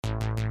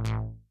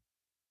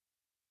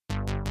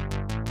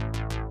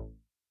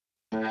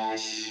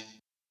Fresh.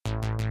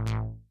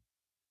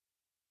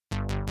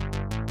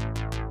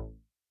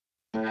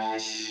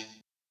 Fresh.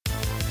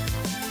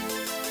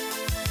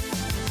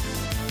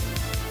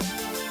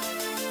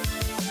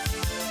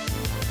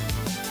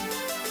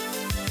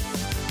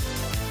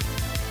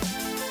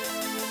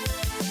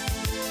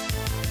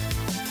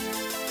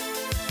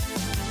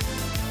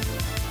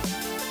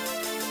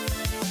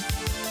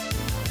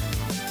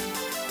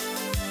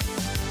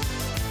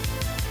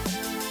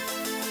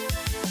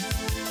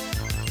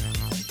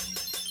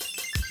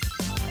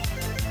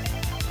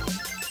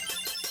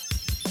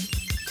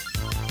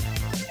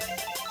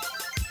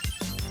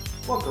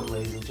 Welcome,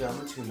 ladies and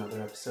gentlemen, to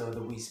another episode of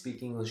the We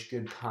Speak English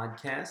Good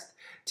podcast.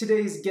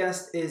 Today's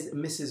guest is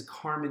Mrs.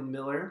 Carmen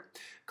Miller.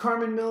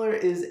 Carmen Miller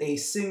is a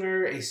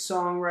singer, a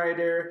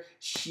songwriter.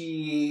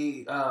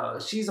 She's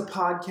a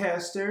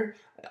podcaster,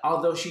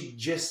 although she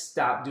just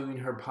stopped doing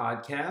her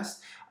podcast.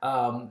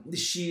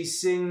 She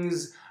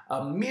sings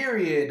a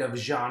myriad of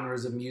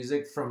genres of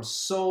music, from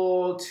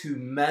soul to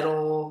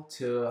metal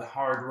to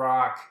hard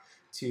rock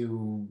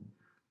to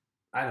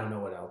I don't know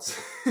what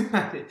else.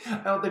 I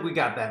don't think we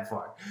got that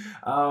far.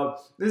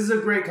 This is a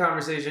great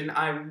conversation.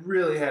 I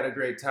really had a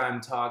great time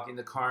talking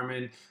to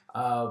Carmen.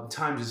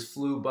 Time just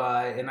flew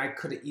by, and I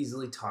could have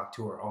easily talked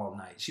to her all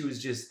night. She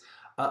was just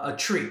a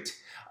treat.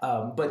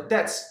 But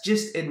that's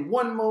just in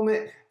one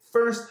moment.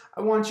 First,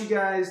 I want you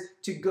guys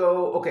to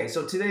go. Okay,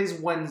 so today's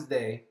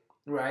Wednesday,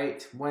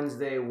 right?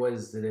 Wednesday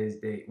was today's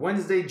date.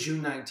 Wednesday,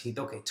 June 19th.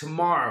 Okay,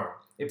 tomorrow.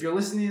 If you're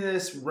listening to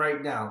this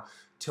right now,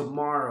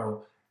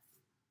 tomorrow,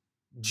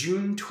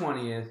 June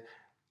 20th,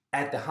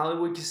 at the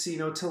Hollywood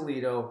Casino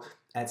Toledo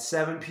at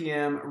 7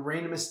 p.m.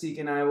 Reina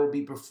Mystique and I will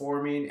be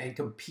performing and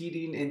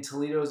competing in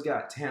Toledo's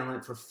Got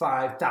Talent for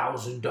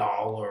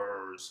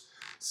 $5,000.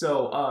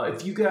 So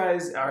if you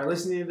guys are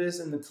listening to this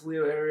in the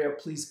Toledo area,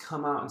 please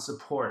come out and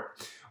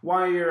support.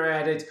 While you're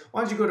at it,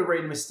 why don't you go to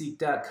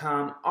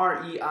ReinaMystique.com,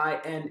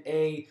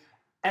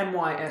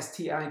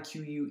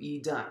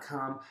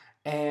 ReinaMystique.com,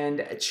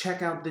 and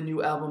check out the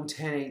new album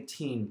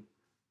 1018.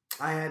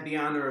 I had the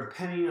honor of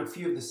penning a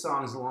few of the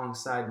songs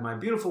alongside my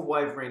beautiful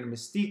wife, Reina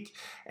Mystique,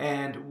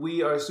 and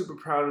we are super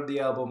proud of the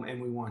album,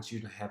 and we want you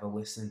to have a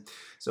listen.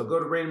 So go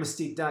to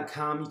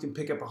ReinaMystique.com. You can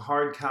pick up a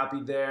hard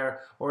copy there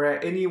or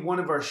at any one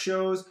of our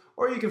shows,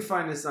 or you can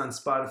find us on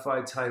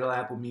Spotify, Tidal,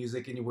 Apple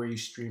Music, anywhere you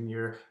stream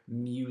your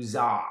music.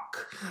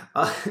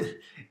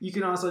 You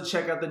can also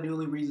check out the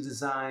newly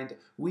redesigned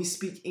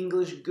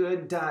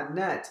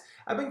WeSpeakEnglishGood.net.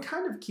 I've been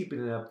kind of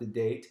keeping it up to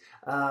date.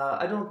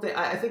 I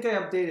think I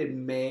updated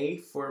May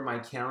for my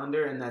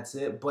calendar, and that's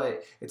it.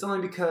 But it's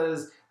only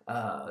because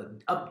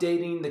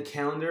updating the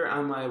calendar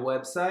on my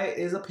website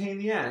is a pain in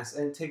the ass,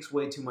 and it takes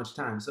way too much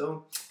time.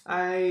 So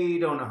I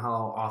don't know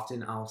how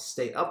often I'll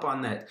stay up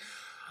on that.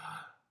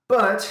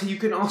 But you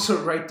can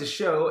also write the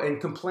show and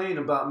complain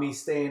about me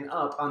staying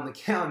up on the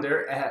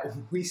calendar at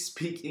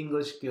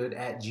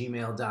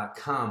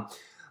WeSpeakEnglishGood@gmail.com.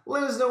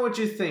 Let us know what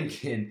you're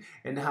thinking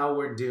and how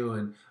we're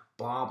doing.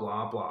 Blah,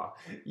 blah, blah.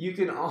 You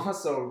can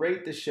also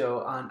rate the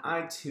show on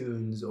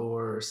iTunes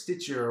or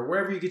Stitcher or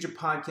wherever you get your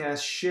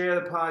podcast. Share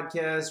the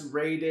podcast,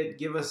 rate it,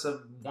 give us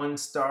a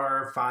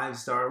 1-star,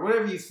 5-star,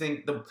 whatever you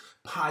think the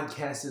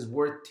podcast is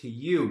worth to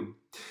you.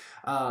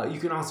 You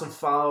can also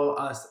follow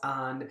us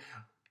on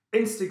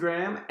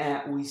Instagram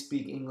at We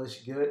Speak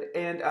English Good,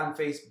 and on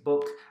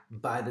Facebook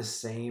by the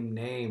same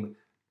name.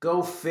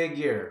 Go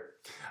figure.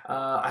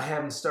 I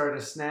haven't started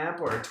a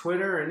Snap or a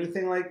Twitter or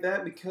anything like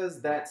that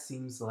because that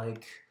seems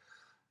like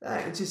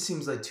it just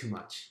seems like too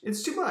much.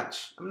 It's too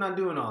much. I'm not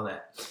doing all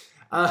that.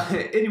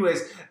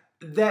 Anyways,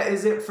 that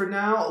is it for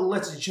now.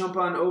 Let's jump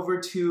on over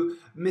to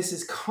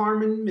Mrs.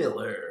 Carmen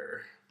Miller.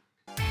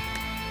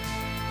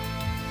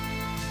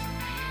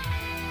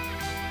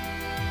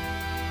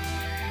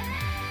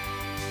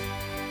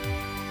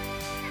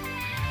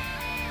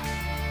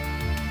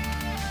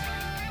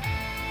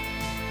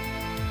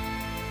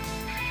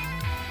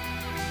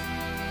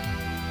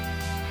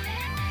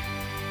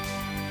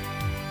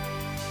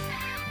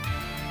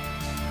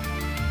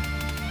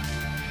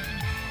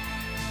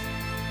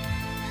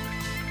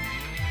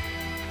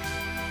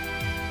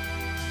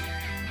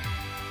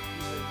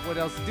 What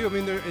else to do? I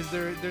mean,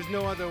 there's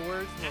no other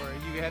words for it.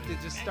 You have to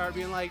just start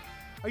being like,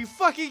 "Are you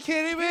fucking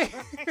kidding me?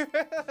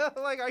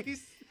 Like, are you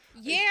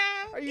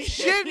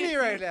shitting me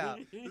right now?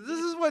 This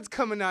is what's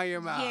coming out of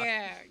your mouth."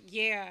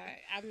 Yeah.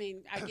 I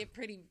mean, I get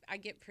pretty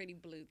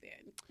blue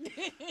then.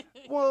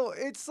 Well,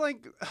 it's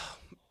like,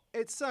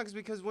 it sucks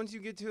because once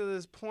you get to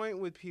this point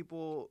with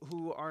people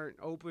who aren't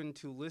open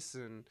to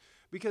listen,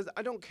 because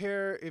I don't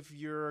care if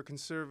you're a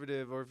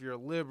conservative or if you're a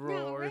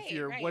liberal or if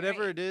you're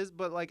whatever it is,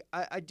 but like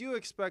I do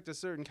expect a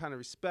certain kind of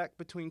respect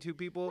between two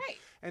people. Right.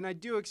 And I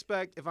do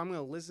expect if I'm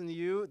going to listen to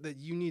you that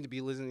you need to be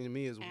listening to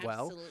me as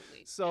well.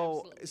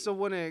 Absolutely. So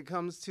when it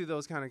comes to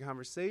those kind of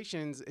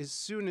conversations, as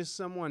soon as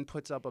someone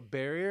puts up a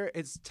barrier,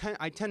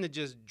 I tend to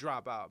just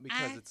drop out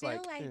because it's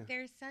like I feel like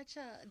there's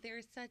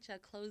such a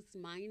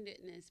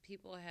closed-mindedness.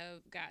 People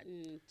have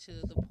gotten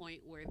to the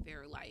point where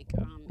they're like,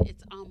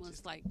 it's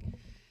almost like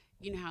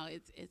you know how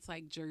it's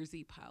like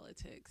Jersey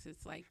politics.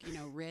 It's like, you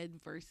know, red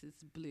versus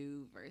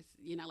blue versus,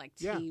 you know, like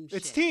team shit.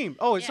 It's team.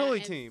 Oh, it's Yeah,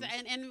 totally team.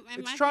 And It's my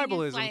thing is,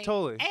 tribalism, like,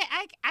 totally.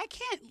 I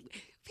can't.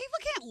 People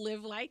can't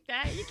live like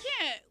that. You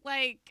can't.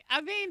 Like,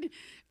 I mean,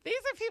 these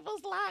are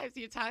people's lives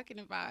you're talking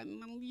about,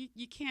 and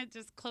you can't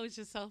just close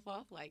yourself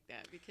off like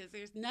that, because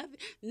there's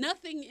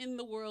nothing in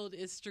the world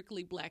is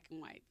strictly black and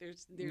white.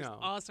 There's No.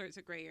 all sorts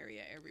of gray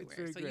area everywhere.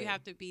 very So gray. you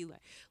have to be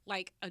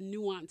like a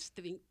nuanced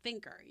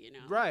thinker, you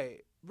know.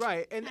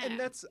 Right, and Yeah.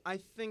 that's, I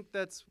think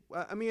that's,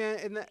 I mean,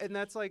 and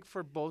that's like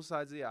for both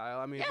sides of the aisle.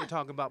 I mean, if Yeah. we're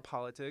talking about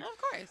politics, Of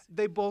course.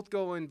 they both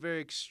go in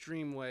very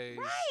extreme ways.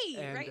 Right,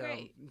 and,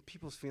 right.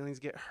 People's feelings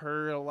get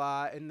hurt a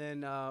lot, and then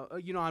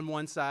you know, on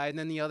one side, and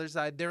then the other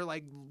side, they're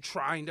like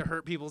trying to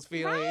hurt people's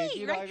feelings. Right,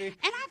 you know right. what I mean?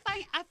 And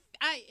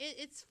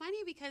it's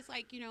funny because,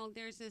 like, you know,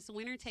 there's this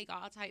winner take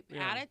all type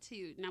Yeah.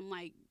 attitude, and I'm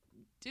like,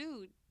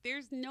 dude,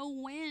 there's no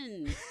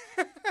win.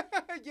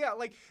 Yeah,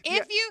 like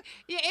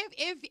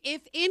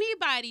If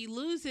anybody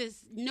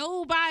loses,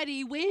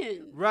 nobody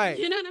wins. Right.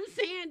 You know what I'm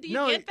saying? Do you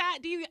No, get that?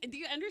 Do you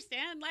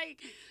understand?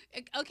 Like,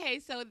 okay,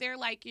 so they're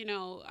like, you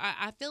know,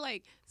 I feel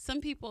like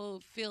some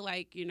people feel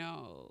like, you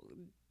know,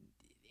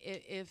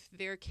 if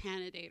their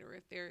candidate or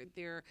if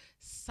their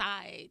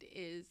side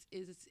is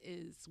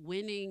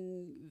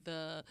winning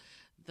the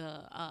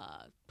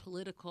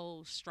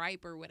political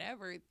stripe or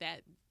whatever,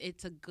 that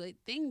it's a good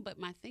thing. But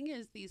my thing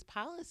is, these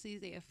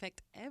policies, they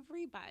affect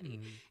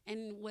everybody.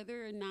 And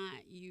whether or not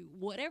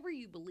whatever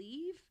you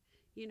believe,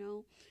 you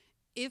know,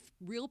 if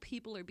real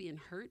people are being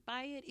hurt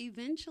by it,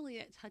 eventually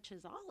it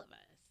touches all of us.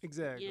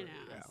 exactly. You know,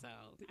 yeah. so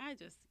I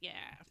just,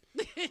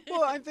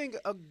 Well, I think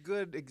a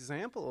good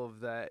example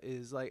of that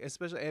is, like,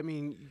 especially, I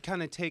mean,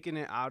 kind of taking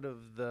it out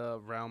of the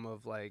realm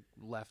of like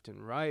left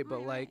and right, but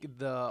Right, like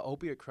the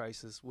opiate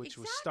crisis, which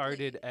was Exactly.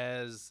 started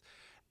as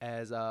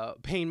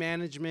pain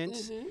management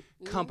Mhm.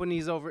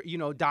 companies over, you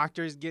know,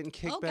 doctors getting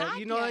kicked Oh, back, God,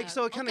 you know, like, yeah.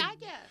 so it Oh, kind of. God,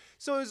 yeah.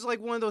 So it's like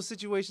one of those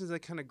situations that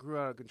kind of grew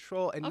out of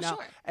control, and Oh, now,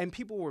 sure. and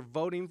people were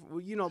voting.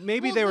 You know,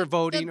 maybe Well, they were the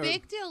voting. The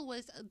big deal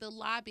was the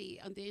lobby,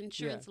 the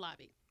insurance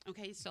lobby.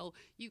 Okay, so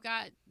you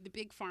got the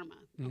big pharma,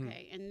 Mhm.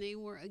 okay, and they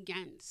were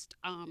against,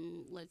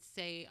 let's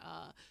say,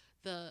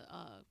 the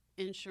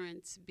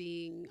insurance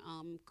being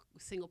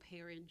single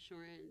payer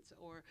insurance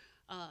or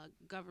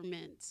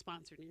government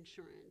sponsored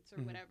insurance or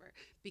Mhm. whatever,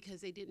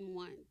 because they didn't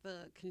want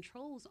the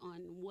controls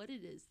on what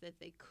it is that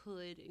they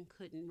could and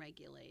couldn't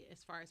regulate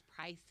as far as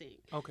pricing.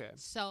 Okay.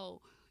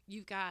 So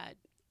you've got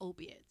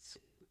opiates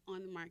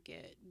on the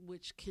market,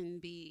 which can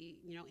be,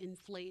 you know,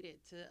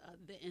 inflated to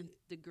the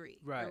nth degree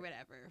Right. or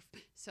whatever.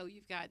 So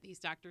you've got these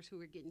doctors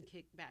who are getting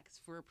kickbacks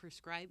for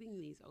prescribing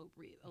these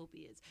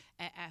opiates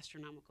at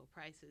astronomical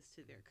prices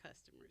to their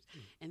customers.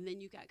 And then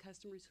you got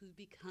customers who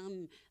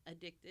become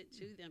addicted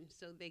to them,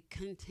 so they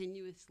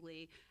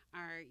continuously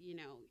are, you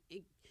know,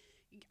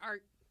 are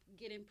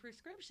getting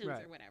prescriptions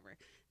Right. or whatever.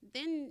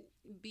 Then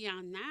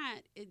beyond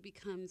that, it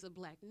becomes a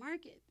black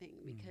market thing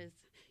because,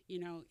 you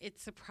know,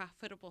 it's a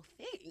profitable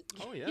thing.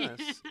 Oh yes,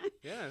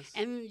 yes.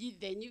 And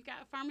then you've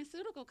got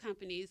pharmaceutical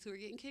companies who are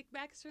getting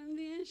kickbacks from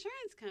the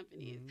insurance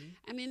companies. Mhm.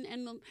 I mean,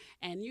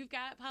 and you've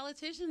got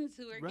politicians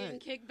who are getting Right.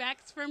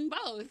 kickbacks from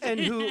both. And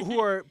who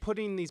are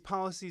putting these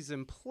policies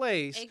in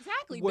place.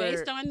 Exactly, where-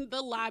 based on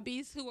the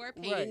lobbies who are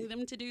paying Right.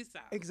 them to do so.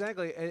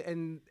 Exactly,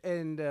 and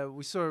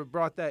we sort of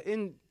brought that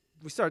in.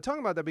 We started talking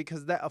about that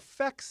because that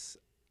affects.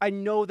 I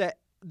know that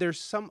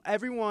there's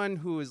everyone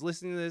who is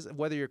listening to this,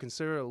 whether you're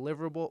considered a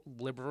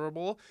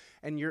liberal,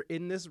 and you're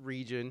in this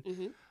region.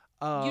 Mhm.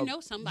 Uh, You know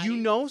somebody. You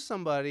know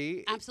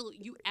somebody. Absolutely,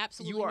 you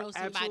absolutely are know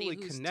somebody absolutely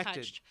who's connected.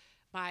 touched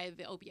by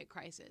the opiate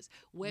crisis,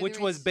 Which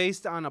was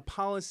based on a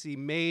policy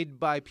made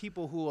by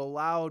people who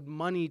allowed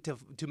money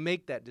to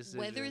make that decision.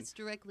 whether it's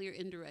directly or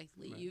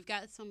indirectly. Right. You've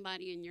got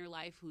somebody in your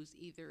life who's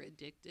either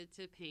addicted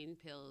to pain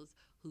pills,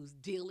 who's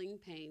dealing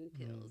pain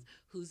pills,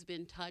 who's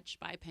been touched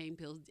by pain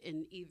pills,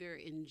 either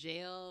in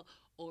jail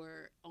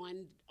or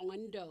on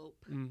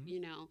dope, Mhm. you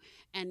know,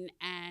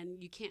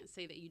 and you can't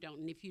say that you don't.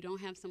 And if you don't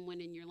have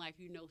someone in your life,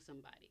 you know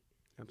somebody.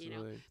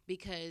 Absolutely.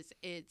 Because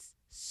it's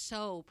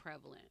so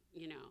prevalent,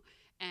 you know.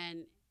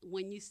 And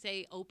when you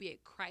say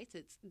opiate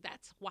crisis,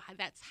 that's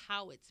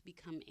how it's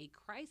become a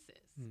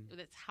crisis.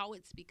 That's how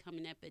it's become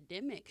an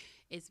epidemic.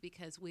 It's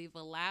because we've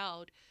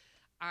allowed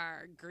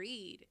our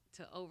greed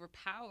to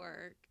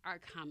overpower our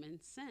common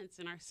sense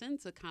and our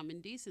sense of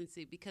common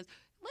decency. Because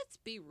let's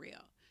be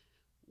real.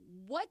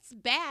 What's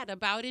bad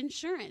about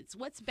insurance?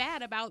 What's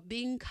bad about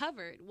being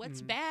covered?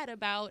 What's bad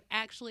about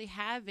actually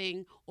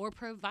having or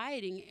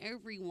providing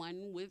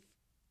everyone with,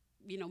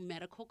 you know,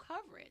 medical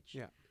coverage?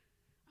 Yeah.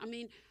 I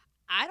mean,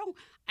 I don't,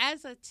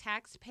 as a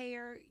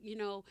taxpayer, you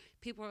know,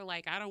 people are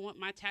like, I don't want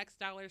my tax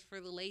dollars for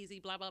the lazy,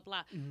 blah, blah,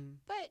 blah.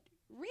 But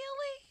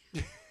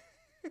really?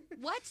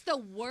 What's the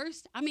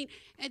worst? I mean,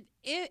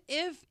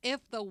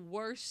 if the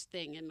worst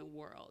thing in the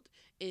world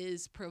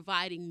is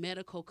providing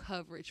medical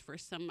coverage for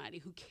somebody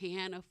who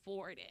can't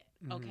afford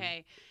it,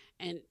 okay,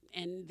 and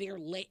they're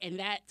and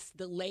that's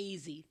the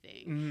lazy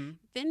thing,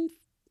 then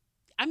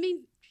I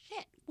mean,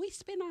 shit. we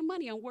spend our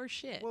money on worse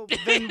shit. Well,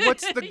 then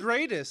what's the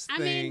greatest I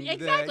thing? mean,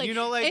 exactly.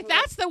 If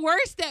that's the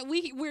worst that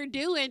we're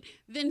doing,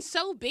 then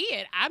so be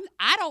it.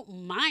 I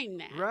don't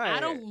mind that. Right. I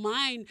don't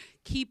mind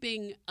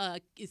keeping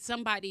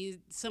somebody's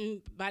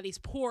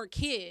poor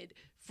kid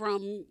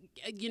from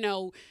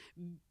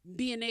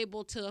being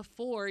able to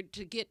afford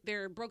to get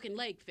their broken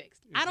leg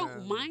fixed. Exactly. I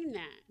don't mind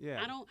that.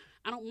 Yeah.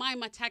 I don't mind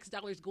my tax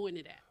dollars going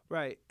to that.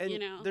 Right.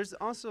 And there's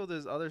also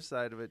this other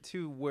side of it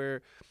too,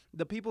 where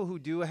the people who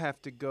do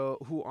have to go,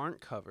 who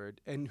aren't covered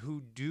and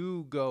who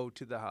do go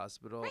to the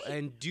hospital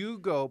and do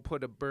go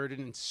put a burden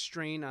and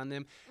strain on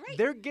them,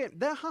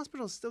 that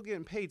hospital is still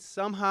getting paid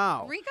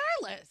somehow.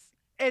 Regardless.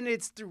 And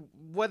it's through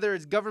whether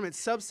it's government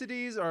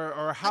subsidies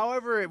or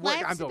however it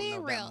works. I don't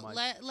know real.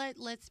 that much.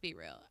 Let's be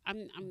real.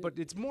 But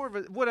it's more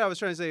of what I was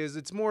trying to say is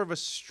it's more of a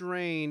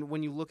strain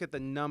when you look at the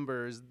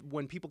numbers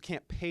when people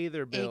can't pay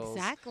their bills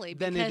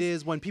than it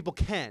is when people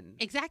can.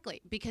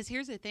 Exactly. Because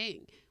here's the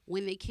thing.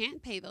 When they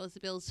can't pay those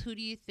bills, who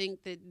do you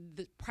think that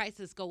the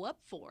prices go up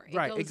for? It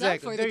goes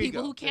up for the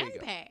people who can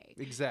pay.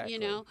 Exactly.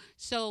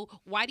 So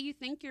why do you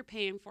think you're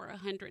paying for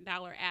 $100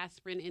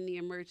 aspirin in the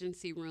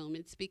emergency room?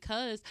 It's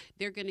because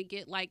they're going to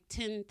get like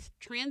 10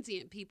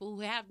 transient people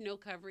who have no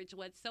coverage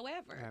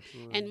whatsoever.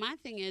 Absolutely. And my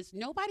thing is,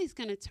 nobody's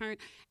going to turn.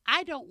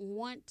 I don't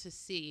want to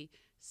see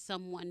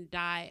someone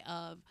die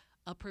of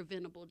a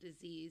preventable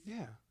disease.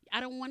 Yeah. I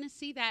don't want to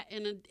see that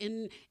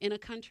in a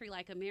country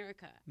like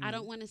America. I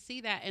don't want to see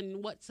that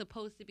in what's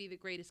supposed to be the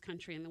greatest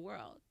country in the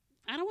world.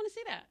 I don't want to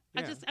see that.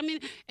 Yeah.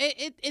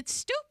 It's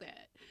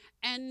stupid.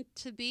 And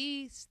to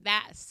be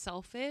that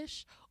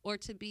selfish or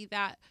to be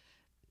that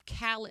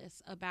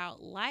callous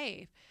about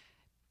life,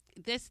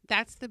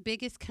 that's the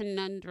biggest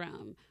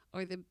conundrum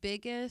or the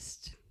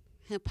biggest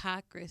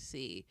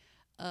hypocrisy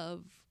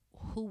of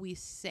who we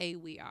say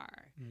we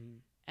are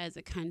as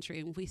a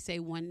country. And we say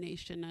one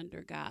nation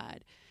under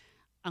God.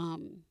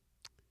 And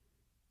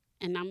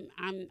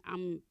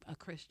I'm a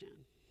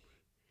Christian,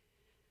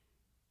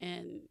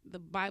 and the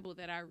Bible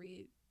that I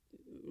read,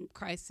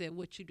 Christ said,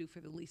 "What you do for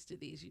the least of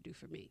these, you do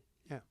for me."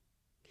 Yeah.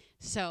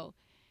 So,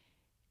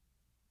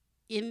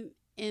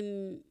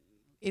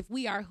 if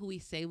we are who we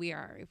say we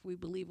are, if we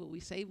believe what we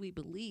say we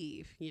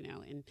believe,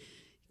 and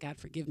God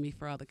forgive me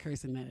for all the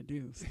cursing that I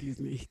do, excuse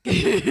me.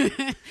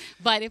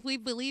 But if we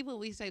believe what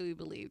we say we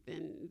believe,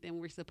 then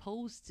we're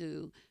supposed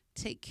to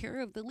take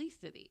care of the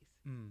least of these.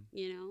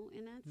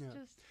 And that's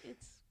just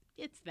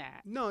it's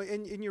that. No,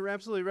 and you're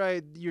absolutely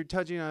right. You're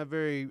touching on a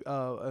very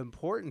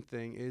important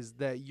thing is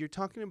that you're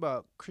talking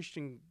about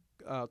Christian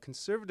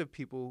conservative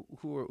people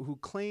who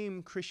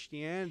claim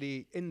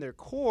Christianity in their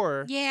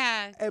core,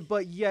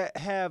 but yet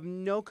have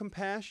no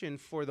compassion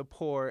for the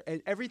poor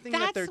and everything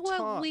that they're taught. That's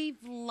what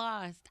we've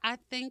lost. I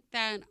think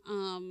that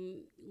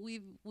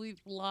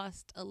we've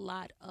lost a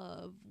lot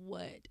of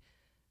what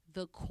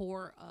the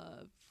core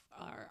of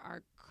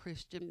our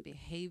Christian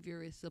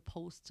behavior is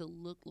supposed to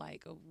look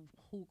like, of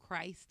who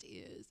Christ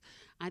is.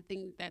 I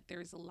think that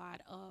there's a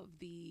lot of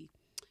the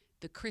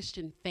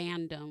Christian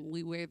fandom.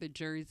 We wear the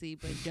jersey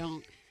but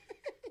don't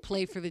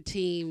play for the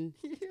team.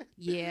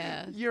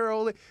 Yeah. You're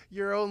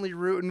only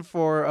rooting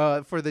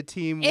for the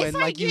team when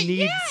you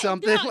need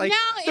something.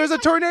 There's a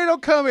tornado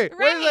coming. Right.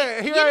 What is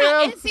it? Here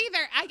I am. It's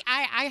either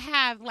I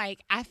have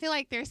I feel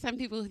like there's some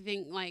people who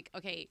think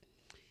okay,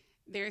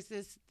 there's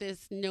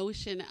this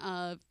notion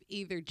of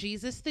either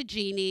Jesus the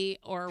genie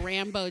or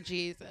Rambo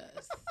Jesus.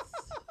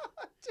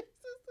 Jesus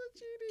the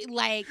genie.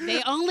 Like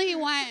they only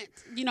want,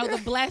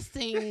 the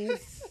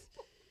blessings,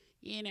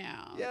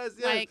 Yes.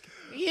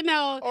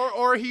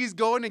 Or he's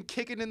going and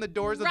kicking in the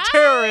doors of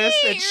terrorists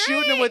and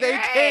shooting them with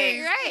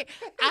AKs. Right.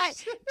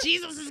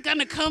 Jesus is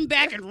gonna come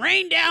back and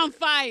rain down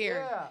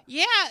fire.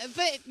 Yeah,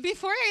 but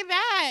before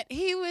that,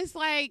 he was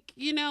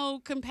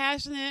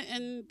compassionate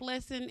and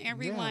blessing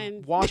everyone.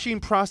 Yeah.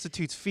 Washing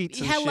prostitutes' feet.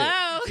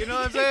 Hello. Shit. You know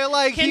what I'm saying?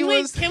 Like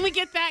Can we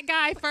get that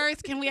guy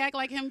first? Can we act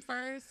like him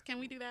first? Can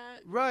we do that?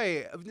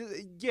 Right.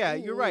 Yeah,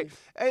 you're right.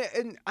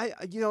 And I,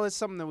 it's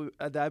something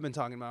that I've been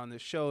talking about on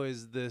this show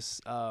is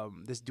this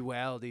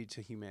duality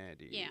to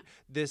humanity. Yeah.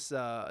 This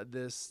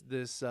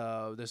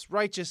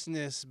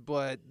righteousness,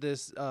 but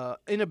this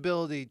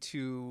inability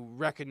to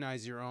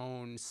recognize your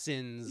own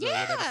sins. Yeah.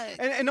 Or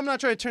whatever. And I'm not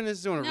trying to turn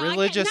this into a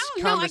religious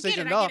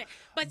conversation at all.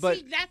 But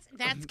see,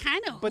 that's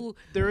kind of who.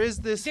 There is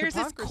this. There's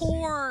hypocrisy. this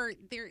core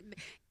there,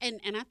 and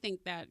I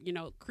think that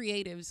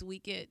creatives we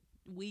get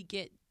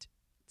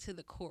to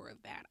the core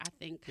of that. I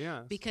think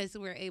because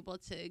we're able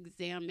to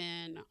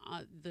examine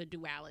the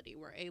duality,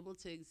 we're able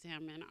to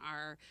examine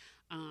our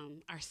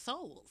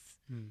souls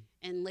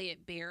and lay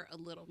it bare a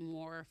little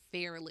more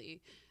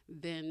fairly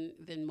than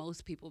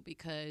most people.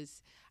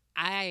 Because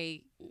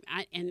I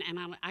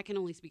can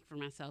only speak for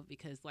myself,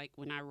 because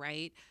when I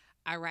write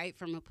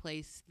from a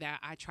place that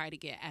I try to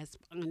get as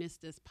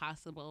honest as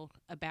possible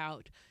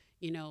about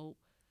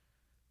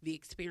the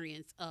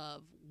experience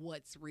of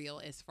what's real,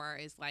 as far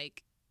as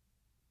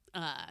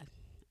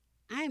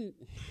I'm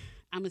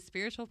a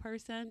spiritual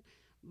person,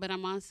 but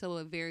I'm also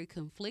a very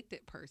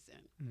conflicted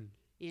person.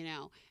 you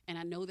know. And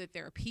I know that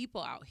there are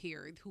people out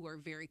here who are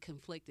very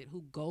conflicted,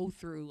 who go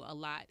through a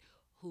lot,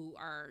 who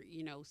are,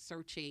 you know,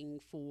 searching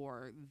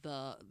for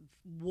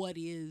what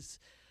is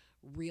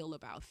real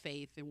about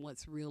faith and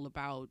what's real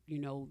about, you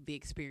know, the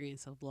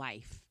experience of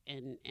life.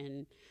 And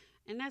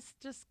that's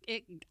just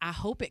it. I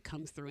hope it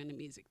comes through in the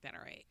music that I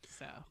write.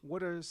 So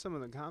what are some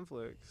of the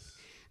conflicts?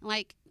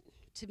 Like,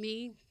 to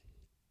me,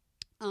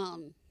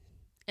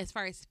 as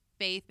far as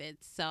faith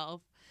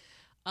itself,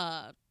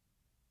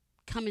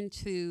 coming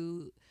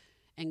to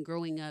and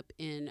growing up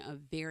in a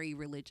very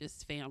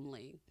religious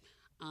family,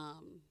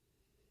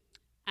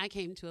 I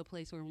came to a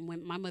place where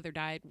when my mother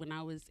died when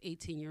I was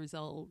 18 years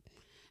old,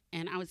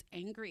 and I was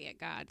angry at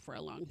God for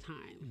a long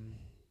time.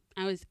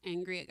 I was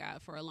angry at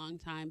God for a long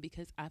time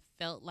because I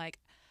felt like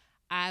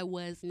I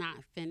was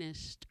not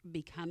finished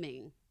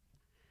becoming.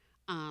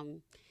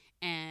 And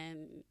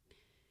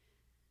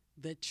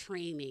the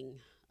training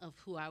of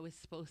who I was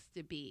supposed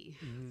to be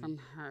from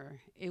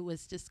her, it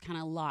was just kind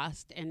of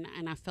lost. And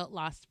I felt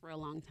lost for a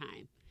long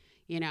time,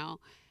 you know.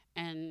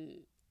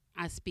 And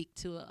I speak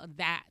to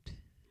that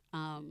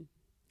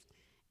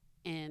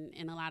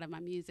in a lot of my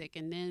music.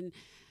 And then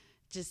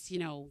just, you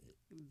know,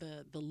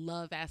 the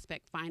love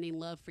aspect, finding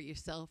love for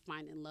yourself,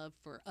 finding love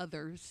for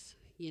others,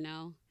 you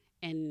know,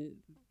 and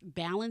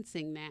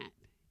balancing that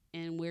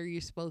and where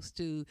you're supposed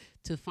to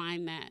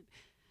find that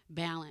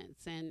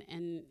balance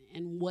and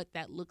what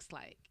that looks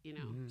like, you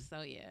know.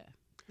 So yeah.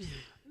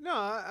 No,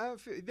 I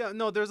feel,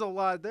 no, there's a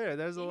lot there.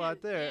 There's a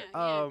lot there.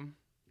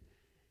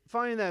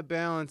 Finding that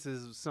balance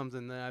is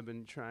something that I've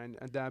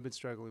been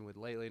struggling with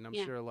lately, and I'm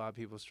sure a lot of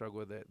people struggle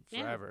with it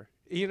forever.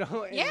 You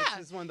know, and it's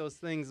just one of those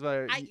things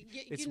where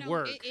it's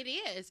work. It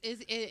is.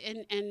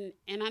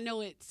 And I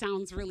know it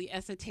sounds really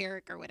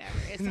esoteric or whatever.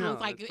 It sounds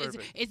like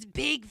it's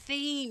big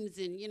themes,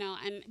 and you know,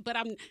 but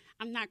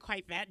I'm not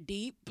quite that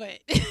deep, but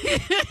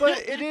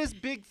but it is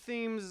big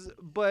themes,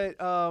 but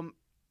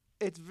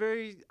it's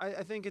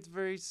I think it's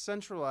very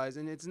centralized,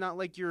 and it's not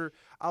like you're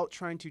out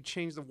trying to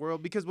change the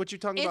world, because what you're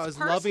talking about is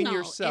loving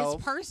yourself.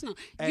 It's personal.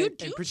 And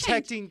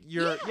protecting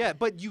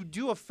but you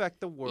do affect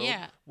the world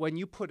when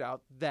you put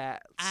out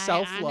that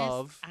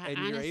self-love and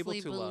you're able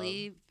to love. I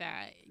believe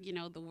that, you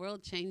know, the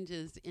world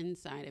changes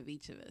inside of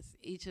each of us.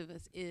 Each of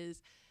us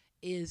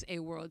is a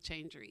world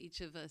changer.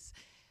 Each of us,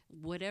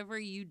 whatever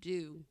you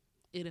do,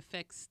 it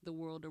affects the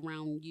world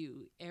around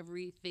you.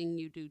 Everything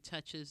you do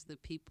touches the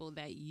people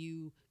that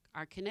you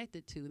are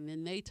connected to, and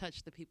then they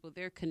touch the people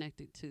they're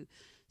connected to.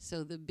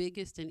 So the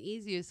biggest and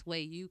easiest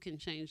way you can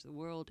change the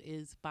world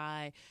is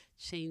by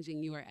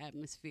changing your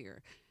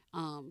atmosphere.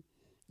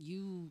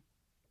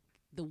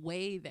 The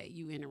way that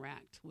you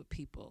interact with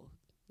people,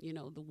 you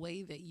know, the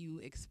way that you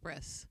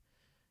express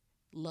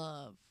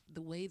love,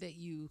 the way that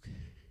you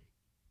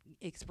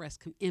express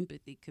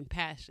empathy,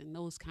 compassion,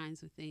 those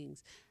kinds of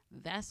things,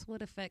 that's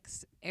what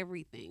affects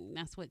everything.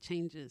 That's what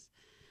changes.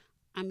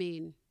 I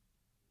mean,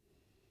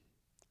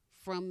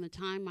 from the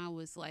time I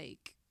was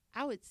like,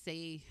 I would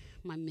say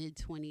my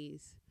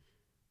mid-20s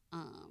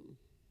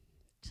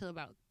till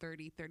about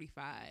 30,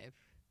 35,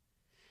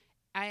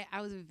 I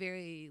was a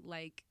very,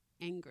 like,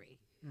 angry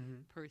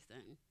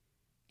person.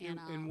 And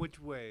in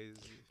which ways?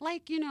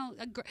 Like, you know,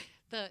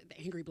 the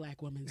angry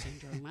black woman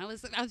syndrome. I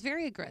was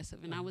very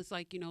aggressive, and I was,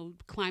 like, you know,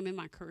 climbing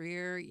my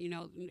career, you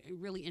know,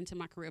 really into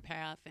my career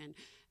path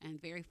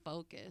and very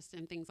focused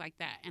and things like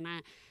that. And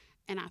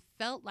I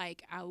felt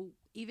like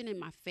even in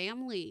my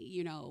family,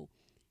 you know,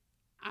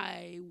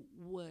 I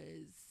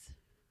was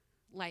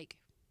like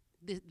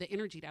the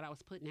energy that I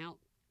was putting out,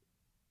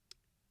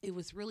 it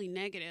was really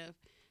negative.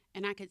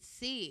 And I could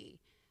see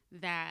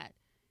that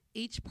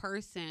each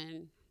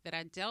person that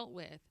I dealt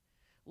with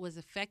was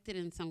affected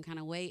in some kind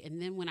of way.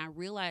 And then when I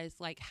realized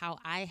like how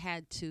I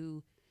had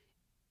to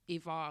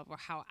evolve, or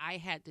how I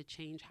had to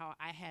change, how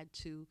I had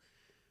to,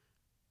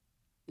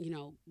 you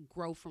know,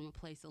 grow from a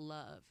place of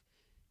love,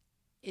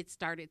 it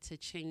started to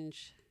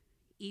change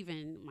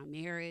even my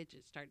marriage.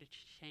 It started to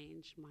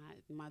change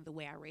the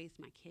way I raised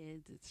my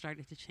kids. It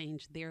started to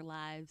change their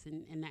lives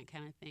and that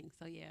kind of thing.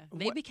 So yeah,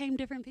 they became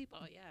different people.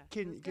 Yeah.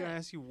 Can I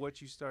ask you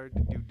what you started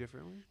to do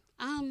differently?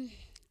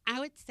 I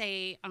would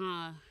say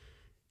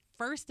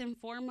first and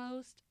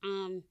foremost,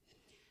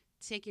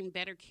 taking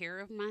better care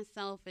of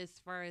myself as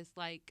far as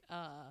like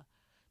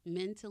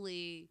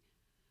mentally,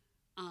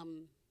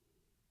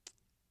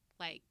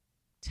 like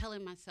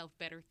telling myself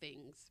better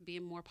things,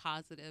 being more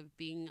positive,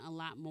 being a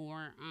lot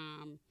more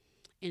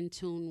in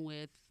tune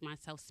with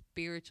myself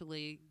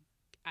spiritually.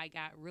 I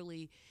got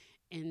really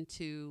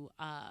into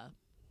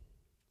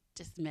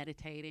just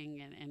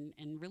meditating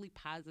and really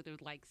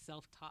positive, like,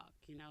 self-talk,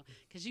 you know,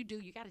 because you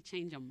got to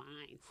change your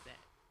mindset,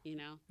 you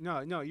know?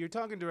 No, you're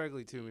talking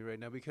directly to me right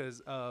now,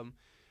 because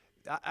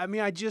I mean,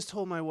 I just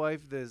told my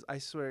wife this, I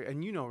swear,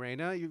 and you know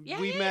Raina,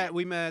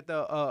 we met at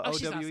the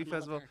OWE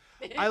festival.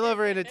 I love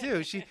Raina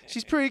too.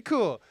 She's pretty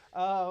cool.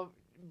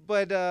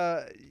 But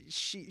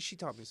she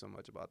taught me so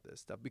much about this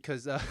stuff,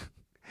 because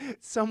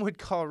some would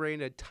call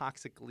Raina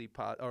toxically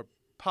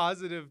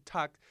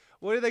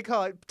what do they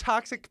call it?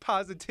 Toxic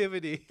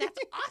positivity. That's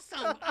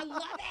awesome. I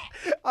love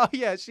it. Oh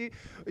yeah,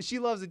 she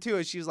loves it too,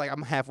 and she was like,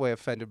 I'm halfway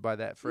offended by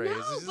that phrase. No,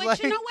 It's but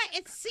like, you know what?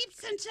 It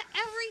seeps into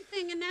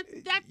everything,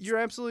 and that's you're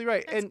absolutely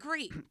right. that's And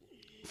great.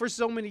 for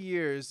so many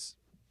years,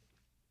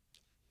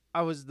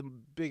 I was the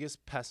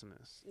biggest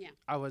pessimist. Yeah.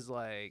 I was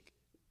like,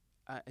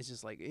 it's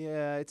just like,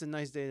 yeah, it's a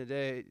nice day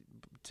today,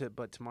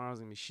 but tomorrow's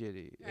gonna be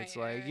shitty. Right, It's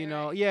like,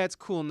 right. yeah, it's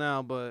cool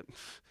now, but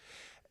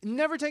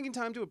never taking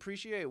time to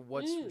appreciate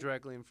what's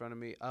directly in front of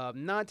me.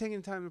 Not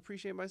taking time to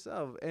appreciate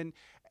myself, and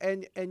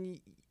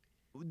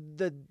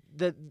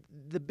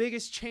the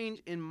biggest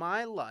change in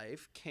my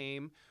life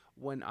came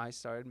when I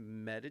started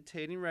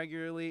meditating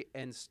regularly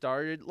and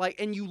started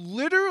and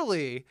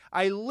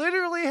I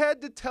literally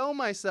had to tell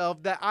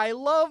myself that I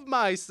love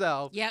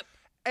myself. Yep.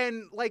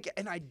 And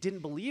I didn't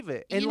believe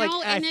it. And And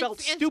I felt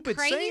stupid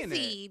it's saying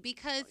crazy it.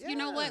 because you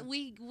know what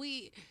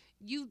Yeah.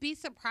 you'd be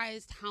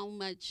surprised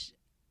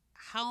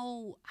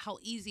how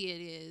easy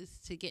it is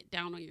to get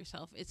down on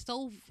yourself. It's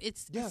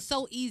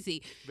so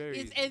easy. Very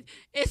It's easy.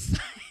 it's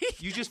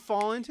like, You just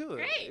fall into it.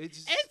 right.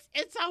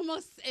 It's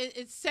almost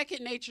it's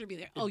second nature to be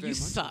there. Oh, very you much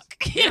is. suck.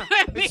 Yeah. You know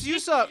what I mean? It's you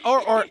suck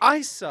or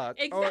I suck.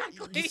 Or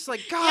Exactly. it's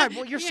like, God, Yeah,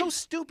 well, you're yeah. so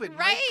stupid.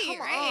 Right, Mike.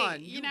 Come right.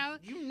 on. You know,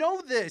 you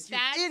know this. You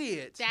That's-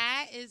 idiot.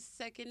 That is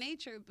second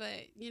nature,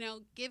 but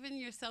giving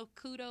yourself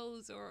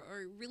kudos or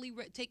really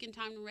taking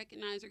time to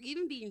recognize or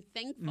even being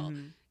thankful,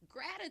 Mhm.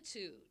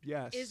 gratitude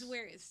Yes. is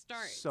where it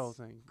starts. So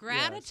thankful.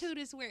 Gratitude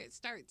is where it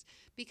starts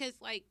because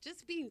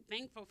just being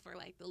thankful for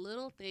the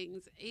little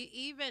things.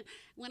 Even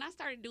when I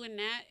started doing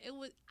that,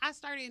 I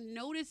started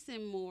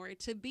noticing more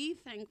to be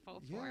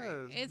thankful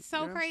for. Yes, It's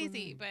so you're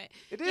crazy, absolutely- but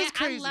It is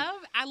crazy.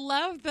 I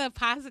love the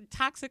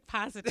toxic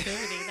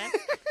positivity.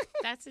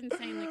 That's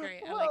insanely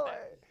great. I like Well,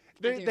 that.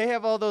 I do. They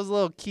have all those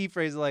little key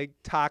phrases like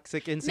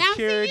toxic see, you know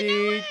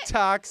insecurity, what?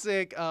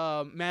 toxic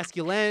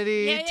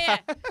masculinity. Yeah.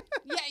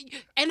 Yeah,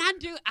 and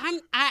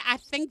I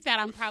think that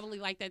I'm probably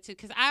like that too,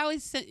 because I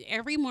always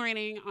every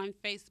morning on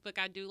Facebook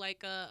I do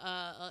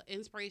a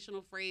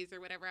inspirational phrase or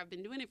whatever. I've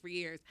been doing it for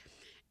years,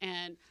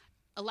 and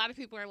a lot of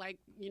people are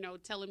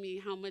telling me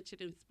how much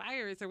it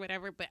inspires or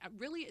whatever, but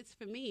really it's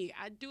for me.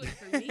 I do it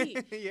for me.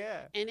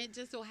 Yeah. And it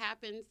just so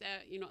happens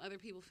that, other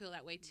people feel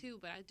that way too,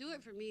 but I do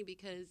it for me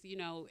because,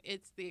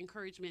 it's the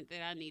encouragement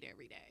that I need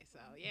every day. So,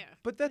 yeah.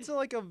 But that's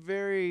a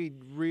very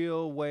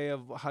real way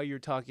of how you're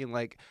talking,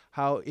 like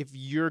how if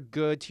you're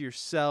good to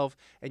yourself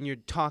and you're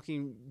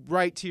talking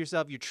right to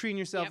yourself, you're treating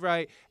yourself Yep.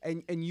 right,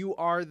 and you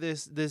are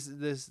this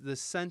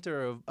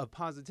center of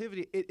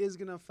positivity, it is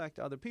going to affect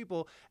other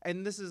people.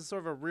 And this is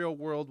sort of a real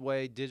world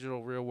way,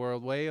 digital real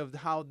world way of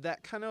how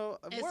that kind of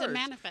It's works. a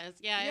manifest.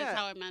 Yeah, Yeah. it's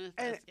how it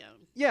manifests. Yeah.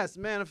 Yes,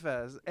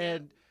 manifest. Yeah.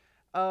 And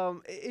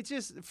it's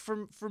just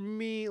for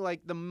me,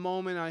 the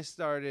moment I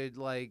started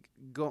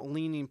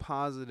leaning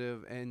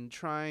positive and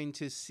trying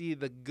to see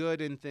the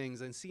good in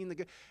things and seeing the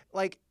good,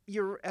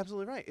 you're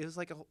absolutely right. It's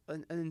like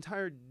an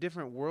entire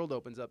different world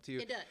opens up to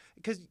you. It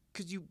does.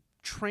 Because you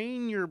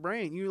train your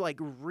brain, you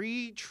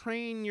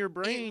retrain your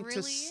brain to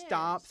really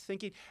stop is.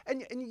 thinking,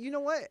 and you know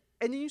what?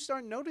 And then you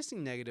start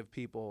noticing negative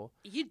people,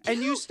 You do.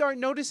 and you start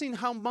noticing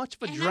how much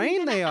of a And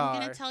drain they are. I'm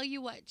going to tell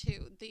you what,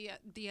 too.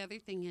 The other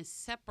thing is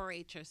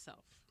separate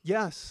yourself.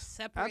 Yes,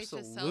 Separate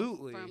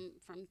absolutely. yourself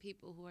from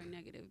people who are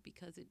negative,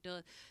 because it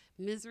does.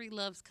 Misery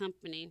loves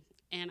company,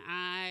 and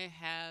I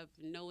have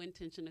no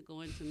intention of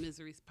going to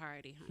misery's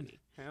party,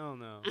 honey. Hell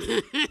no.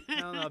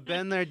 Hell no.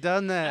 Been there,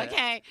 done that.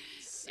 Okay.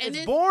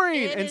 It's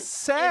boring and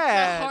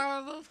sad. It's a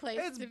horrible place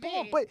It's to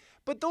boring. be.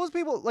 But those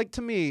people,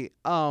 to me,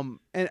 and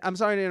I'm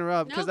sorry to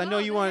interrupt because I know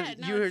you go want ahead.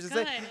 No, you here it's to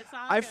say. good. It's all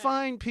I good.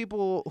 find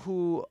people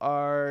who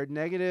are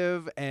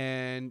negative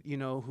and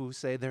who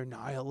say they're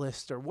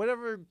nihilist or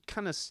whatever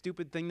kind of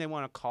stupid thing they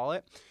want to call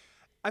it.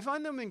 I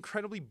find them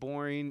incredibly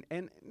boring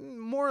and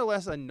more or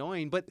less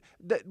annoying. But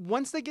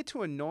once they get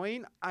to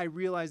annoying, I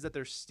realize that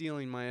they're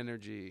stealing my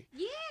energy.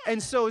 Yeah.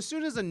 And so as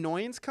soon as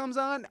annoyance comes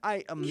on,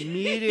 I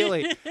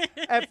immediately,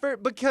 at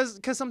first, because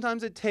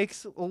sometimes it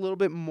takes a little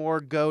bit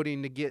more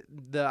goading to get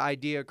the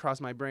idea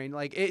across my brain.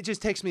 It just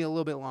takes me a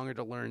little bit longer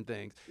to learn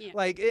things. Yeah.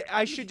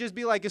 I should just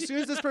be as soon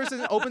as this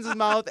person opens his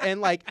mouth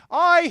and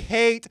I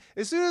hate,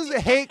 as soon as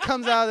the hate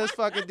comes out of this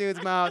fucking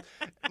dude's mouth,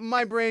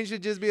 my brain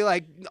should just be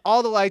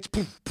all the lights,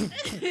 poof, poof,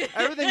 poof.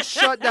 Everything's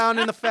shut down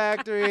in the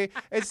factory.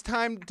 It's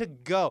time to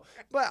go.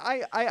 But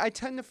I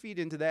tend to feed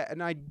into that,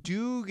 and I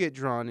do get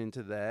drawn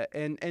into that.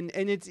 And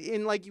it's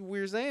like we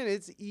were saying,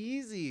 it's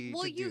easy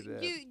to do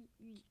that.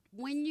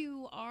 When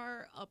you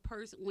are a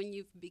person, when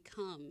you've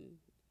become,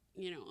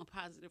 a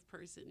positive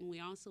person, we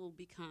also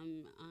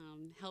become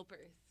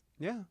helpers.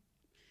 Yeah.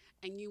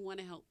 And you want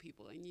to help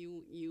people, and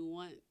you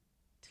want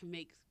to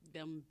make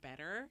them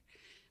better,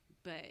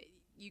 but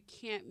you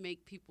can't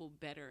make people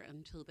better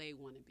until they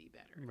want to be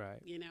better. Right.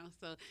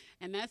 So,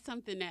 and that's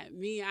something that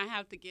I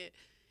have to get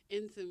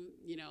into,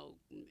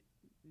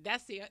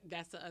 that's the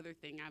other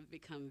thing. I've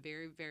become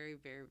very, very,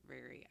 very,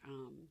 very,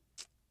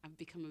 I've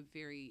become a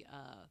very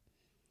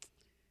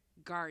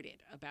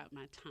guarded about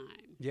my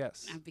time.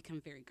 Yes. I've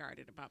become very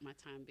guarded about my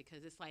time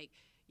because it's like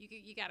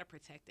you got to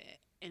protect it,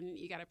 and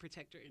you got to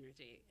protect your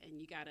energy, and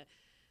you got to,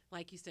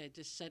 like you said,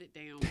 just shut it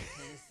down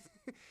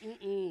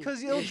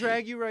Because it'll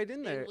drag you right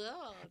in there. It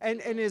will.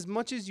 And as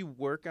much as you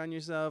work on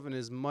yourself and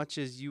as much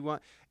as you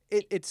want,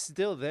 it's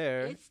still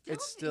there.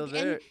 It's still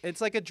there. It's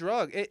like a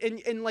drug.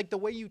 And like the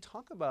way you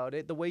talk about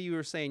it, the way you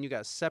were saying you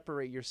got to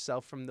separate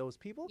yourself from those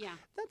people. Yeah.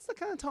 That's the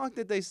kind of talk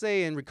that they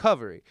say in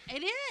recovery.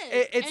 It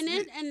is.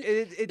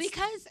 It's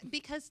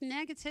because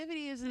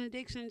negativity is an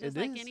addiction just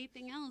like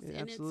anything else. Yeah,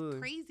 and absolutely. It's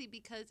crazy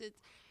because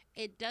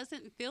it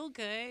doesn't feel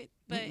good,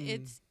 but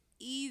it's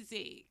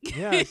easy.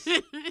 Yes.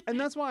 And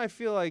that's why I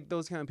feel like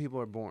those kind of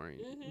people are boring.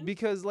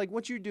 Because like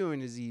what you're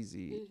doing is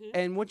easy.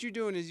 And what you're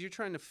doing is you're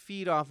trying to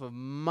feed off of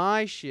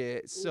my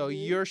shit so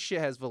your shit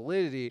has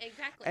validity.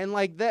 Exactly. And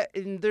like that,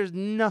 and there's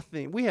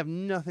nothing. We have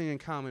nothing in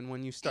common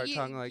when you start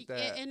talking like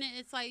that. And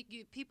it's like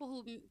people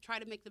who try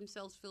to make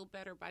themselves feel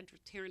better by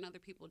tearing other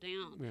people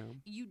down. Yeah.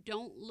 You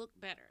don't look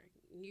better.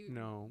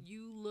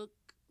 You look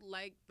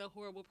like the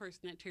horrible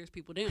person that tears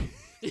people down.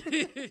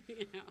 You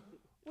know?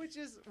 Which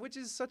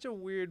is such a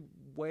weird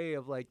way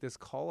of like this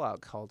call out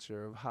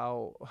culture of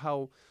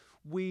how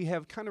we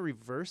have kind of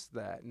reversed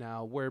that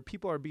now, where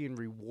people are being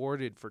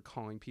rewarded for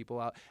calling people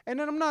out. And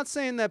then I'm not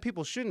saying that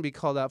people shouldn't be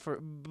called out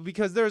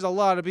because there's a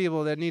lot of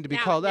people that need to be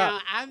called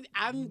out.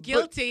 I'm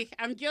guilty.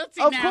 I'm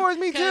guilty. Of course,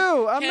 me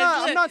too. I'm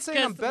not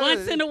saying I'm better.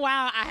 Once in a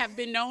while, I have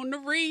been known to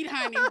read,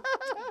 honey.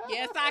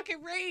 Yes, I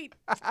can read.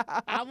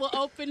 I will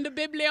open the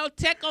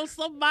bibliothèque on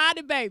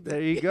somebody, baby.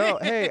 There you go.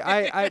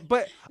 Hey,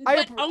 but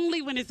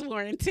only when it's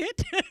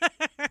warranted.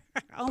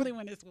 Only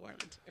when it's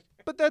warranted.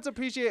 But that's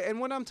appreciated. And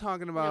what I'm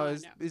talking about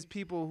is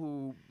people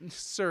who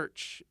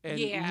search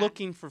and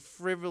looking for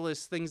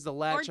frivolous things to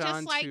latch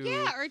on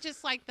to. Or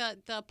just like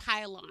the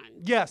pylon.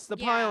 Yes, the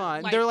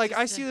pylon. Like they're like,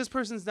 I see this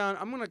person's down.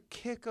 I'm going to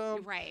kick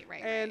them. Right.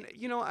 And,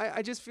 you know,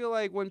 I just feel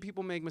like when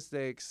people make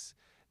mistakes,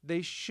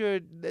 they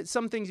should.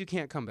 Some things you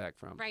can't come back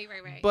from. Right.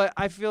 But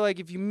I feel like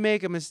if you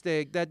make a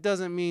mistake, that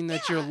doesn't mean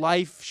that your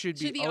life should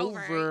be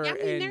over. I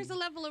mean, there's a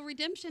level of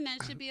redemption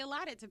that should be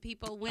allotted to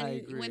people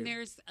when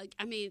there's,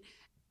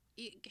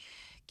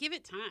 give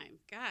it time.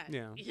 God.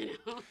 Yeah. You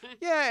know?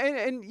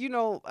 Yeah, and you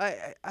know,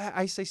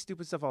 I say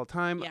stupid stuff all the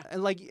time. Yeah.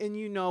 And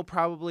you know,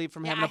 probably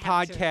from having a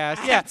I have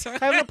podcast. to.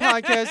 Having a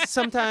podcast,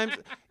 sometimes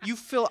you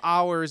fill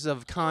hours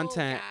of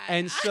content.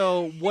 And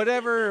so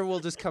whatever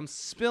will just come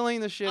spilling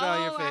the shit out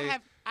of your face.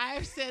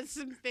 I've said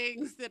some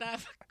things that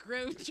I've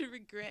grown to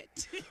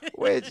regret.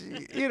 Which,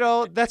 you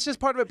know, that's just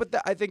part of it. But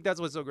I think that's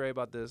what's so great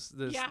about this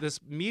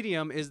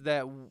medium is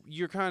that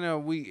you're kind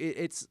of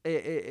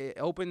it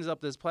opens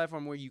up this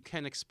platform where you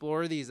can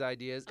explore these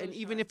ideas, and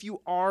even if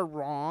you are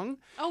wrong,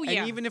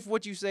 and even if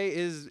what you say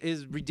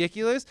is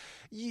ridiculous,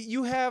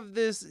 you have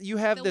this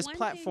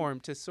platform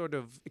to sort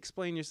of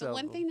explain yourself.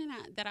 The one thing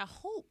that I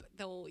hope,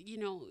 though, you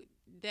know,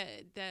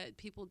 that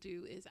people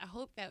do is I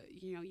hope that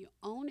you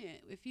own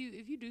it. If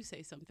you do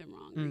say something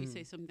wrong or you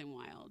say something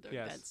wild or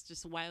that's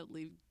just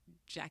wildly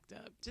jacked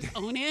up, just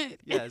own it.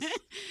 Yes.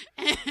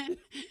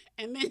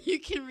 and then you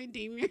can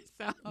redeem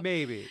yourself.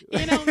 Maybe.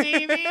 You know,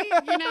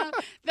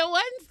 the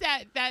ones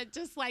that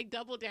just like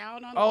double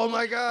down on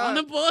my God. on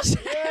the bullshit.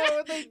 Yeah,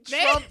 when they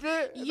trumped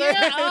it.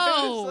 Yeah.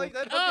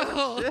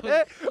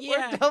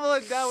 We're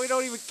doubling down. We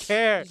don't even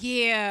care.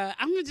 Yeah,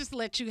 I'm gonna just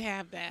let you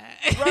have that.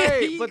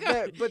 Right,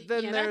 but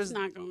then there's that's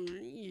not going.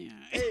 Yeah.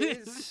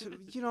 It's,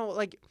 you know,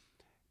 like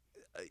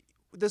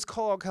this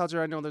call out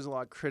culture. I know there's a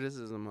lot of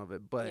criticism of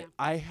it, but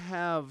I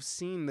have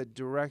seen the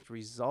direct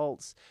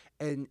results,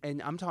 and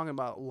I'm talking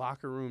about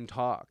locker room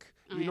talk.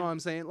 You know what I'm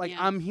saying? Like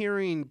I'm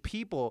hearing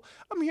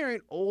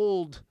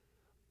old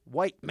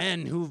white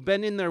men who've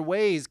been in their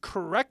ways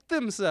correct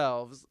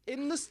themselves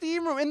in the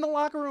steam room, in the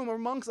locker room,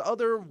 amongst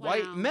other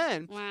white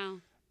men. Wow.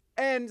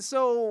 And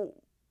so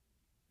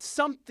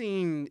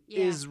something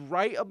is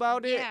right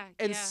about it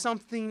and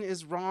something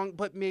is wrong,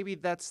 but maybe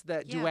that's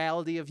that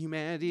duality of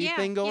humanity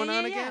thing going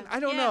on again. I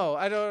don't know.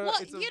 Well,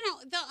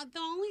 the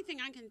only thing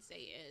I can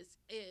say is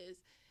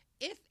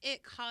if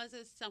it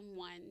causes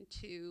someone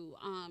to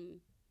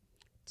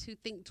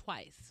think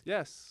twice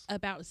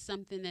about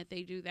something that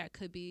they do that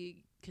could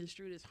be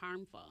construed as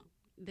harmful,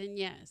 then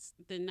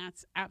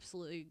that's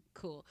absolutely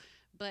cool.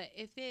 But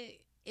if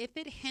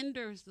it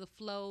hinders the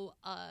flow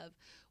of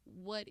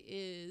what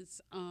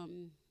is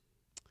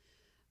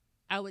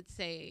I would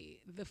say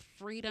the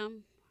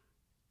freedom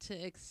to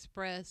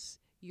express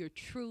your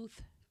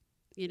truth,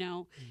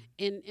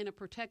 in a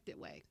protected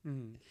way.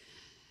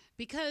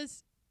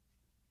 Because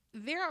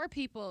there are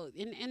people,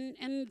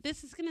 and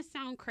this is going to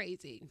sound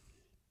crazy,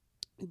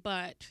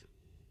 but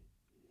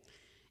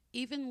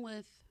even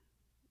with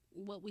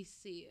what we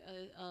see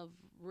of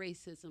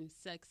racism,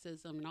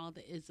 sexism, and all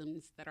the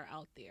isms that are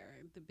out there,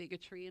 the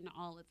bigotry and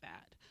all of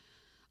that,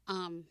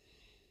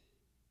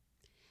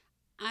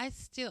 I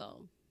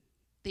still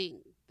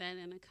think that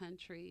in a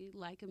country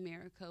like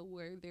America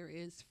where there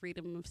is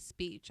freedom of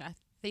speech, I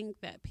think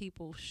that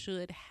people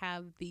should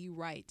have the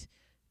right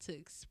to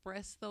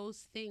express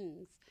those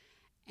things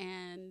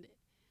and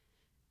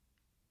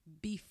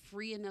be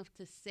free enough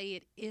to say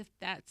it if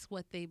that's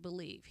what they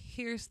believe.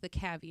 Here's the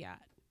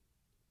caveat.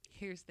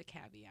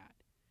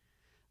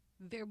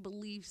 Their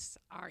beliefs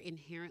are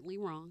inherently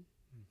wrong.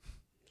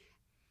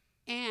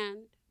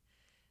 And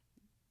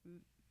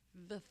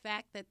the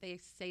fact that they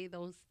say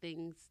those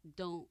things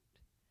don't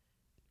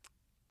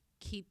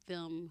keep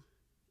them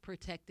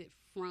protected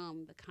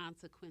from the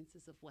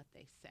consequences of what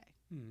they say.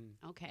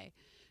 Okay?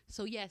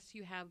 So yes,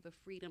 you have the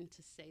freedom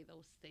to say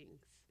those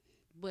things,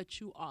 but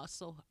you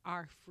also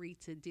are free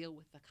to deal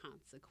with the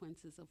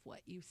consequences of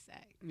what you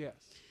say. Yes.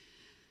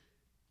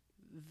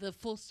 The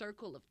full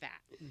circle of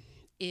that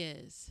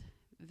is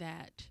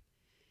that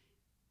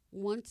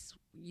once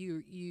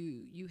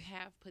you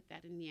have put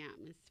that in the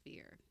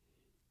atmosphere,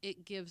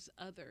 it gives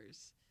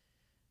others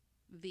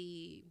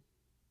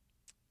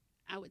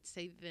I would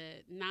say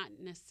not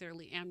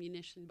necessarily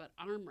ammunition, but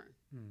armor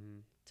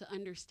to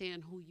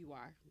understand who you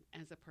are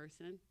as a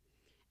person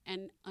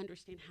and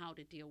understand how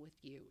to deal with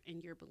you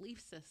and your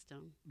belief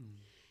system.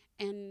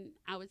 And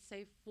I would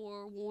say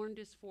forewarned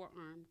is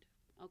forearmed.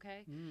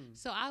 Okay?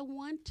 So I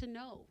want to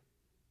know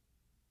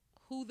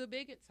who the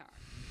bigots are.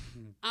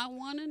 I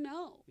want to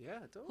know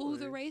who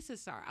the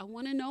racists are. I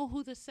want to know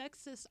who the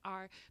sexists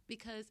are,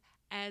 because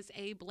as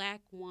a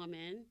Black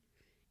woman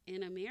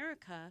in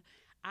America,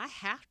 I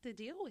have to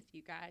deal with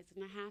you guys,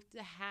 and I have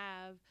to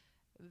have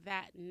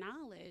that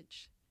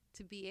knowledge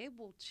to be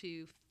able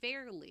to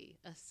fairly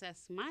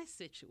assess my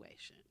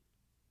situation.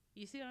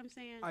 You see what I'm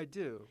saying? I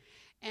do.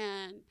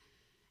 And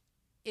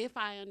if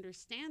I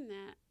understand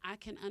that, I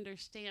can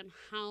understand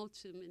how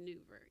to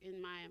maneuver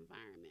in my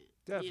environment.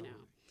 Definitely. You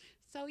know?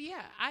 So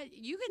yeah,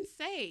 you can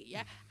say,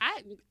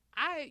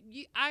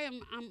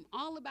 I'm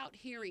all about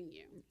hearing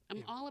you.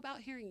 I'm all about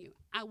hearing you.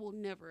 I will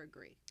never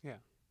agree. Yeah.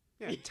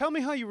 Tell me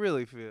how you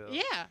really feel.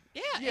 Yeah,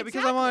 exactly.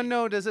 Because I want to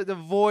know, does it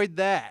avoid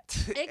that?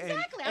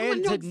 Exactly. I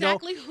want to know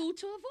exactly who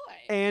to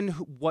avoid. And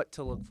what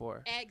to look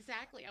for.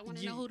 Exactly. I want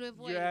to know who to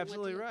avoid. You're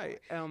absolutely right.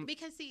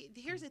 Because, see,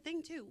 here's the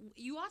thing, too.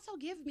 You also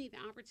give me the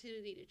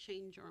opportunity to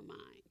change your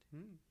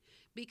mind.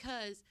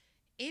 Because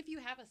if you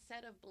have a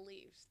set of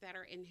beliefs that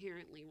are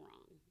inherently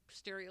wrong,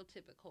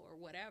 stereotypical or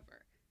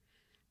whatever,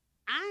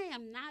 I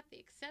am not the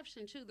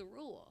exception to the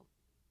rule.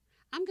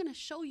 I'm going to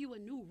show you a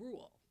new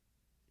rule.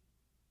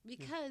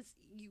 Because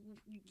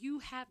you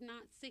have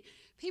not seen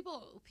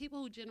people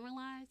who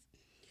generalize,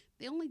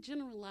 they only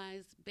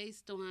generalize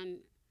based on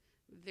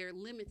their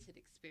limited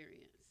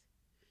experience.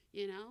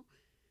 You know,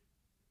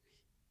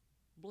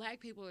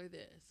 Black people are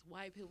this,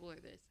 white people are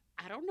this.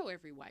 I don't know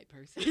every white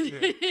person.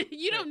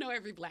 You don't know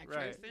every Black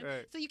person.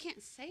 Right. So you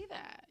can't say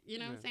that, you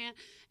know what I'm saying,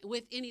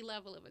 with any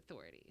level of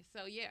authority.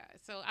 So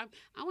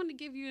I want to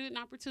give you an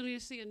opportunity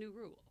to see a new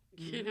rule.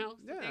 You know,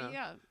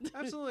 so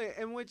Absolutely,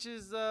 and which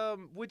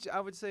I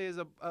would say is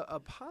a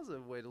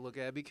positive way to look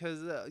at it,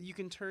 because you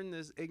can turn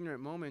this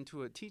ignorant moment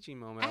into a teaching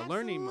moment, a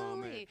learning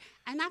moment.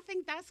 And I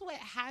think that's what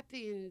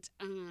happened.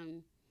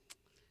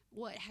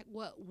 What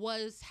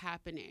was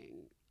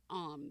happening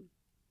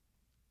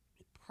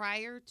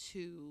prior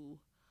to,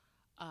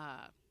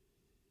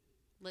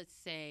 let's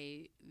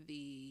say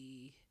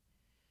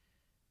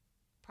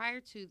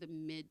prior to the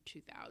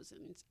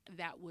mid-2000s,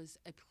 that was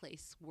a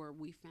place where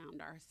we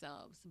found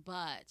ourselves.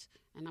 But,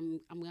 and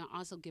I'm going to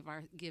also give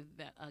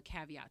a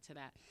caveat to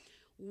that,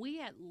 we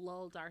had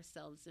lulled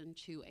ourselves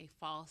into a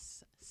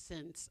false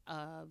sense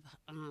of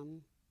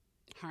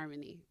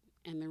harmony.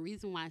 And the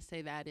reason why I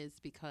say that is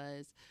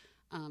because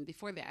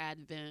before the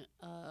advent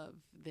of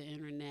the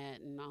internet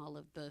and all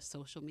of the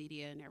social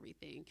media and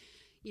everything,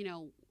 you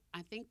know,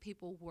 I think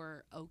people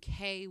were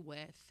okay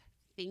with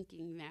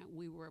thinking that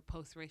we were a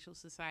post-racial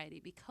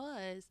society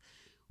because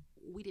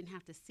we didn't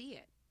have to see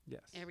it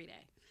every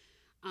day.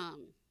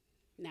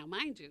 Now,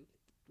 mind you,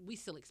 we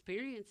still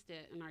experienced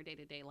it in our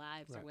day-to-day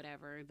lives or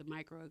whatever, the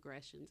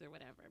microaggressions or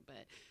whatever,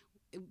 but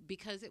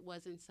because it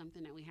wasn't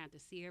something that we had to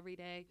see every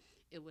day,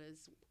 it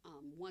was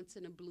once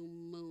in a blue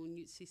moon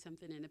you'd see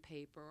something in a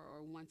paper,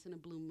 or once in a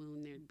blue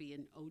moon there'd be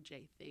an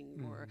OJ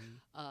thing, or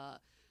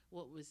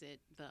what was it,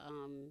 the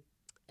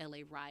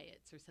LA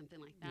riots or something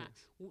like that.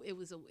 Yes. It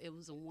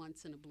was a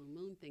once in a blue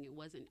moon thing. It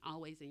wasn't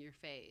always in your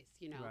face,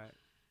 you know. Right.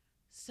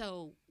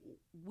 So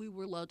we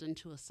were lulled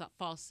into a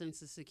false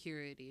sense of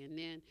security, and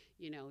then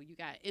you know you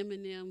got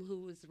Eminem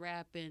who was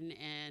rapping,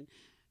 and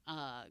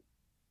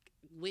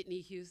Whitney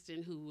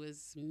Houston who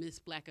was Miss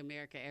Black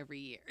America every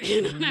year.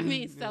 You know what I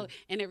mean? So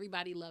and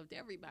everybody loved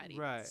everybody,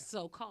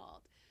 so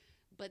called.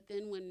 But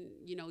then when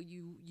you know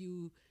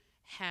you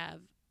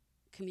have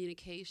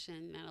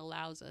communication that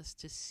allows us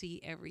to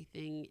see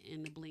everything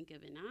in the blink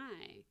of an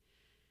eye,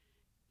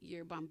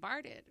 you're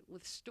bombarded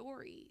with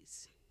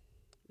stories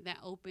that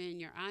open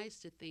your eyes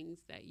to things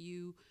that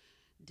you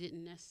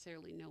didn't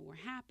necessarily know were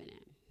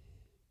happening.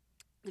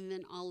 And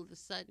then all of a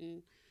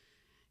sudden,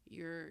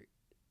 you're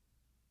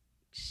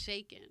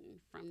shaken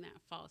from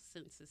that false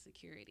sense of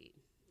security.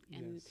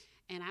 And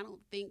I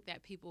don't think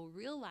that people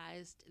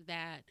realized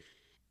that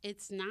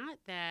it's not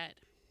that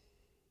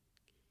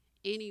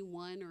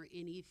anyone or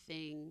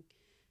anything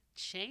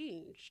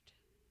changed.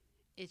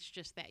 It's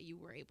just that you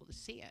were able to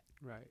see it,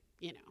 Right.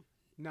 you know.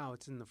 Now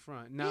it's in the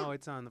front. Now Yeah.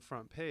 it's on the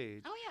front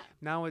page. Oh, yeah.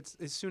 Now it's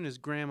as soon as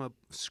Grandma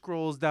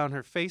scrolls down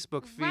her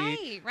Facebook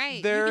feed,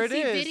 Right. there you it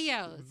can see is.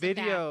 videos. Of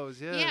Videos,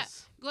 that.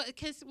 yes. Yeah.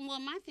 Because,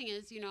 my thing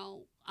is,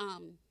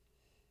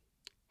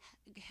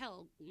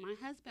 hell, my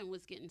husband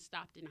was getting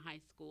stopped in high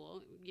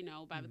school,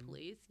 by the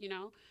police,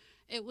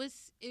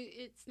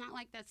 It's not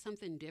like that's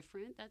something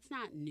different. That's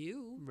not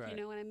new. Right. You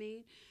know what I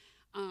mean?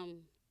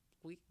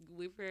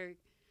 We were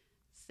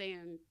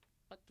saying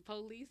fuck the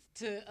police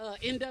to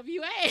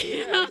NWA.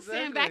 You know what I'm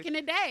saying? Back in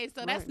the day.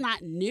 So that's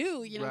not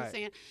new. You know what I'm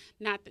saying?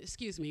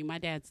 Excuse me, my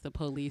dad's the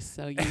police.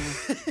 So,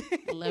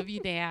 I love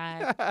you,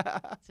 Dad.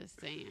 Just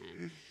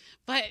saying.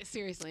 But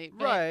seriously.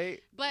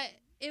 But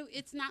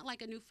it's not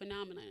like a new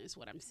phenomenon is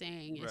what I'm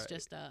saying. It's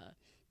just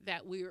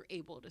that we were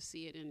able to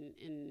see it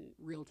in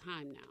real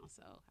time now.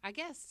 So I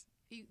guess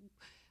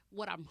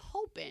what I'm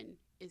hoping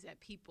is that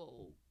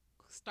people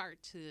start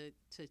to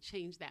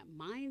change that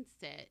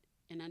mindset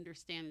and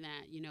understand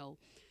that,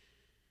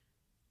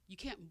 you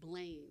can't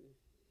blame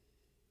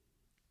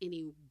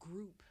any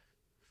group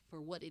for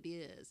what it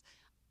is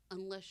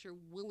unless you're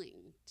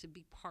willing to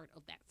be part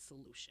of that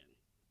solution.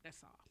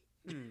 That's all.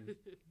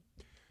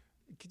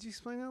 Could you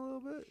explain that a little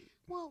bit?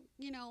 Well,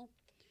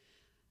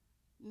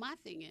 my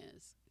thing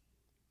is,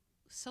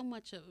 so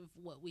much of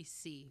what we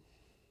see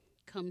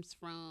comes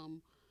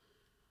from,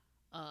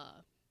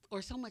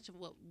 or so much of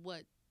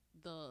what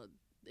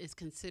is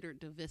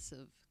considered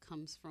divisive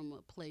comes from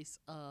a place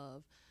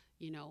of,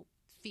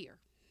 fear.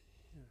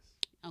 Yes.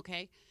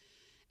 Okay?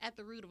 At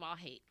the root of all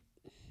hate,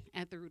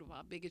 at the root of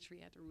all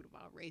bigotry, at the root of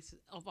all race,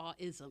 of all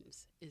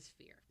isms is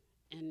fear.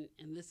 And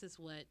this is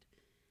what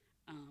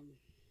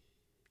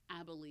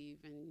I believe,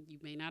 and you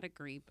may not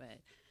agree, but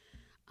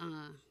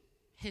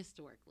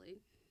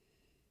historically,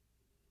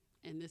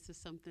 and this is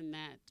something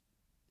that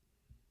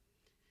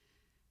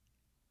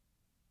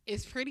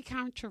is pretty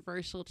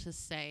controversial to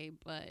say,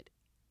 but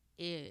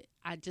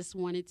I just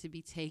want it to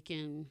be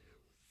taken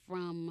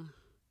from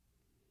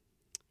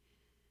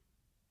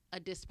a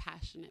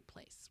dispassionate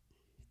place.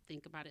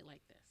 Think about it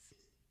like this.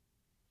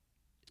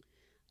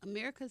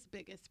 America's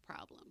biggest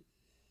problem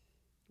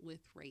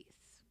with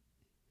race,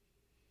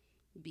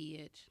 be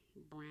it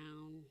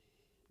brown,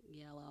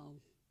 yellow,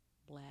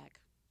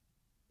 black,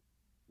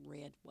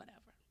 red, whatever,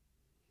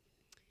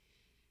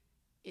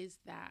 is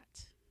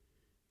that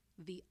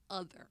the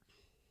other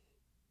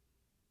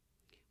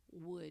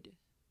would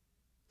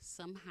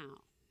somehow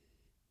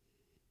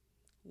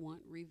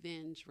want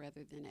revenge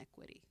rather than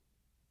equity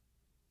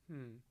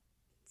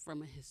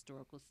from a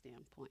historical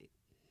standpoint.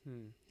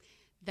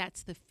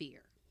 That's the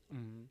fear.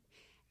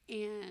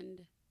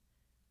 And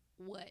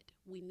what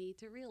we need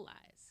to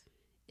realize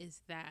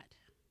is that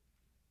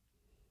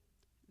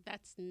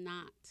that's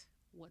not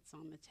what's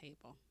on the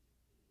table.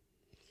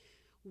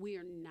 We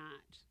are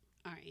not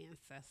our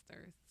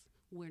ancestors.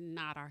 We're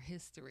not our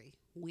history.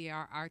 We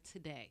are our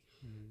today.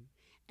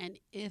 And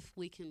if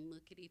we can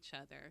look at each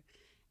other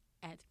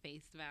at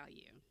face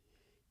value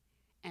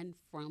and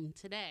from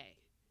today,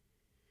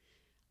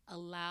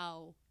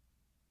 allow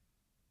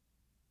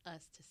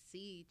us to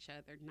see each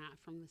other not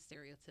from the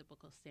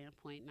stereotypical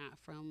standpoint, not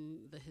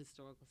from the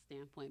historical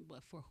standpoint,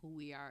 but for who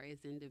we are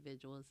as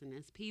individuals and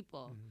as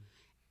people,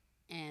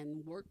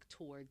 and work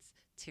towards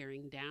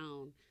tearing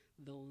down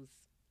those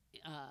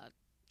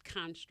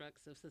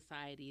constructs of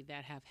society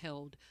that have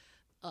held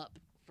up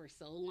for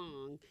so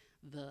long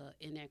the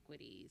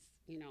inequities.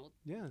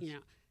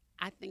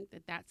 I think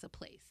that that's a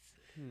place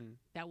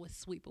that would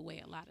sweep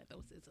away a lot of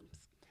those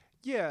isms.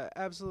 Yeah,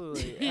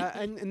 absolutely.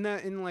 And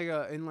that in like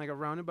a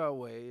roundabout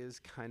way is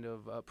kind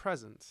of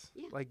presence,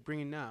 like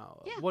bringing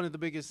now. Yeah. One of the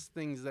biggest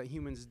things that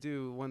humans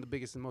do, one of the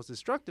biggest and most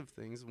destructive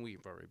things, and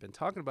we've already been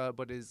talking about,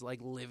 but is like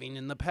living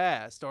in the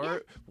past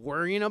or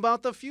worrying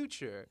about the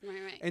future.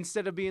 Right.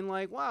 Instead of being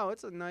like, wow,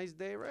 it's a nice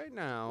day right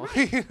now.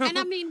 Right. And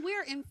I mean,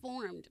 we're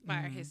informed by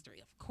our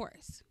history, of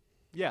course.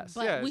 Yes.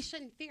 But we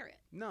shouldn't fear it.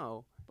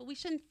 No. But we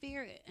shouldn't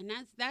fear it. And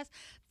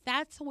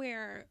that's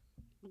where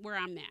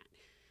I'm at.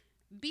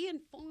 Be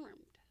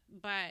informed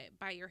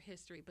by your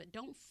history, but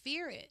don't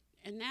fear it.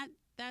 And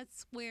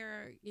that's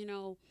where,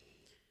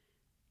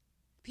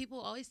 people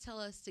always tell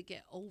us to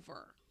get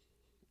over.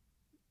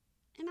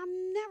 And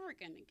I'm never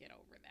going to get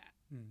over that.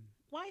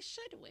 Why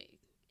should we?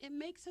 It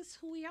makes us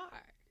who we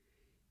are.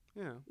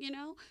 Yeah.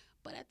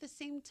 But at the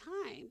same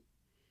time,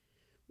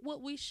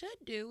 what we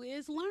should do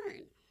is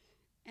learn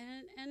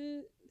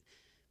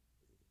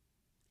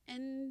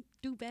and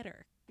do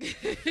better.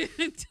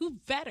 Do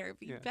better.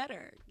 Be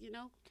better,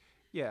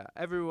 Yeah,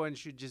 everyone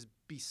should just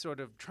be sort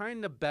of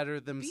trying to better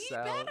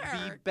themselves.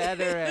 Be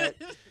better at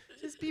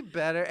just be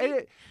better.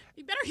 And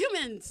be better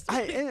humans.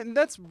 And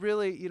that's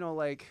really,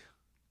 like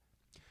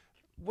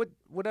what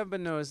I've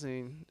been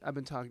noticing. I've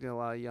been talking to a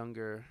lot of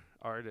younger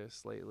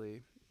artists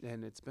lately,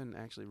 and it's been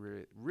actually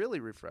really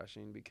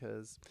refreshing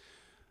because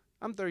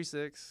I'm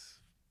 36.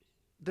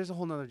 there's a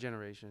whole nother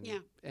generation. Yeah.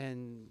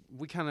 And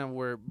we kind of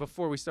were,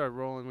 before we started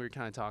rolling, we were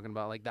kind of talking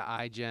about like the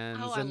iGens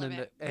I love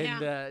it.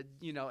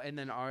 and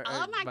then our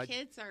All my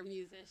kids are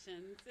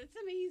musicians. It's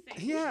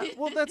amazing. Yeah,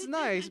 well, that's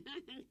nice.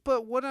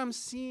 But what I'm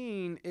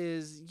seeing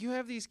is you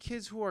have these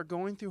kids who are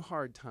going through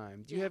hard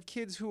times. You have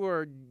kids who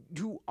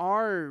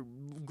are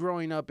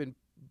growing up in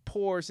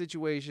poor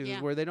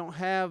situations where they don't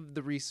have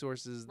the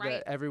resources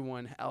that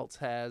everyone else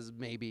has,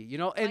 maybe, you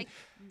know, and like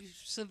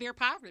severe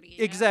poverty.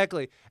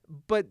 Exactly.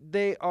 But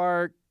they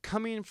are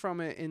coming from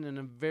it in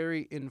a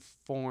very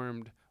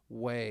informed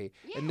way.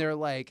 Yeah. And they're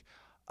like,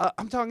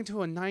 I'm talking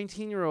to a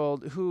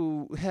 19-year-old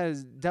who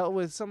has dealt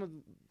with some of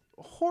the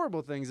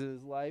horrible things in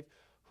his life,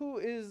 who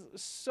is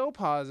so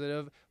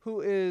positive,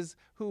 who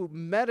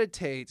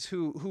meditates,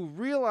 who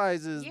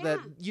realizes that,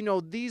 you know,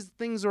 these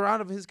things are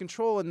out of his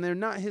control and they're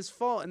not his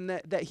fault, and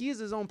that he is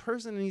his own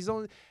person and he's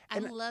own.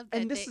 And, I love that.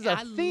 And this is a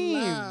theme.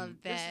 I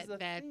love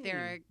that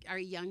there are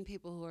young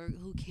people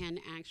who can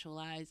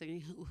actualize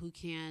and who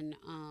can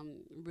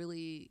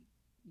really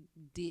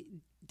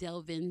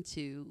delve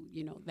into,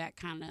 you know, that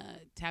kind of,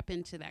 tap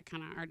into that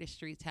kind of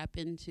artistry, tap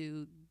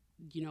into,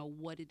 you know,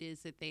 what it is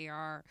that they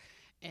are.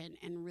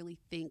 And really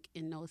think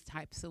in those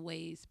types of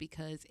ways,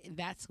 because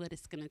that's what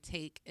it's going to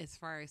take as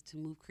far as to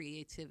move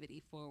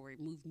creativity forward,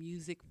 move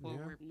music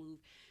forward,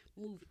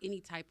 move any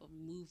type of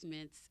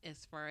movements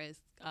as far as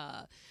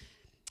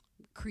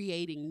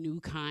creating new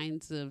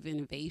kinds of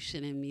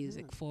innovation in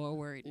music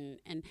forward.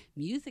 And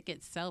music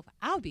itself,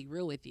 I'll be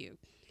real with you.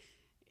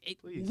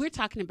 We're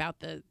talking about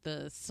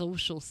the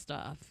social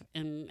stuff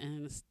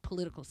and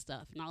political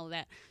stuff and all of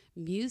that.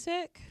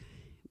 Music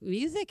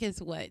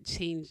is what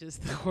changes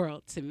the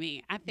world to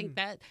me. I think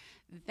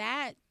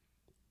that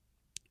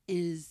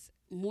is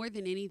more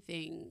than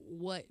anything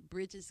what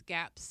bridges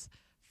gaps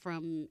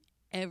from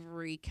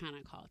every kind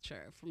of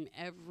culture, from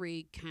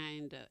every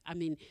kind of, I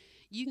mean,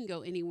 you can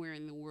go anywhere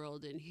in the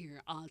world and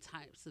hear all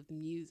types of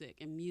music,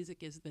 and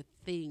music is the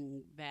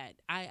thing that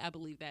I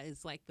believe that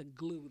is like the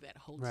glue that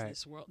holds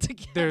this world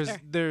together.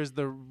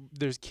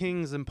 There's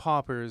kings and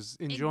paupers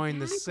enjoying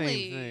the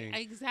same thing.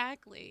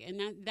 Exactly.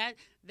 And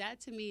that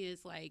to me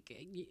is like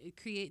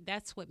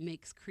that's what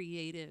makes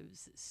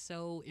creatives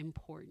so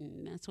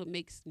important. That's what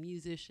makes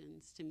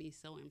musicians to me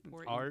so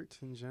important. Art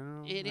in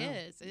general. It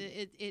is.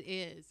 It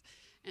is.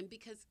 And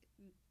because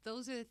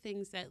those are the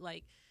things that,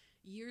 like,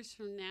 years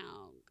from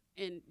now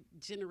and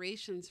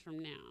generations from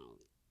now,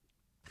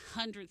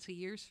 hundreds of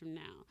years from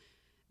now,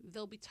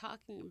 they'll be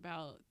talking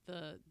about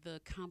the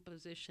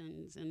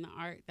compositions and the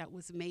art that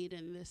was made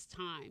in this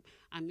time.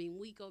 I mean,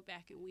 we go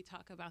back and we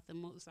talk about the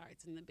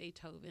Mozarts and the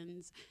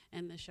Beethovens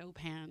and the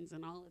Chopins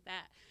and all of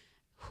that.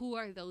 Who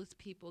are those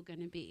people going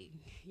to be?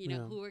 You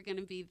know, who are going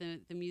to be the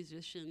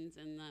musicians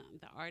and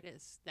the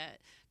artists that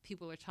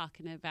people are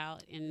talking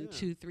about in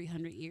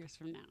 200-300 years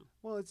from now?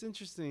 Well, it's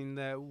interesting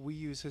that we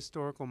use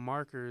historical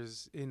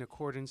markers in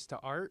accordance to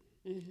art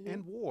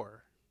and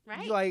war.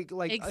 Right. Like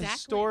exactly.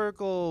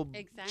 Historical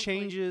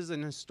changes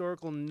and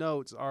historical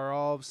notes are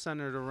all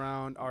centered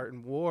around art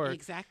and war.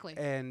 Exactly.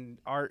 And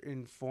art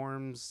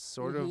informs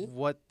sort of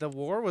what the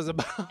war was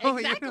about.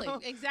 Exactly. You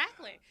know?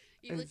 Exactly.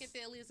 You look at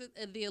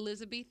the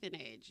Elizabethan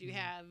age. You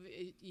have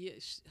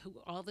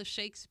all the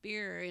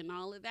Shakespeare and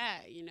all of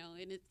that, you know,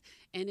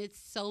 and it's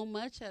so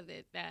much of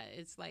it that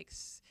it's like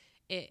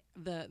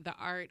the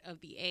art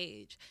of the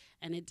age,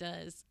 and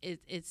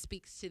it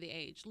speaks to the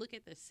age. Look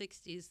at the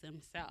 60s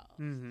themselves.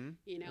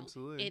 You know,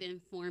 absolutely. It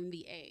informed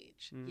the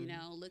age. You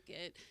know, look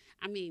at,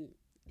 I mean,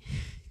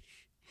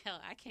 hell,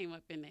 I came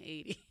up in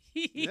the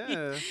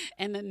 80s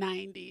and the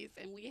 90s,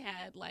 and we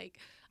had like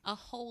a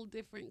whole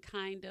different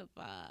kind of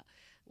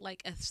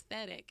like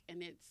aesthetic,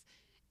 and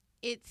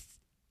it's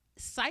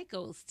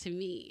cycles to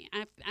me.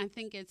 I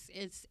think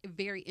it's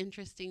very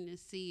interesting to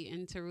see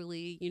and to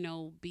really, you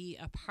know, be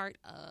a part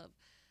of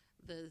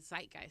the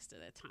zeitgeist of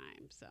the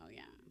time. So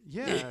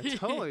yeah,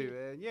 totally,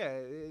 man.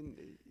 Yeah,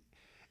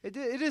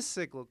 it is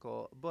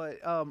cyclical, but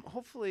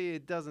hopefully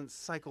it doesn't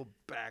cycle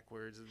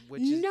backwards,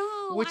 which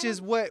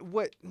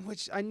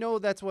I know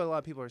that's what a lot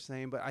of people are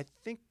saying, but I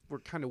think we're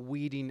kind of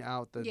weeding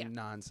out the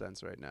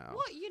nonsense right now.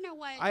 Well, you know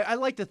what? I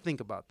like to think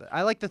about that.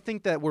 I like to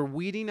think that we're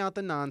weeding out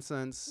the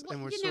nonsense,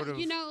 and we're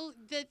you know,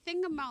 the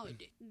thing about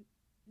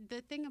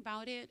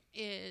it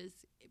is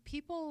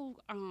people.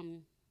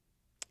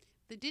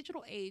 The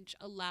digital age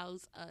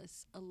allows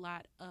us a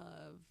lot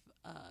of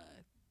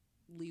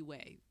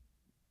leeway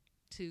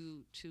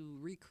to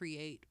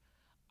recreate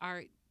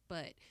art,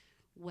 but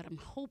what I'm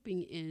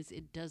hoping is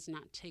it does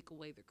not take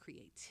away the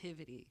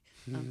creativity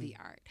of the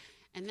art.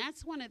 And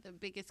that's one of the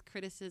biggest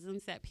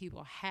criticisms that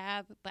people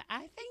have, but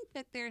I think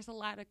that there's a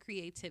lot of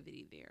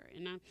creativity there.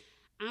 And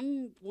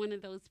I'm one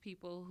of those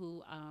people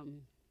who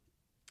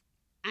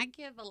I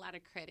give a lot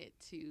of credit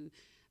to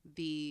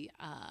the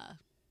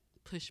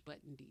push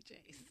button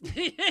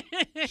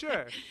DJs.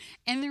 Sure.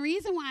 And the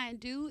reason why I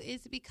do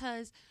is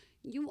because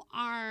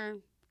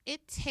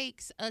it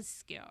takes a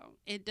skill.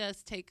 It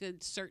does take a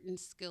certain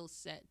skill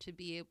set to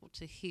be able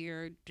to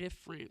hear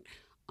different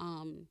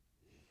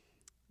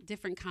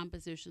different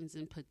compositions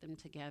and put them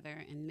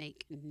together and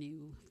make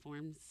new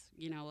forms,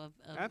 of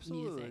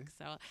Absolutely. music.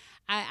 So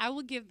I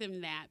will give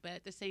them that. But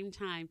at the same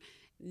time,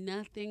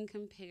 nothing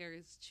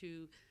compares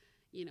to,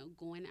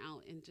 going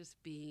out and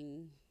just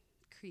being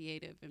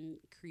creative and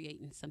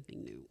creating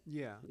something new.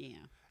 Yeah. Yeah.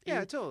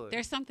 Yeah, And totally.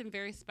 there's something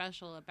very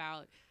special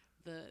about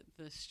the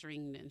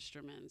stringed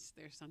instruments.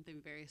 There's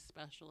something very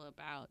special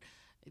about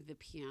the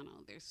piano.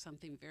 There's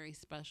something very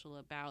special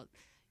about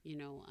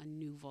a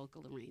new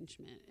vocal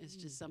arrangement. It's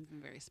just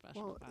something very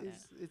special about it.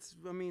 It's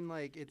I mean,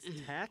 like, it's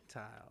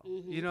tactile.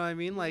 Mhm. You know what I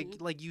mean?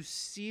 Mhm. Like you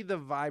see the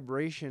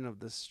vibration of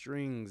the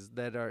strings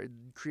that are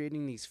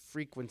creating these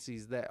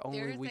frequencies that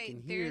only we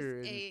can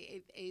hear. There's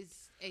and-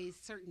 a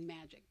certain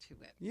magic to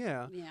it.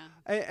 yeah. Yeah.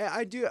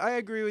 I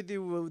agree with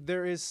you.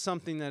 There is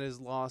something that is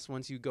lost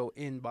once you go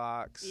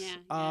inbox.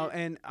 Yeah.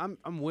 And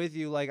I'm with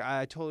you. Like,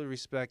 I totally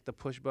respect the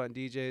push button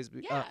DJs,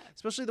 Yeah.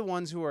 especially the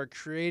ones who are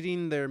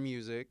creating their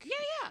music.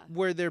 Yeah.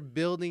 Where they're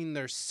building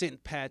their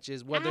synth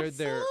patches, whether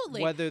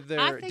Absolutely. they're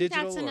I think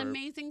digital that's an or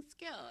amazing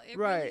skill. It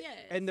right, really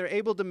is. and they're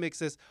able to mix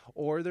this,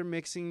 or they're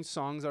mixing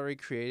songs already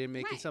created,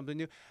 making Right. something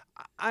new.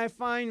 I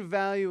find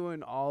value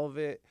in all of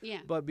it,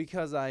 Yeah. but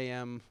because I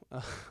am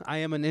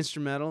an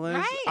instrumentalist,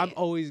 Right. I'm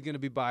always gonna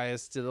be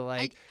biased to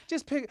the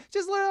just learn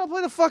how to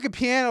play the fucking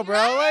piano, bro.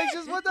 Right. Like,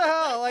 just what the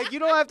hell? Like, you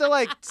don't have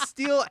to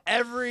steal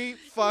every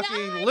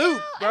fucking No, I loop,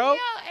 know, bro.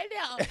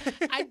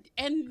 I know.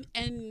 And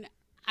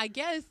I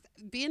guess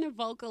being a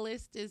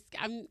vocalist is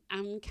I'm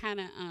kind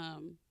of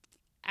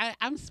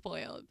I'm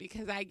spoiled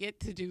because I get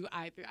to do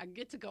either. I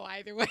get to go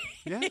either way.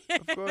 Yeah,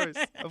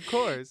 of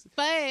course.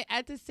 But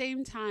at the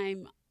same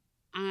time,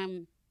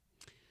 I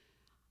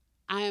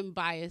am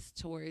biased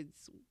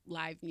towards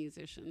live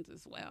musicians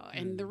as well.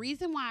 And the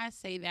reason why I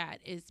say that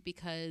is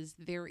because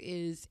there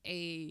is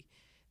a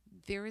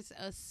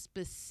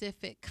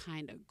specific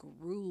kind of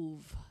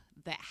groove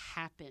that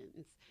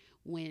happens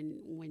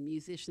when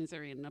musicians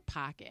are in the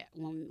pocket,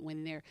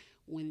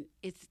 when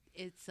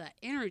it's a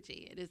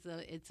energy,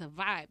 it's a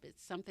vibe,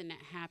 it's something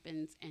that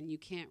happens and you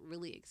can't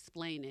really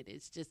explain it.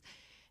 It's just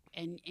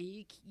and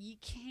you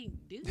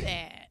can't do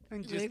that.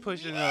 And just with-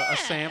 pushing a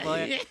sample.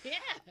 Yeah.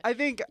 I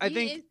think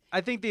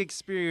It- the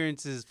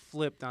experience is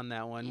flipped on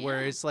that one,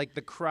 where Yeah. it's like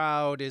the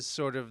crowd is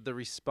sort of the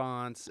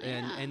response,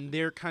 Yeah. and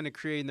they're kind of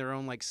creating their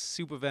own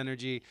soup of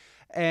energy,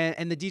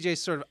 and the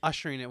DJ's sort of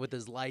ushering it with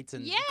his lights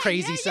and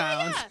crazy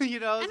sounds. Yeah. You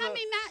know, And so- I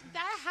mean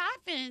that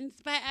happens,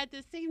 but at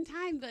the same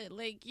time,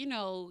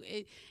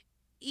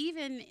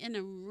 even in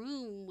a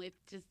room with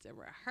just a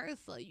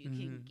rehearsal, you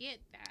can get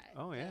that.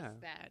 Oh, yeah.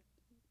 that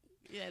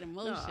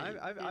emotion.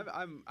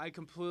 No, I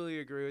completely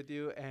agree with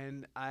you,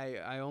 and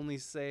I only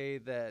say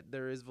that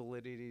there is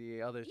validity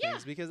to other Yeah.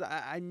 things because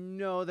I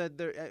know that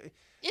there.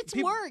 It's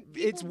peop- work.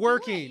 It's People do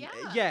working. it,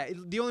 Yeah.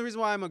 The only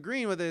reason why I'm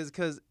agreeing with it is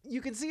because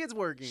you can see it's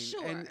working.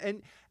 Sure.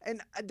 And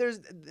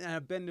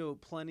I've been to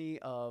plenty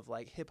of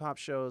hip hop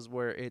shows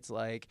where it's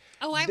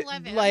Oh, I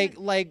love it.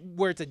 like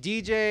where it's a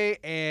DJ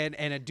and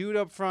a dude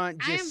up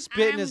front just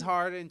spitting his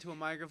heart into a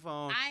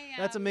microphone.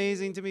 That's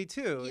amazing to me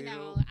too. You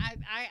know,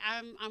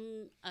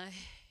 I'm a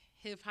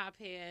hip hop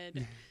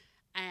head,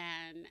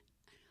 and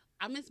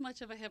I'm as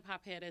much of a hip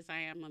hop head as I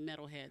am a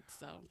metalhead.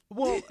 So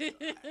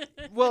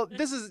Well,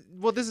 this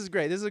is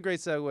great. This is a great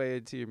segue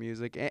into your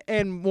music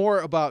and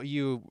more about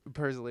you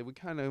personally. We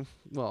kind of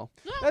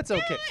that's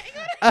okay.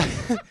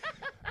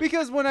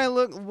 Because when I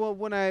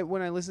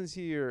listen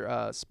to your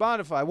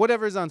Spotify,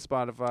 whatever's on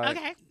Spotify,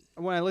 okay,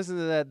 when I listen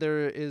to that,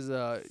 there is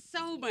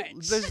so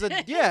much. there's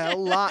a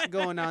lot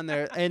going on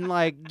there, and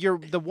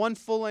the one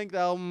full length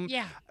album.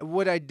 Yeah.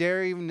 Would I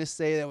dare even to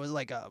say that was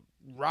like a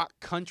rock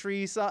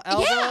country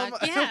album?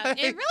 Yeah,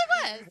 it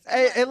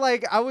really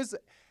was.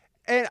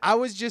 And I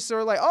was just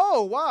sort of like,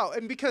 oh wow,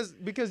 and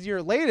because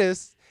your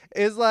latest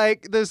is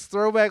like this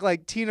throwback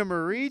Tina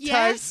Marie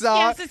type song,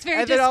 Yes, it's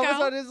very and then all of a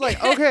disco. sudden it's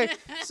like, okay,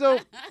 so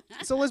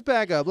let's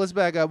back up.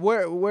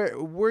 Where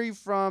are you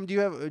from? Do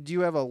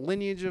you have a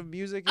lineage of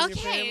music in your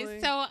family? Okay,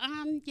 so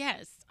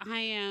yes, I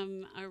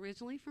am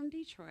originally from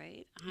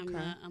Detroit. I'm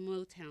Okay. a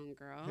Motown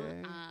girl.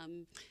 Okay.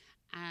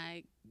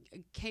 I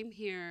came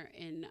here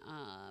in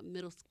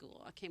middle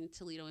school. I came to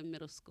Toledo in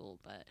middle school,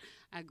 but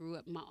I grew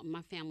up.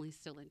 My family's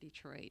still in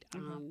Detroit.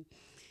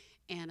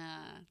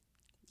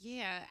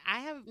 Yeah,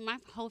 my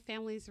whole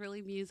family's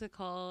really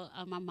musical.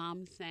 My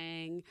mom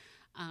sang.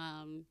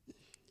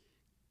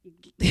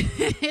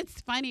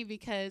 It's funny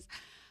because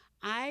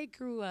I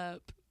grew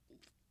up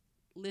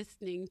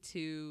listening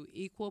to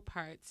equal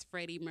parts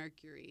Freddie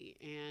Mercury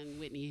and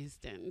Whitney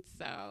Houston.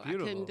 So I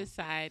Beautiful. couldn't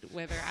decide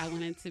whether I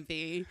wanted to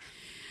be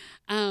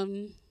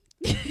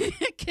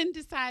couldn't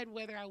decide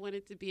whether I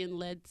wanted to be in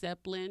Led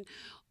Zeppelin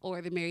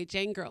or the Mary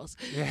Jane Girls.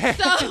 Yeah.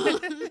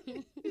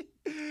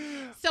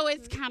 So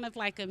it's kind of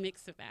like a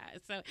mix of that.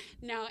 So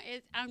no,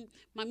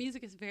 my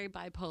music is very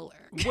bipolar.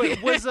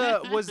 Wait, was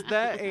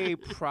that a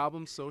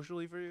problem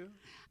socially for you?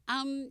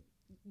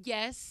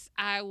 Yes,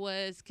 I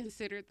was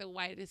considered the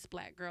whitest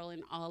black girl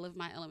in all of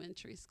my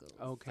elementary schools.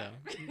 Okay.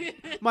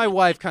 So. My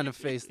wife kind of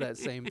faced that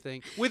same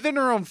thing within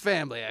her own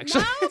family,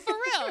 actually. No, for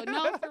real.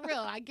 No, for real.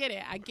 I get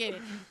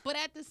it. But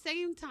at the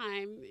same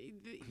time,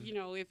 you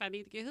know, if I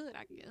need to get hood,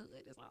 I can get hood.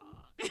 It's all.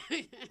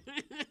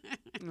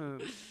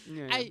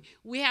 Yeah.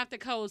 We have to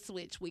code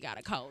switch. We got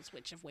to code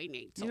switch if we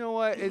need to. You know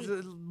what?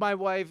 My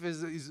wife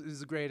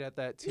is great at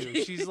that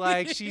too. She's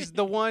like, she's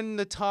the one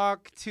to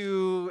talk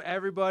to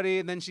everybody,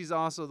 and then she's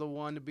also the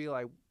one to be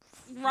like,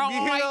 Right.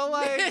 you know,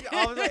 like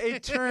all of a sudden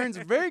it turns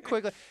very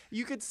quickly.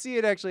 You could see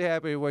it actually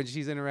happening when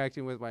she's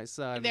interacting with my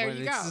son. There when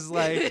you it's go. just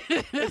like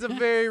it's a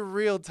very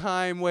real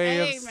time way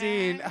Hey, of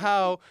seeing man.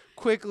 how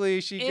quickly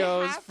she It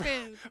goes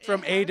happens.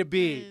 from A to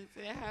B.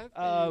 It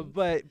happens.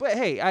 But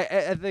hey,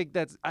 I think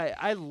that's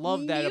I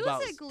love that about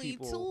musically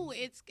people. too.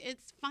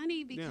 It's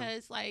funny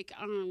because like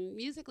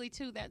musically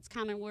too. That's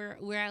kind of where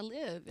I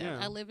live. Yeah.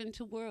 I live in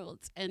two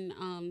worlds, and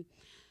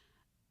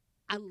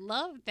I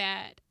love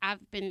that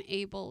I've been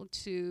able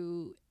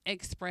to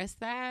express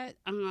that.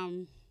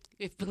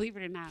 If believe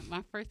it or not,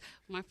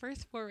 my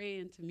first foray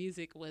into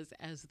music was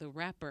as the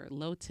rapper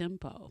Low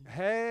Tempo.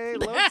 Hey,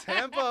 Low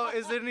Tempo.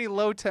 Is there any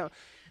Low Tempo?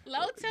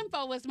 Low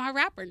Tempo was my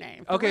rapper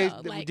name. For Okay,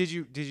 real. Like, did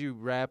you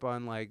rap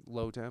on like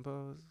low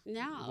tempos?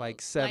 No, Like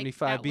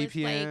 75 that was,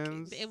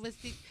 BPMs?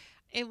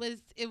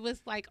 It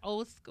was like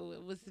old school.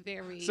 It was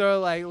very So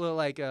like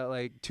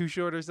Too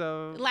Short or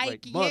so?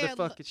 Like, yeah,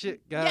 motherfucking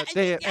shit, yeah,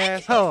 goddamn yeah.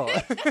 asshole.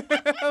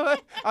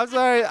 I'm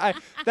sorry,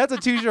 that's a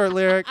Too Short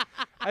lyric.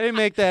 I didn't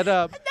make that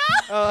up.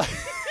 No.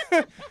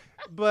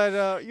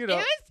 But you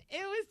know.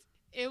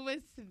 It was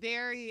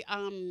very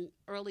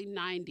early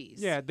 90s.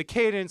 Yeah, the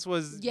cadence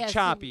was Yes,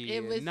 choppy.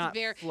 It was not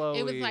very flowy.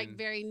 It was like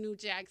very New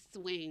Jack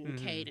Swing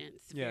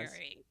cadence. Yes.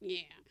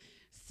 Yeah.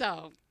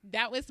 So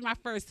that was my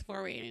first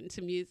foray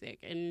into music,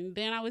 and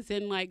then I was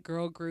in like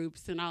girl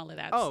groups and all of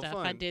that stuff.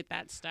 Fun. I did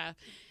that stuff.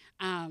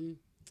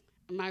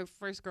 My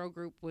first girl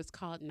group was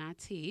called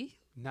Nati.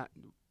 Not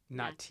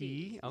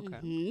T. Okay.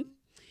 Mhm.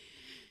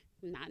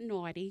 Not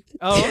naughty.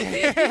 Oh,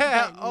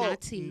 But oh,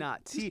 Nati.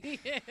 not T.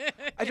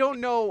 I don't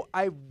know.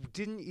 I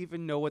didn't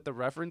even know what the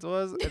reference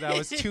was, and I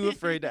was too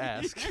afraid to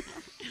ask.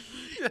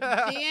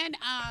 Then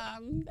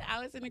I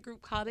was in a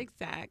group called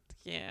Exact.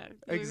 Yeah.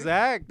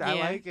 Exact. I Yeah,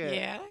 like it.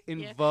 yeah, In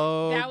yeah.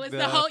 Vogue. That was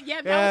the whole.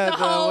 Yeah, that was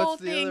the whole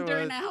what's the thing other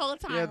during one? that whole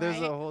time. Yeah, there's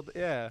right? a whole.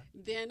 Yeah.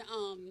 Then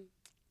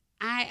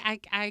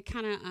I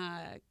kind of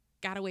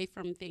got away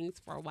from things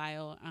for a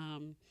while.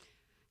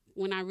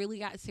 When I really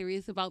got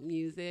serious about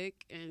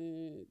music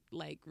and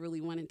like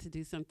really wanted to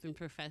do something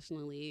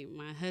professionally,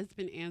 my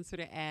husband answered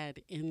an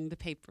ad in the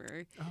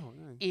paper, Oh,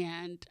 nice.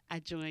 and I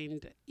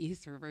joined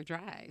East River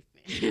Drive.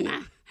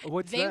 And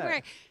What's they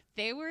that?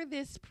 they were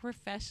this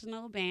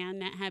professional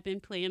band that had been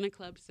playing the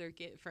club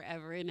circuit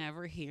forever and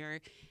ever here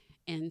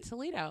in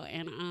Toledo,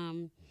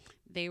 and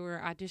they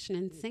were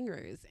auditioning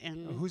singers.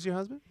 And Who's your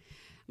husband?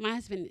 my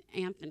husband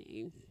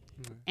Anthony.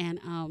 And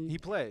He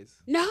plays.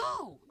 no,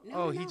 Oh,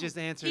 no. he just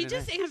answered He an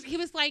just answered. He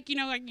was like,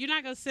 like, you're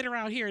not gonna sit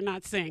around here and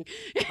not sing.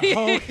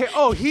 Okay.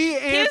 Oh, he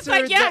answered. He was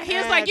like, yeah. the He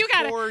was like, ad you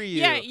gotta, for you.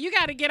 yeah, you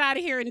gotta get out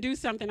of here and do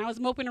something. I was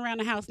moping around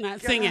the house not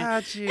singing.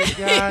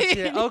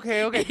 Gotcha.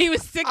 Okay. He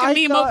was sick of I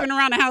me thought- moping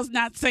around the house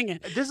not singing.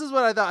 This is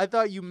what I thought. I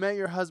thought you met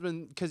your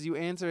husband because you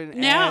answered an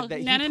No, ad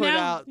that no, he no, put no.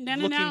 out No,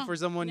 no, looking no. for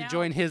someone to No.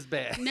 join his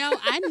band. No,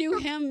 I knew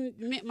him.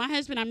 I met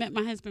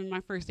my husband my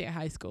first day of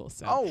high school.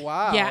 So. Oh,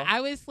 wow. Yeah, I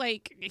was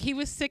like, he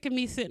was sick of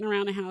me sitting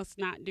around the house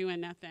not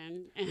doing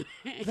nothing.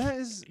 That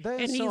is and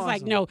he's so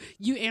like, awesome. no,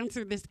 you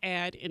answer this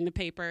ad in the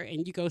paper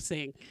and you go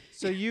sing.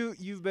 So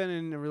you've been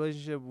in a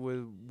relationship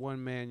with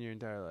one man your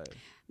entire life.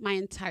 My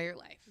entire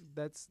life.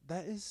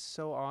 That is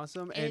so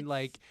awesome, It's-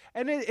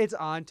 and it's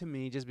on to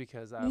me just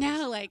because I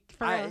No, like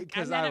for real.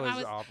 because met I him.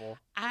 was awful.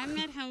 I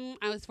met him.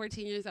 I was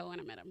 14 years old when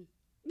I met him.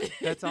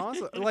 That's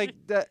awesome. Like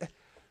that.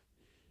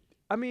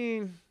 I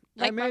mean,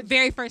 Like my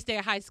very first day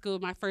of high school,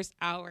 my first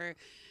hour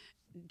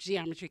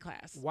geometry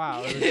class.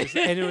 wow,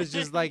 it was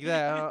just like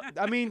that.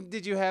 I mean,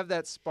 did you have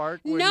that spark?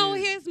 When No,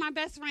 you, here's my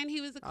best friend.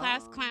 He was a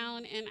class Oh.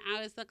 clown, and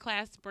I was the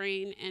class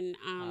brain, and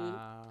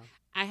Ah.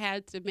 I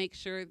had to make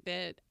sure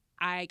that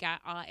I got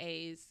all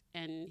A's,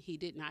 and he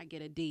did not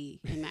get a D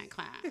in that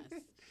class.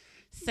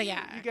 So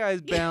yeah, You guys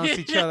balanced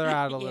each other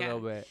out a Yeah. little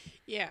bit.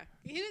 yeah,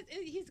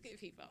 he's good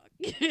people.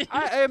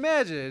 I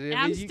imagine. I And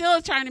I'm mean, you-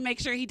 still trying to make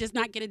sure he does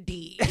not get a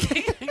D.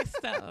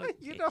 So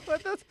You know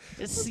what? That's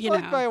just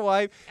like my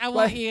wife. I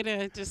want like- you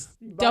to just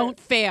don't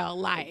fail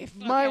life.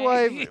 My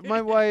okay?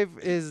 my wife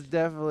is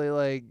definitely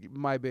like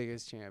my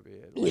biggest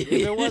champion. Like,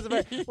 if it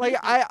wasn't like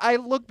I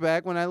look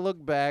back when I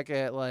look back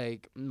at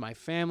like my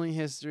family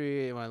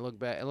history, and when I look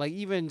back like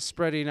even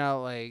spreading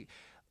out like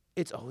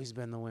it's always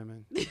been the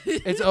women.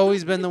 It's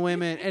always been the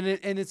women, and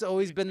it's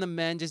always been the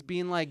men just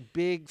being like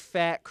big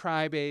fat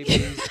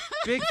crybabies,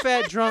 big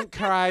fat drunk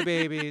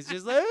crybabies,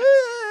 just like.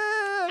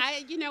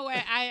 You know what?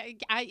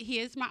 He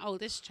is my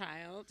oldest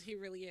child. He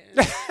really is.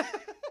 I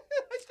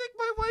think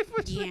my wife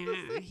would.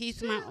 Yeah,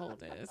 he's my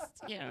oldest.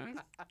 Yeah,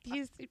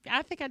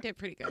 I think I did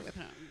pretty good with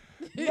him.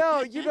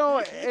 No,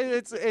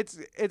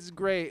 it's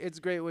great. It's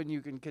great when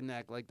you can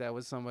connect like that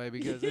with somebody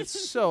because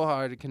it's so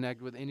hard to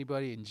connect with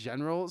anybody in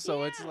general.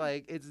 So it's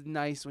like it's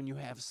nice when you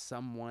have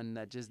someone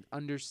that just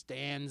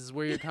understands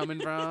where you're coming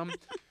from,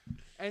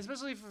 and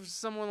especially for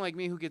someone like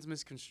me who gets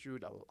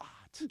misconstrued a lot.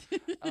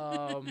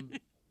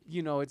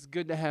 It's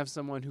good to have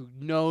someone who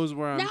knows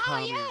where I'm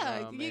coming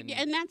from.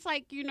 And that's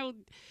like,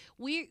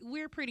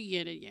 we're pretty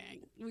yin and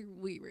yang.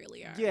 We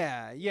really are.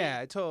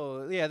 Yeah,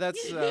 totally. Yeah,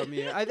 that's I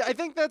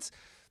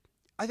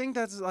think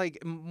that's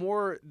like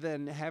more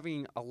than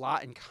having a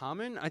lot in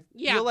common. I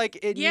feel like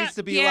it needs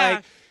to be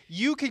like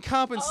you can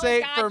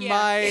compensate for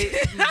my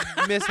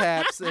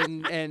mishaps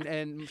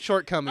and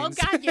shortcomings.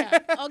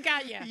 Oh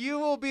God, yeah. You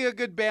will be a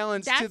good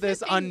balance to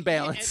this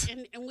unbalance.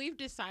 And we've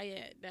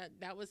decided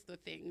that was the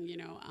thing,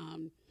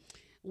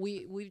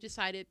 we've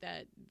decided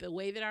that the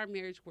way that our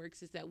marriage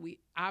works is that we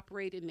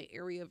operate in the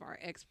area of our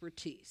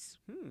expertise.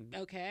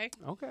 Okay.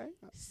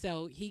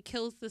 So he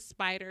kills the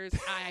spiders.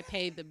 I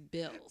pay the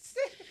bills.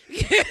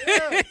 You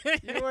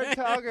are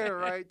talking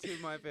right to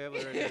my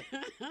family right now.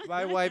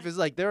 My wife is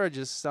like, there are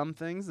just some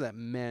things that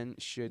men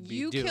should be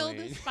doing. You kill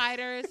the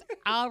spiders.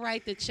 I'll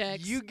write the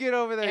checks. You get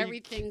over there.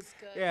 Everything's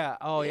good. Yeah.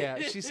 Oh yeah.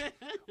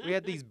 We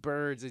had these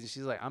birds, and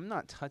she's like, I'm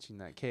not touching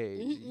that cage.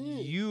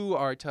 Mm-mm. You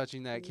are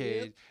touching that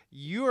cage. Yep.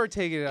 You are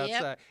taking it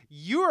outside.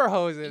 You are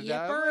hosing it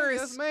down.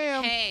 Yes,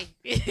 ma'am. Hey.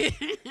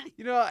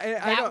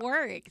 That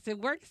works. It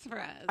works for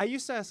us. I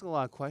used to ask a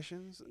lot of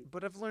questions,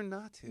 but I've learned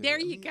not to. There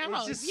you go.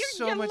 It's just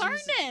You're so much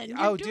learning.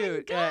 You're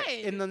doing dude.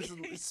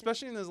 good.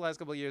 Especially in those last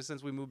couple of years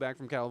since we moved back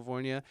from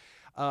California,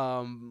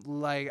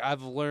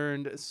 I've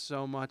learned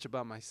so much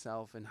about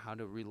myself and how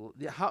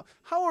to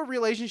how a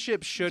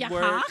relationship should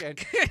work, and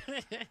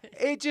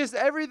it just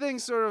everything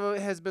sort of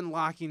has been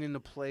locking into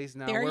place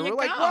now. There where you we're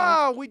like, go.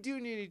 wow, we do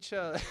need each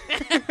other.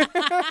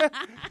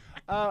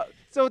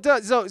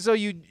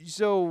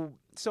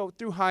 So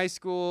through high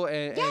school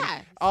and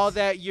all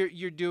that,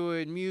 you're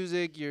doing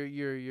music, you're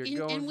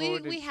going and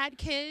forward. we had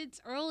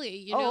kids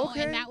early,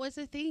 okay. and that was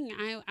the thing.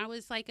 I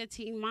was like a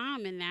teen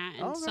mom in that,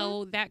 and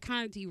so that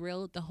kind of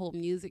derailed the whole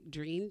music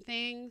dream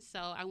thing. So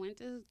I went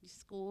to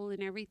school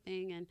and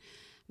everything, and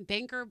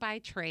banker by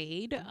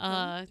trade.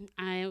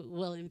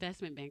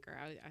 Investment banker.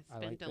 I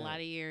spent a lot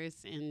of years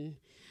in.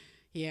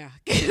 Yeah.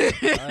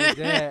 Like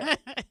that.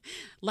 A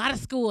lot of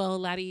school, a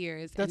lot of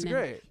years. That's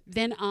great.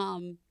 Then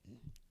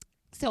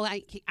so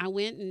I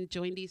went and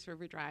joined East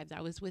River Drives.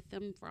 I was with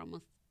them for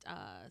almost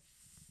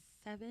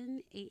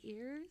 7-8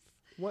 years.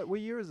 What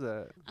year is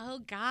that? Oh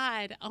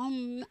God.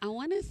 I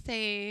want to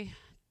say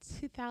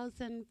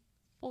 2004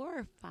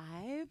 or 5.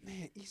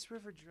 Man, East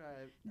River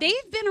Drive.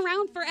 They've been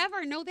around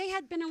forever. No, they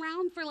had been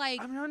around for like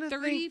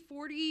 30,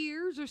 40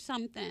 years or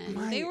something.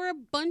 They were a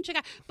bunch of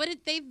guys. But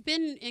they've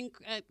been in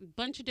a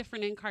bunch of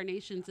different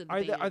incarnations of the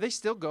band. Are they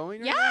still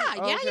going?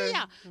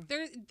 Yeah.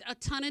 There's a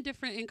ton of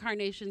different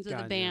incarnations of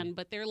the band,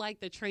 but they're like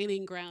the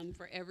training ground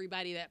for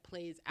everybody that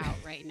plays out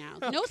right now.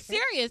 No,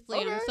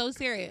 seriously. I'm so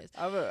serious.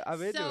 I'm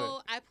into it.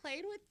 So I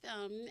played with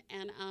them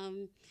and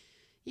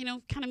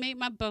kind of made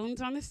my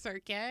bones on the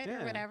circuit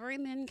or whatever,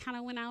 and then kind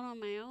of went out on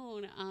my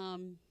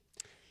own.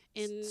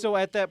 So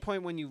at that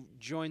point, when you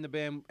joined the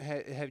band,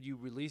 have you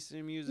released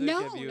any music?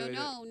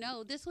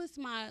 No. This was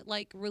my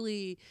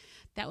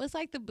that was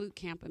like the boot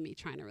camp of me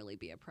trying to really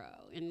be a pro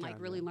and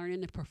really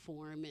learning to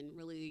perform and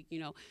really,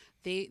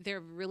 they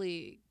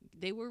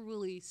were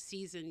really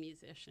seasoned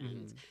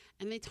musicians,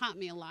 and they taught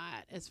me a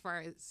lot as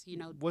far as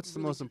What's the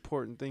most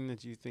important thing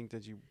that you think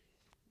that you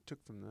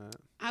took from that?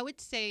 I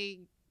would say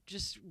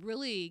just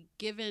really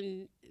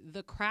giving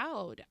the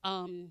crowd,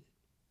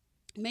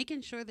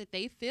 making sure that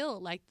they feel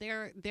like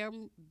they're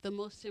the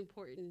most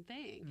important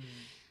thing.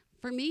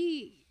 For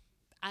me,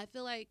 I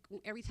feel like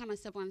every time I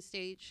step on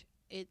stage,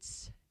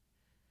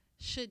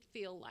 should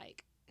feel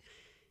like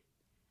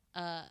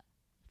a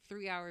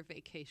 3-hour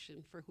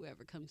vacation for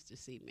whoever comes to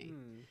see me.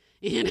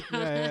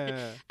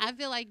 I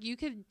feel like you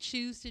could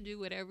choose to do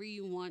whatever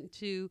you want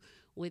to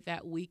with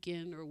that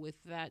weekend or with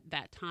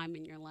that time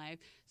in your life.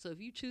 So if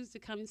you choose to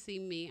come see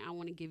me, I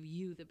want to give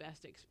you the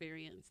best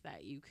experience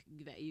that you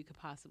could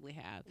possibly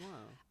have. Wow.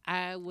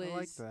 I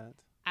like that.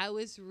 I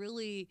was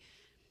really,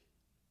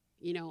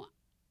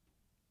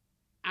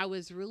 I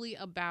was really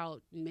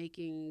about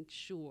making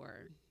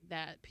sure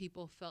that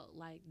people felt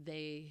like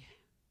they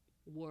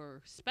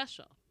were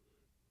special.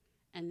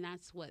 And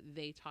that's what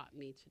they taught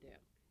me to do,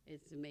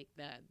 is to make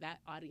that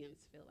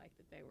audience feel like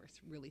that they were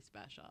really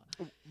special.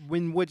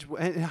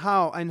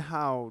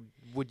 How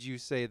would you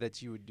say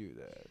that you would do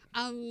that?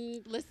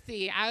 Let's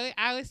see.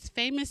 I was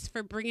famous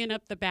for bringing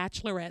up the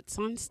Bachelorettes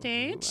on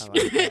stage.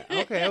 Ooh, I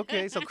like that.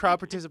 Okay. So crowd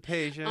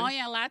participation. Oh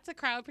yeah, lots of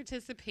crowd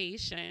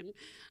participation.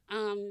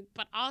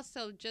 But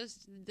also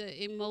just the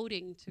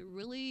emoting to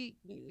really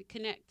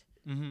connect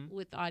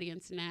with the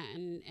audience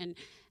and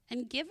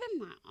give it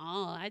my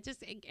all.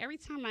 Every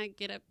time I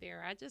get up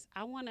there,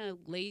 I want to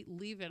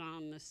leave it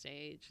on the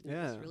stage and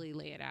just really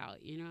lay it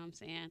out. You know what I'm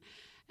saying?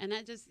 and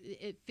that just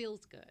it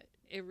feels good.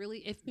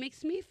 It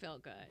makes me feel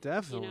good.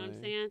 Definitely. You know what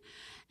I'm saying?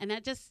 And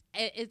that just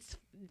it's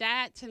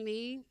that to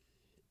me.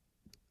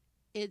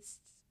 It's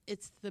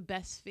the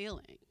best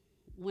feeling.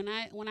 When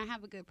I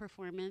have a good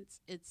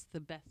performance, it's the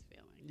best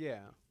feeling. Yeah.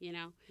 You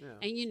know? Yeah.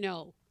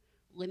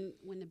 And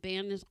when the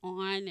band is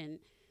on and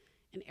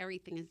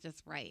everything is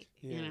just right,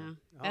 Yeah. you know?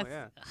 Oh,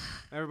 yeah.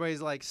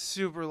 Everybody's like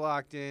super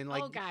locked in.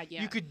 Like, oh God,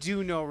 yeah. you could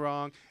do no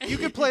wrong. You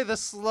could play the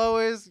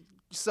slowest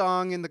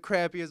song in the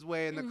crappiest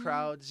way, and the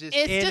crowd's just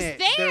it's in just it.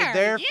 there. They're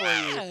there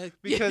yeah. for you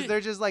because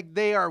they're just like,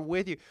 they are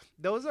with you.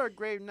 Those are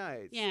great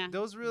nights. Yeah.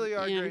 Those really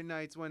are Yeah. great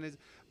nights when it's.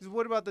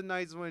 What about the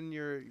nights when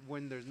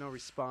there's no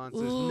response?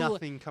 There's Ooh.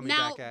 nothing coming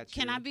now, back at you.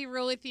 Can I be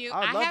real with you?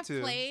 I'd love have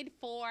to.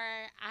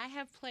 I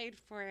have played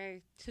for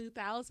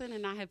 2,000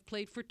 and I have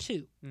played for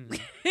 2.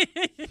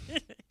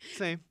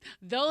 Same.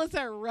 Those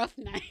are rough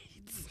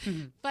nights.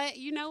 But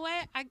you know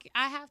what?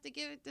 I have to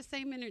give it the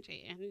same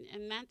energy.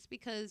 And that's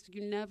because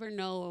you never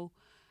know,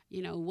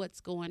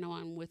 what's going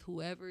on with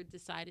whoever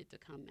decided to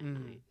come that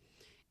night.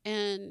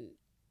 And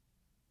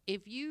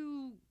if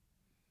you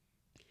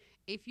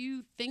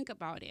think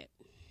about it,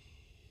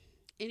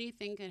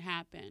 anything could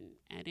happen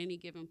at any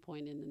given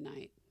point in the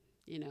night,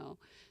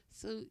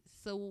 So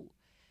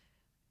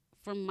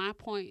from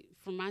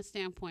my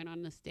standpoint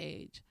on the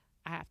stage,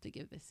 I have to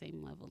give the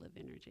same level of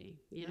energy,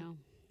 you know.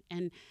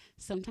 And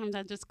sometimes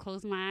I just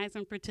close my eyes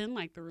and pretend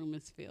like the room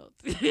is filled.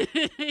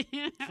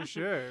 For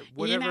sure.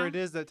 Whatever it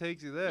is that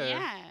takes you there.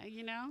 Yeah,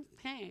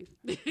 hey.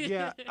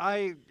 Yeah,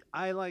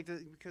 I like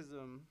that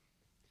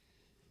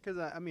because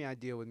I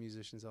deal with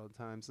musicians all the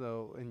time,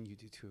 so, and you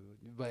do too.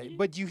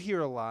 But you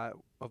hear a lot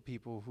of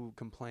people who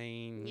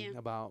complain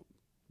about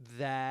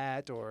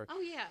that or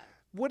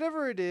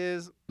whatever it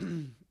is.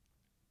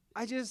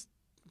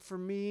 For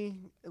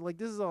me, like,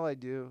 this is all I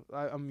do.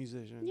 I'm a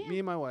musician. Yeah. Me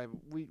and my wife,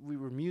 we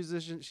were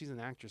musicians. She's an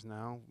actress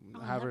now.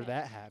 Oh, however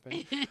that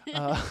happened.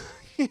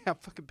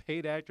 Fucking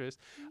paid actress.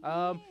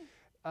 I'm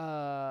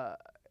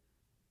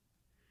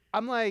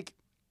like,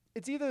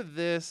 it's either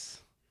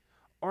this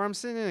or I'm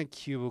sitting in a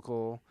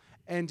cubicle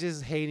and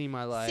just hating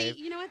my life. See,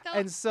 you know what though?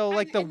 And so,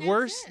 like, the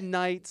worst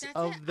nights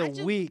of the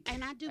week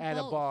at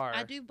a bar.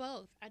 I do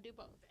both.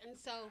 And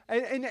so.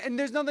 And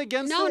there's nothing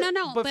against no, it. No,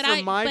 no, But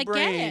for my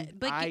brain, get it.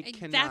 But I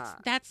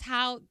cannot. That's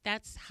how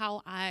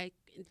I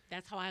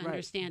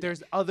understand it.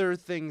 There's other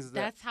things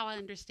That's how I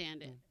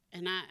understand it.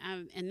 And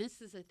and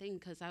this is a thing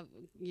because I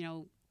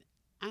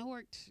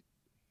worked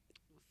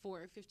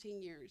for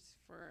 15 years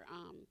for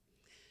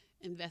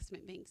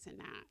investment banks and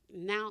that.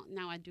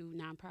 Now I do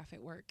nonprofit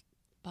work,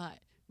 but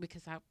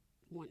because I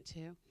want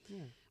to.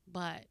 Yeah.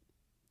 But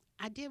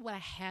I did what I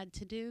had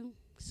to do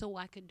so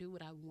I could do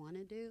what I want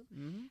to do.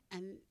 Mm-hmm.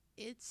 And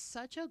it's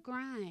such a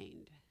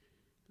grind.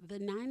 The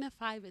 9 to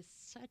 5 is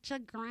such a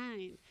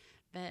grind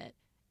that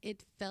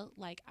it felt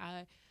like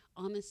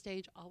on the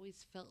stage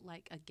always felt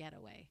like a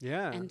getaway.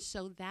 Yeah. And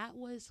so that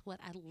was what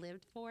I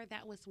lived for.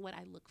 That was what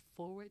I look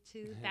forward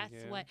to.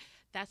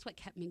 That's what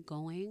kept me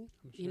going.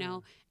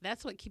 Sure.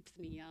 That's what keeps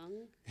me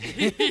young.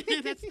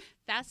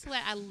 that's what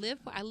I live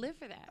for. I live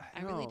for that.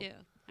 I really do.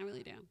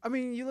 I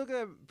mean, you look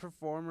at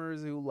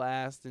performers who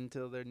last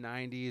until their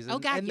 90s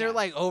and yeah. they're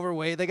like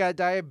overweight. They got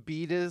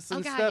diabetes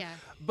and stuff. Yeah.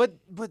 But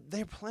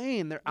they're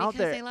playing. They're out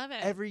there they love it.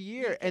 every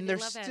year and they're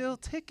still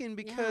ticking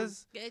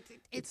because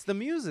it's the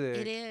music.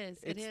 It is.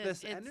 It's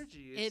this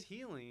energy. It's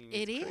healing.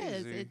 It it's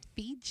is. crazy. It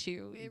feeds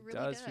you. It really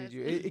does feed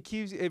you.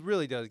 It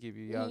really does keep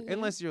you young. Mm-hmm.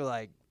 Unless you're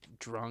like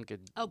drunk and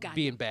God,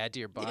 being bad to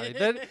your body.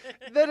 then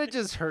it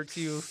just hurts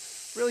you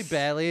really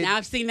badly. Now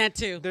I've seen that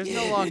too. There's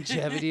no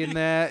longevity in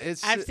that.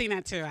 I've seen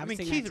that too. I mean,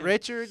 Keith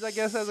Richards, I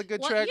guess, has a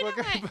good track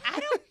record.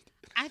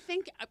 I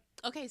think.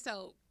 Okay,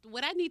 so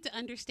what I need to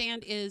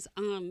understand is,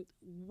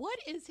 what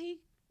is he?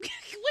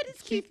 What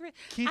is Keith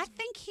Richards? I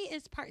think he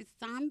is part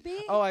zombie.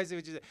 Oh, I see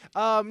what you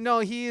said. No,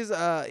 he is.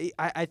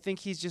 I think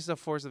he's just a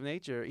force of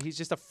nature. He's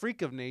just a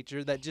freak of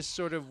nature that just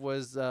sort of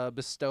was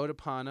bestowed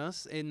upon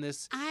us in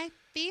this. I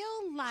feel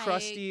like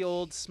crusty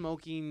old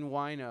smoking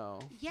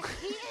wino. Yeah,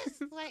 he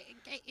is like.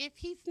 If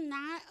he's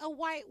not a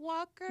White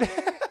Walker,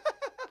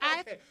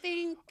 I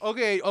think.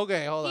 Okay, hold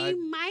on. He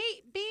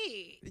might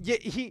be. Yeah,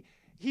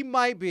 he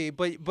might be,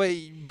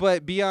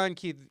 but beyond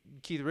Keith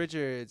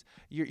Richards,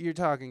 you're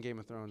talking Game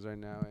of Thrones right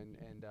now,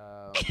 and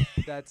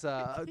that's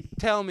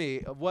tell me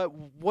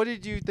what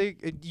did you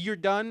think? You're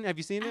done? Have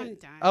you seen it? I'm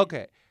done.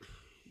 Okay.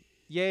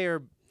 Yay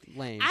or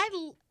lame?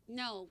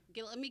 No.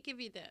 Let me give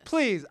you this.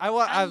 Please, I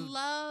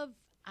loved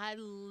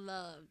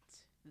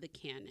the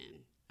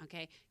canon.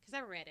 Okay, because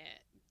I read it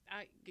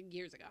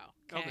years ago.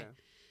 Okay.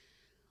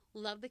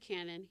 Love the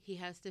canon. He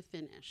has to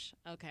finish.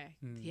 Okay.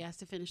 He has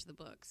to finish the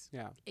books.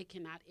 Yeah. It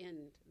cannot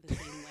end the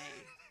same way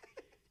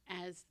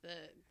as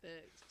the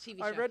TV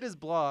show. I read his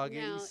blog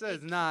and he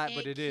says not,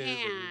 but it is.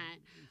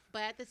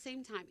 But at the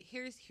same time,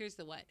 here's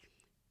the what.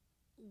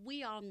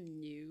 We all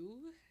knew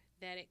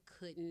that it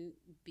couldn't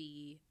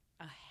be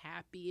a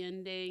happy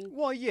ending.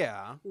 Well,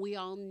 yeah. We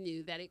all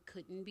knew that it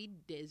couldn't be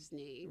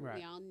Disney. Right.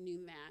 We all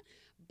knew that.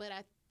 But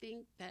I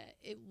think that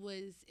it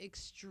was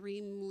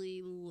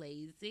extremely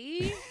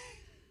lazy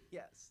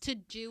Yes. to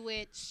do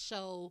it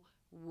so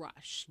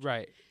rushed.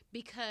 Right.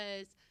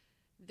 Because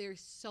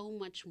there's so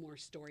much more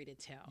story to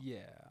tell. Yeah.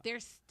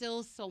 There's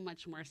still so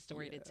much more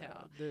story to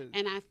tell. The-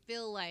 And I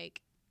feel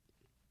like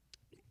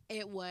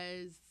it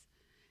was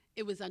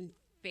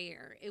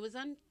unfair. It was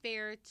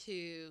unfair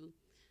to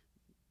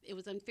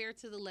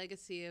the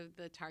legacy of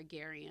the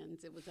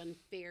Targaryens. It was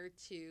unfair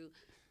to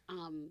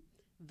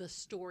the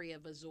story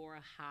of Azor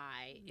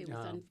Ahai.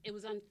 It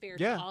was unfair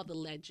Yeah. to all the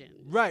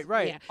legends. Right,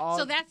 right. Yeah. All-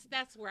 So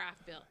that's where I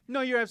feel.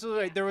 No, you're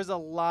absolutely right. Yeah. There was a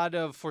lot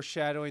of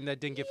foreshadowing that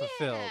didn't get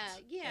fulfilled.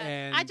 Yeah.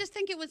 And I just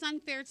think it was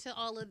unfair to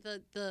all of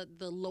the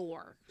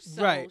lore.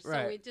 So, Right, So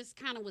right. it just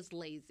kind of was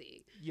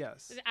lazy.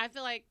 yes. I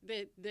feel like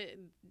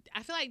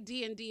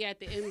D&D at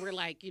the end were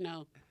like,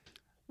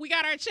 we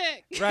got our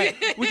check. Right.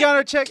 We got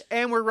our check,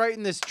 and we're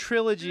writing this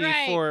trilogy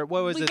Right. for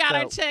what was We it? got the,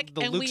 our check,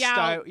 the and Luke we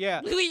out.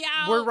 Yeah. We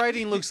out. We're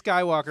writing Luke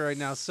Skywalker right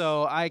now,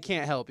 so I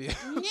can't help you.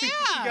 Yeah.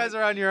 You guys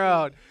are on your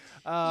own.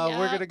 We're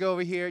Yep. gonna go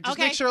over here. Just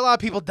Okay. make sure a lot of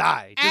people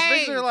die. Just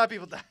make sure Hey. a lot of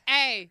people die.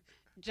 Hey,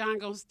 John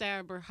gonna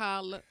stab her,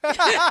 holla.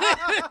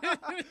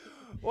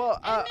 Well,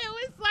 And it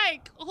was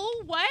like,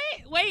 who? What?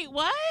 Wait,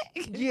 what?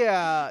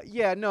 yeah,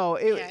 no,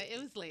 Yeah, it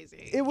was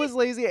lazy. it was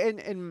lazy,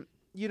 and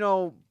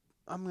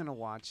I'm gonna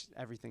watch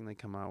everything they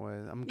come out with.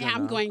 I'm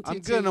going to, I'm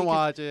too, gonna because-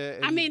 watch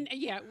it. I and- mean,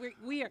 yeah,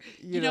 we are.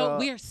 You know,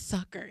 We are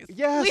suckers.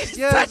 Yes,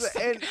 We are yes,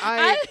 such and suckers.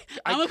 I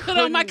I'm gonna put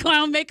on my couldn't-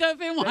 clown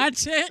makeup and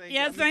watch it. Thank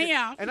Yes, you. I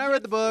am. And I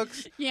read the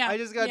books. Yeah, I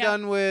just got yeah.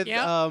 done with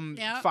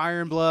Yep.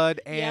 Fire and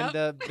Blood and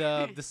Yep.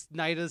 the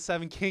Night of the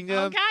Seven Kingdoms.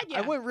 Oh God, yeah.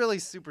 I went really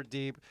super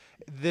deep.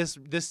 This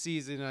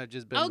season I've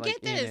just been Oh, like get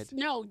in this. it.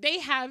 No, they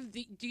have.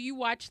 Do you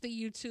watch the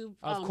YouTube?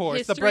 Of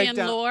course, the history and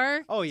breakdown-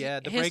 lore. Oh yeah,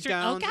 the History.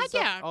 breakdowns. Oh and God,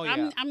 stuff. yeah. Oh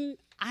yeah.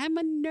 I'm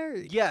a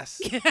nerd. Yes.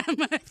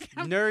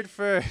 I'm Nerd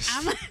first.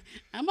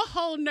 I'm a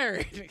whole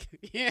nerd.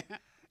 Yeah.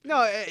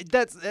 No,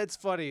 that's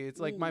funny. It's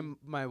like Mm.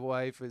 my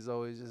wife is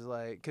always just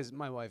like, because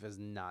my wife is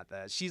not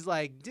that. She's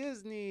like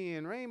Disney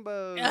and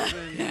rainbows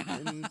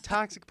and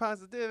toxic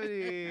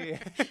positivity.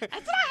 That's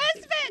my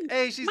husband.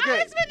 Hey, she's my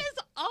good. husband is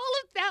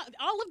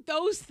all of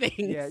those things.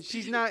 Yeah,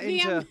 she's not Me,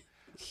 into.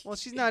 Well,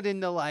 she's not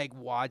into like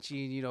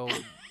watching,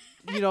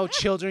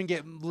 children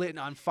get lit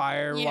on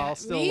fire while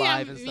still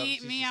alive and stuff.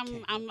 She's just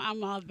can't.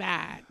 I'm all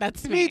that.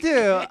 That's Me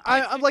too.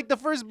 I'm like, the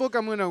first book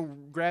I'm gonna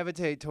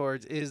gravitate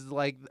towards is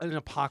like an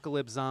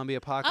zombie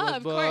apocalypse Oh,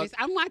 of book. course.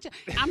 I'm watching.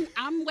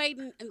 I'm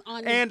waiting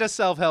on. And a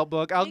self-help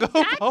book. I'll go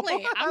exactly. both.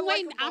 I I'm like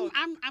waiting. them both.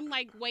 I'm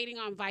like waiting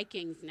on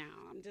Vikings now.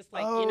 I'm just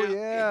like, Oh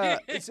yeah,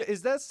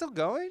 is that still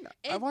going?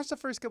 I It- watched the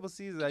first couple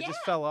seasons. I just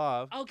Yeah. fell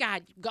off. Oh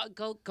God,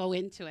 go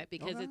into it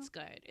because Okay. it's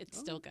good. It's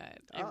still good.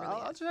 It I'll, really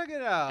I'll is. check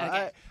it out.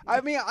 Okay.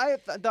 I mean, I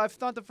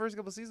thought the first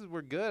couple seasons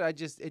were good.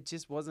 It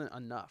just wasn't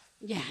enough.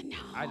 Yeah, no.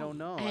 I don't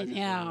know. I just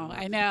know. wasn't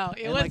I enough.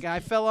 know. It And was. like I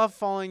fell off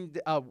Falling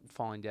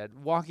Dead.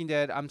 Walking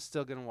Dead. I'm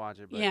still gonna watch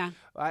it. But Yeah.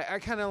 I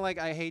kind of like,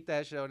 I hate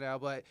that show now.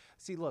 But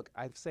see, look,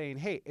 I'm saying,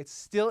 hey, it's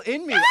still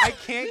in me. I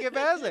can't get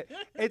past it.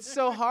 It's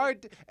so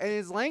hard, and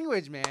it's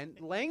language, man.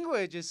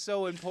 Language is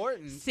so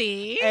important.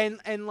 See. And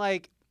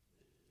like,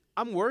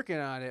 I'm working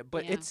on it,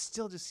 but Yeah. it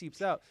still just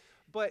seeps out.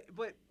 But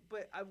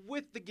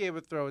with the Game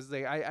of Thrones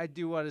thing, I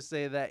do want to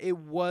say that it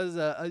was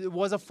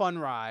a fun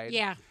ride.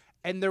 Yeah.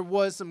 And there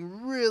was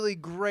some really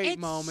great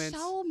It's moments.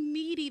 so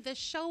meaty. The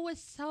show was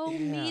so Yeah.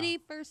 meaty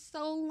for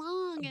so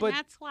long, and But-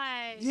 that's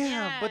why.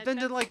 yeah, but then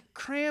to that's- like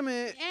cram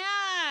it,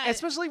 Yeah.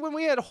 especially when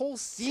we had whole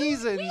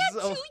seasons. We had 2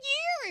 of-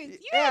 years.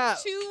 You Yeah, had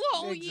 2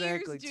 whole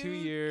exactly years, 2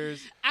 dude.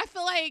 years. I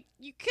feel like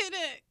you could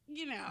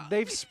have,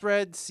 They've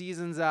spread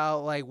seasons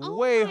out like Oh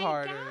way my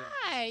harder.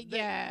 God,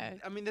 yeah.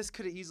 I mean, this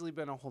could have easily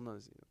been a whole nother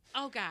season.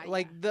 Oh God.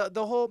 Like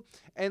the whole,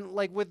 and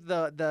like with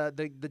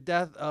the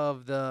death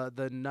of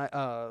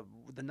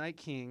the Night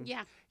King.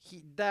 Yeah.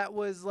 That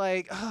was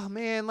like, oh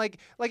man, like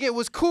it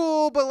was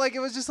cool, but like it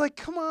was just like,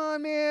 come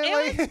on, man.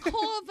 It like, was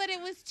cool, but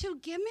it was too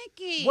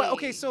gimmicky. Well,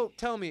 okay, so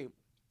tell me,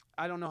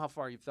 I don't know how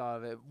far you've thought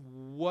of it.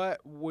 What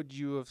would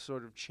you have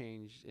sort of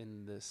changed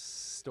in this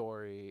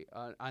story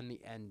on the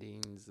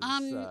endings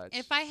and such?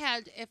 if I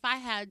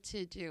had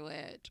to do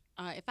it,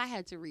 if I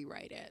had to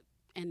rewrite it,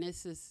 and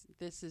this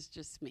is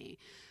just me,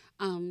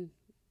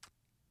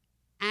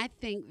 I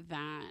think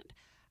that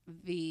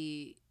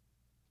the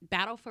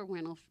Battle for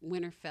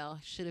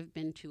Winterfell should have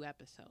been 2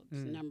 episodes.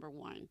 Number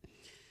 1.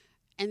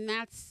 And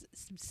that's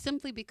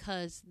simply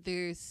because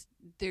there's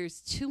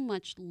too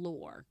much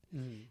lore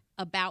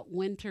about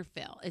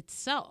Winterfell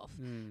itself,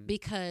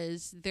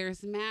 because there's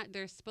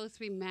supposed to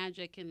be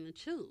magic in the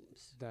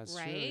tombs. That's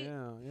right.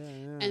 true.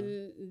 Yeah.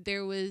 And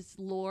there was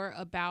lore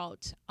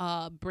about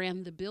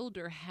Bran the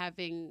Builder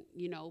having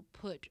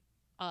put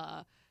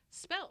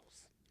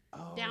spells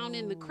down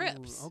in the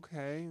crypts.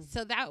 Okay.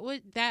 So I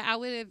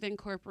would have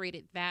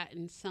incorporated that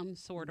in some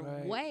sort of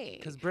way.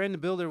 Because Brandon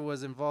Builder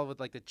was involved with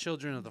like the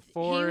Children of the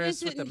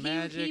Forest, with the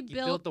magic. He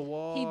built the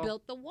wall. He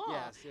built the wall.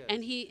 Yes, yes.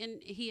 And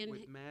he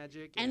with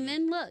magic. And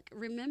then look,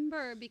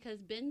 remember, because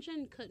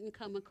Benjen couldn't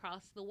come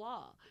across the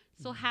wall.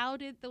 So how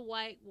did the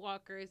White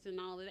Walkers and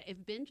all of that? If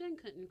Benjen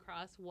couldn't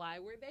cross, why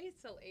were they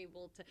so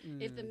able to?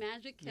 If the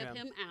magic kept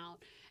him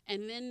out,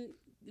 and then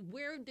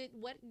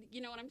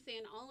you know what I'm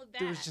saying? All of that.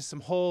 There was just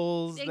some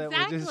holes.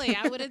 Exactly.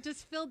 I would have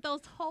just filled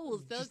those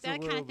holes, that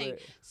kind of thing.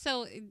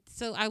 So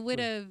I would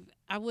have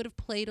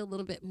played a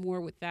little bit more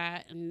with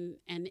that, and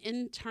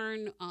in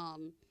turn,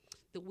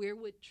 the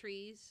weirwood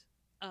trees.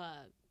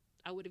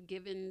 I would have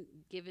given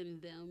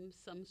them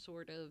some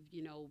sort of,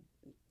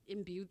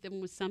 imbued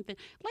them with something.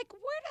 Like,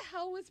 where the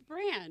hell was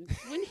Bran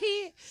when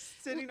he?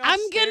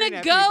 I'm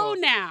gonna go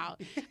now.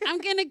 I'm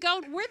gonna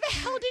go. Where the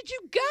hell did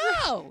you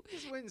go?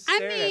 Just went and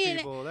stared at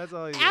people. That's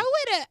all.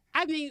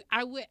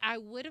 I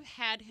would have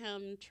had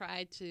him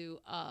try to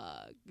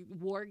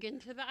warg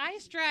into the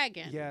ice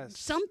dragon. Yes.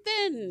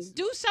 Something.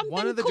 Do something.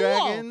 One of the cool.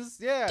 dragons.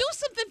 Yeah. Do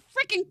something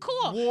freaking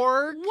cool.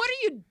 Warg. What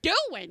are you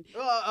doing?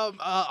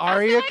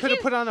 Arya could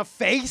have put on a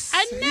face.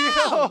 I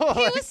know.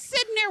 He was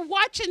sitting there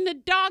watching the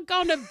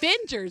doggone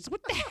Avengers.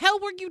 What the hell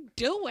were you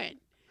doing?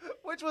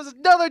 Which was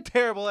another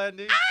terrible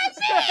ending.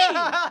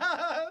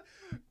 I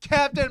mean,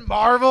 Captain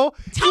Marvel.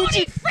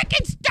 Tony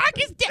freaking Stark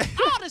is dead.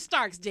 All the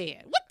Starks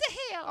dead. What the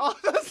hell? All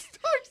the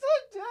Starks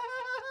are dead.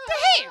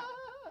 The hell?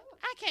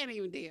 I can't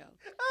even deal.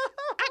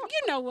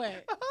 You know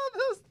what? All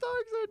those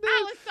Starks are dead.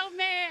 I was so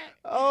mad.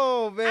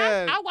 Oh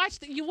man! I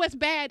watched. What's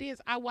bad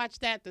is I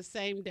watched that the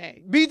same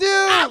day. Me too.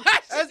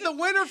 As the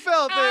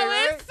Winterfell thing,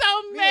 right? I was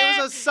so mad.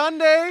 It was a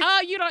Sunday.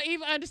 Oh, you don't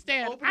even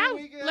understand.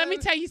 Let me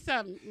tell you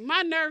something.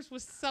 My nerves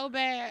was so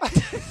bad.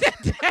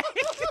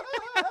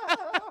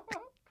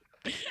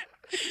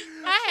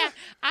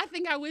 I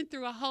think I went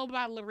through a whole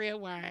bottle of red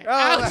wine.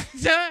 I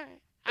was done.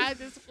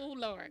 Oh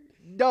Lord.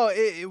 No,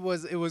 it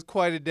was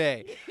quite a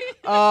day.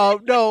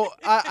 No,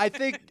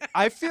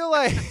 I feel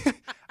like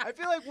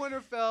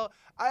Winterfell.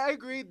 I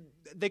agree.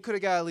 They could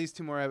have got at least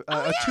 2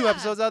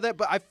 episodes out of that,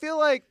 but I feel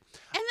like.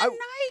 And the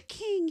Night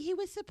King, he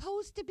was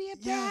supposed to be a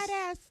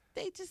badass.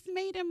 They just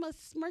made him a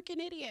smirking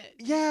idiot.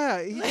 Yeah,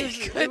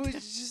 it was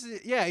just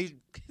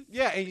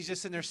and he's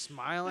just sitting there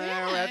smiling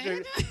at her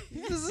after.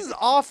 This is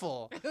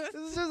awful. This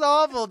is just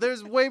awful.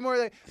 There's way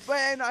more,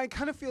 and I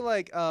kind of feel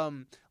like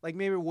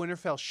maybe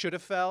Winterfell should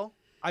have fell.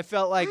 I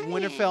felt like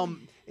Winterfell,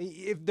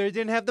 if they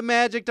didn't have the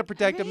magic to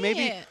protect him,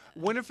 maybe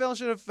Winterfell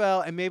should have fell,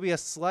 and maybe a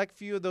select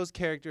few of those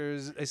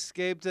characters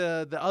escaped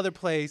to the other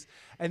place,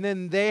 and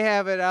then they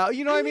have it out.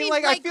 You know what I mean?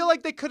 Like I feel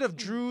like they could have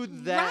drew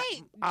that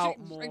out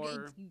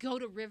more. Go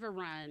to River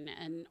Run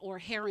or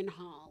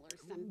Harrenhal or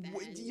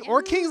something.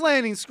 Or King's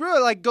Landing. Screw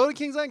it. Like, go to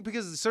King's Landing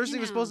because Cersei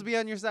was supposed to be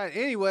on your side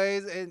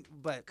anyways.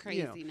 But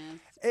craziness.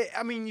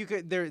 You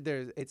could.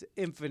 There's. It's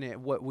infinite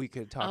what we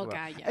could talk about.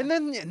 God, yeah. And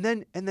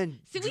then.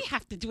 See, we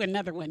have to do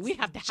another one. We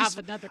have to have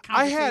another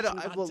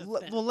conversation.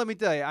 Well, let me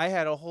tell you. I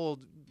had a whole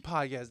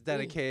podcast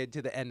dedicated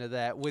to the end of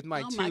that with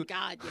my my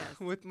God, yes.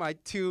 With my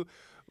 2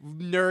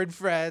 nerd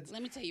friends.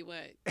 Let me tell you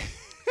what.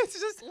 It's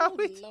just how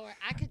we. Lord,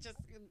 I could just.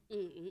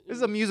 This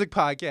is a music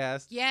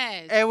podcast.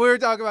 Yes. And we were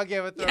talking about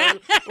Game of Thrones.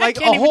 Like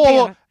a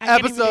whole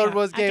episode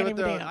was Game of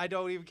Thrones. I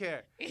don't even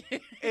care.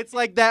 It's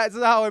like that's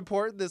how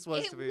important this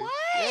was to me. It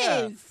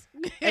was.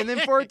 Yeah. And then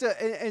for it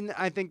to, and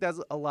I think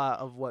that's a lot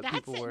of what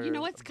people were. You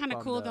know what's kind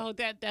of cool though?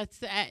 That's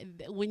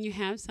when you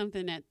have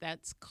something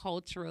that's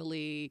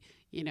culturally,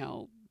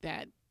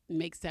 that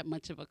makes that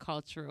much of a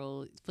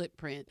cultural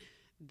footprint.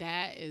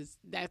 That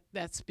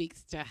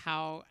speaks to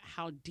how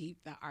deep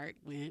the art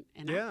went,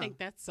 and I think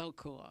that's so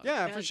cool.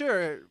 Yeah, for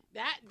sure.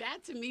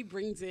 That to me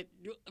brings it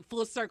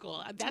full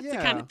circle. That's the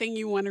kind of thing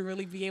you want to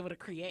really be able to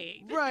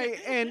create.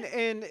 Right, and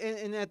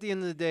at the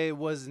end of the day, it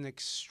was an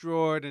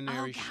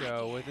extraordinary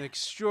show with an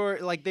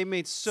they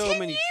made so 10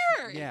 many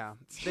years. Yeah,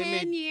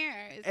 10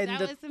 years. And that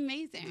was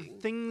amazing.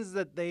 The things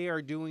that they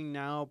are doing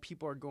now,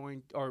 people are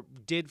going or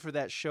did for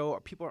that show,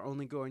 people are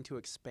only going to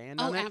expand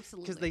on it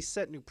because they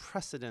set new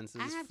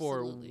precedences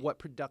for what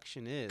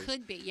production is.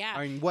 Could be, yeah.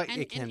 I mean, what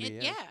it can be.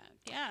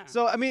 Yeah.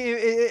 So I mean,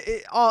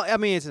 it's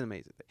an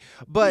amazing thing.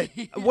 But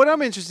what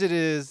I'm interested in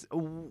is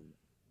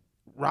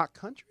rock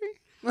country.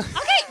 Okay,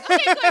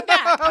 going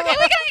back. Okay, we're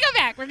gonna go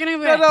back. We're gonna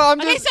go back. No,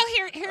 okay, so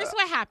here's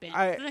what happened.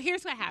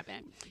 Here's what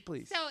happened.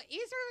 Please. So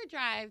East River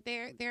Drive,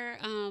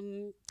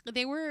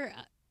 they were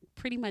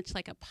pretty much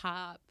like a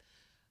pop,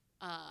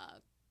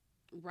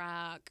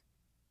 rock,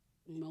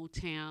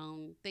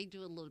 Motown. They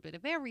do a little bit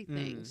of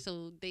everything.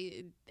 So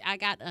I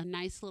got a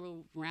nice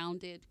little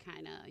rounded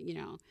kind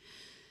of,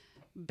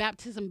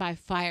 baptism by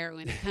fire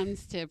when it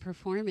comes to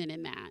performing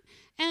in that.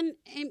 And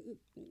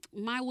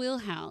my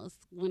wheelhouse,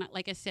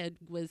 like I said,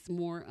 was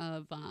more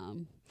of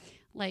I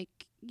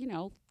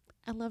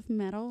love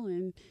metal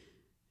and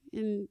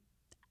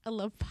I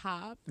love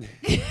pop.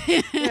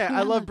 Yeah,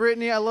 I love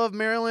Britney. I love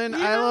Marilyn.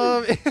 I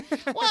love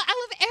I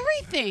love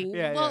everything.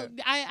 Yeah, well,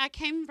 I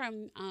came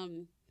from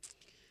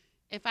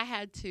if I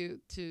had to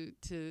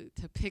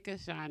pick a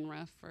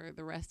genre for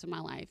the rest of my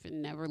life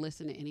and never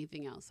listen to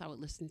anything else, I would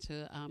listen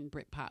to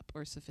Britpop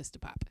or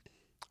Sophistopop.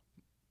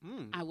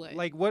 I would.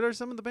 Like, what are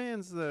some of the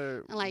bands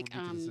that like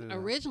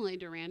originally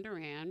Duran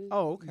Duran.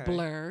 Oh, okay.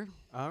 Blur.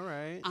 All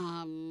right.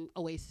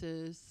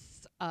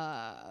 Oasis.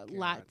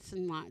 Lots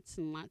and lots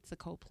and lots of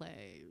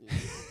Coldplay.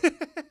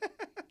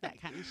 That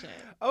kind of shit.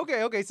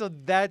 Okay. So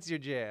that's your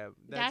jam.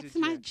 That's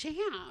my jam.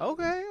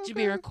 Okay.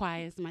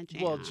 Jamiroquai is my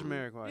jam. Well,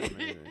 Jamiroquai is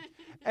amazing.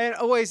 And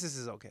Oasis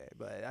is okay,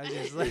 but I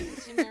just like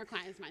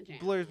Jamiroquai is my jam.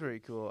 Blur's pretty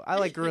cool. I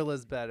like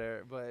Gorillaz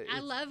better, but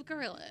I love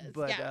Gorillaz.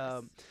 But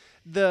yes.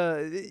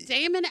 The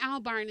Damon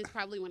Albarn is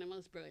probably one of the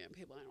most brilliant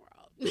people in the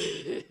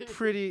world.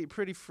 pretty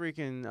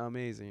freaking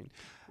amazing.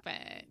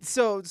 But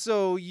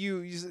so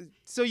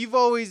you've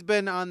always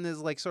been on this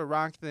like sort of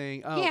rock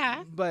thing,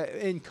 yeah. But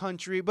in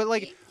country, but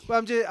like,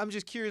 I'm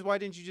just curious, why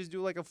didn't you just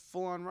do like a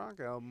full on rock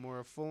album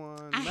or a full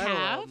on metal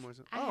album or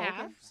something?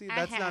 Okay. See,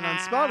 that's not on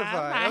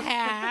Spotify. I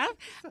have.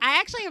 I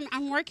actually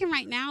I'm working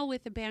right now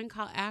with a band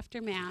called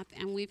Aftermath,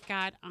 and we've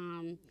got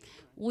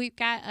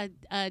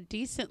a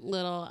decent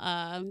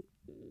little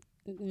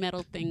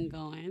metal thing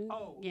going.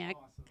 Oh, yeah.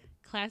 Awesome.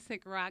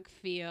 Classic rock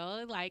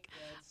feel, like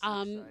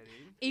Exciting.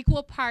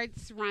 equal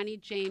parts Ronnie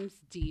James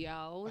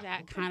Dio,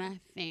 that kind of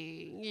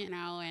thing, and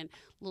a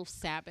little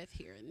Sabbath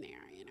here and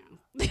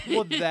there,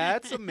 Well,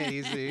 that's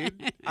amazing.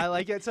 I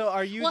like it. So,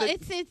 are you? Well,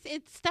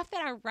 it's stuff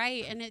that I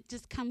write, and it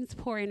just comes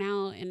pouring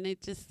out, and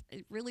it's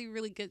really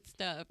really good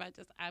stuff.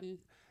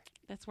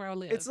 That's where I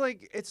live. It's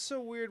like it's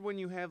so weird when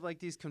you have like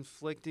these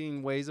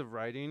conflicting ways of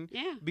writing.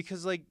 Yeah.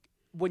 Because like,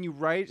 when you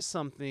write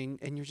something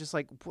and you're just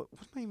like, what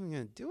am I even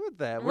gonna do with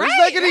that? Where's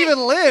that gonna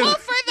even live? Well,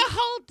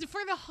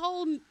 for the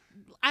whole,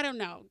 I don't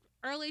know,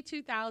 early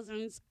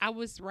 2000s, I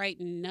was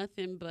writing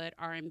nothing but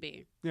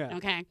R&B. Yeah.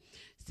 Okay.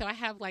 So I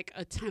have like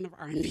a ton of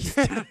R&B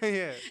stuff.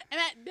 Yeah.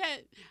 And that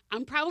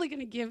I'm probably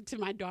gonna give to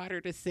my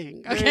daughter to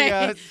sing.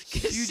 Okay.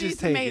 Because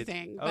she's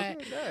amazing. Okay,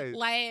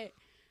 nice.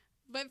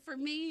 But for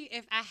me,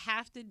 if I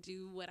have to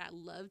do what I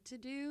love to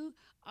do,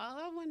 all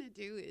I want to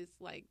do is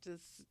like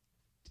just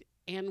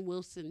Ann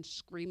Wilson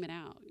scream it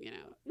out,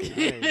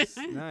 Nice.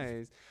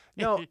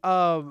 No,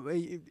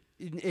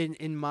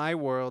 in my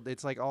world,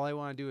 it's like all I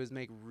want to do is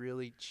make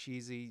really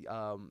cheesy,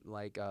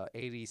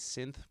 80s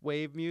synth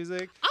wave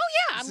music. Oh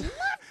yeah, I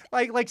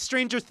love like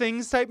Stranger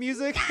Things type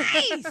music.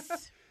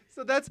 Nice.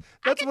 So that's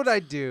what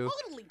I do.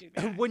 Totally do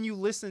that. When you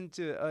listen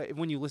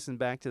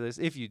back to this,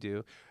 if you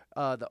do,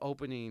 the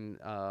opening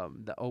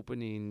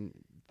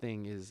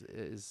thing is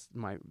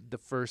the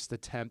first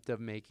attempt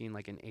of making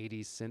like an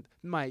 80s synth.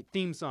 My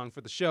theme song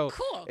for the show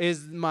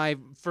is my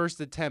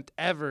first attempt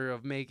ever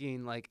of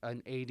making like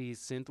an 80s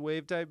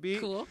synthwave type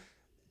beat. Cool.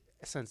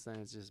 Since then,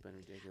 it's just been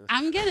ridiculous.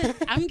 I'm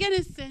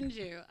gonna send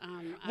you.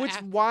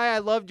 Why I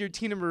loved your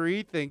Tina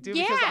Marie thing too.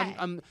 Yeah.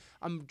 Because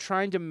I'm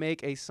trying to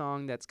make a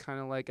song that's kind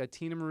of like a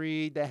Tina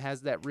Marie that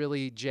has that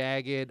really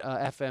jagged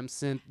FM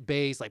synth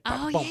bass, like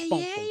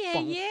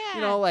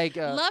yeah. like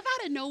Love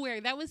Out of Nowhere.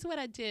 That was what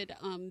I did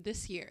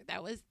this year.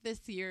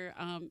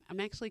 I'm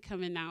actually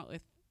coming out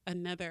with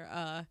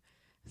another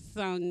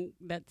song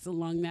that's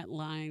along that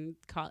line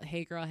called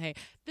Hey Girl Hey.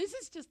 This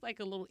is just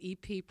like a little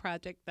EP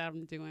project that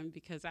I'm doing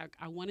because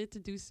I wanted to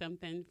do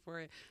something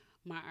for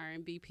my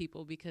R&B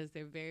people because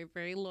they're very,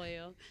 very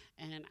loyal,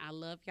 and I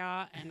love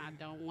y'all, and I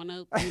don't want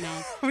to,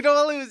 we don't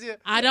want to lose you.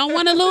 I don't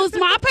want to lose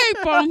my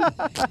people.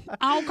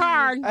 I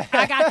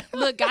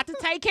got to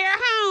take care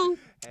of home.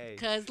 Hey.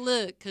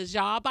 Cause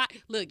y'all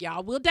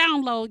y'all will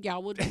download,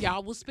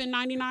 y'all will spend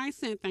 99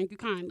 cents. Thank you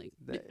kindly.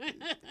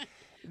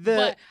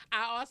 But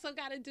I also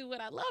got to do what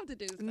I love to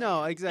do. So.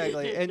 No,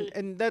 exactly,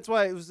 and that's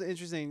why it was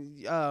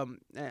interesting.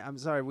 I'm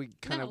sorry we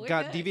kind of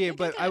got deviated,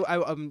 but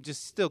I'm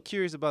just still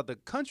curious about the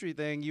country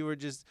thing. You were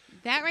just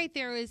that right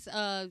there is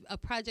a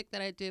project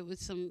that I did with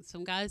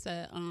some guys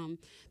that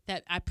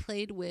I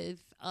played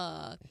with.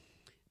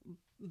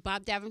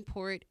 Bob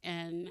Davenport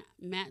and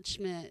Matt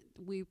Schmidt,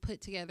 we put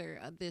together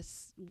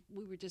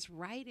we were just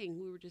writing.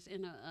 We were just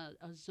in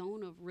a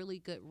zone of really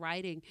good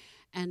writing.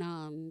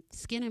 And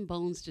Skin and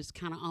Bones just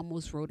kind of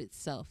almost wrote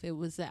itself. It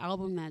was an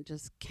album that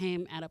just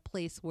came at a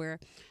place where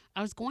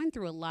I was going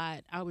through a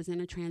lot. I was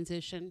in a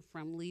transition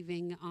from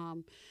leaving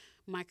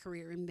my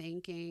career in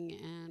banking,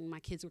 and my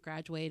kids were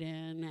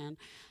graduating, and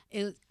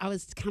I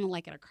was kind of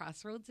like at a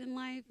crossroads in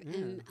life,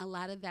 and a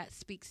lot of that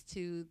speaks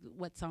to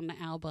what's on the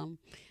album.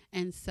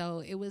 And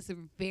so it was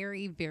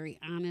very, very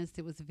honest.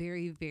 It was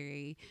very,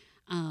 very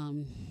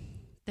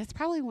that's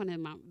probably one of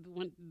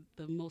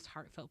the most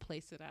heartfelt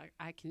places that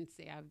I can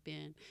say I've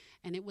been.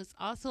 And it was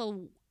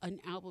also an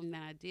album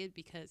that I did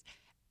because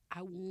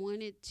I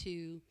wanted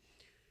to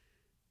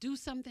do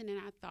something that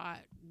I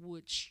thought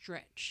would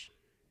stretch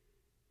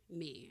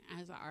me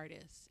as an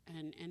artist,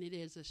 and it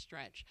is a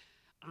stretch.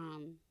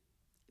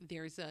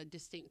 There's a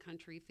distinct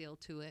country feel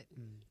to it,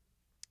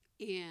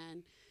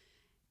 and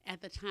at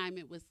the time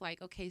it was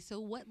like, okay, so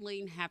what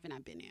lane haven't I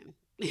been in?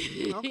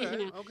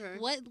 Okay.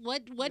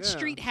 What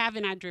street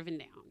haven't I driven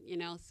down?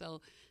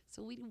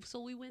 So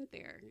we went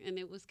there, and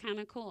it was kind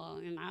of cool,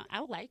 and I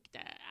liked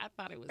that. I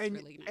thought it was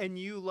really nice. And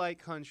you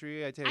like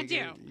country? I take I do.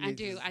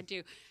 it. I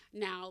do.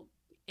 Now,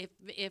 if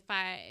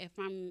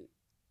I'm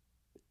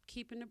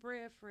keeping the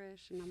bread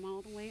fresh and I'm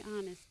all the way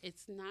honest,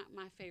 it's not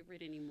my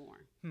favorite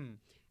anymore.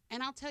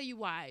 And I'll tell you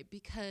why.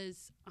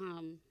 Because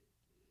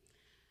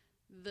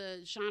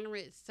the genre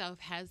itself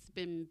has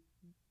been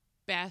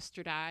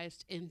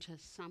bastardized into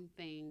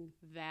something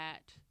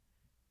that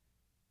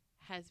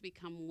has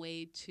become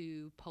way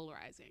too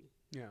polarizing.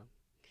 Yeah.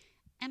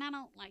 And I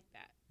don't like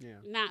that. Yeah.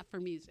 Not for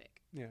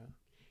music. Yeah.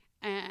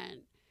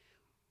 And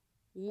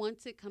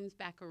once it comes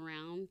back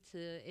around to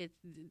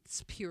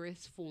its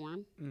purest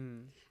form,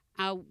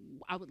 I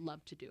would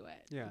love to do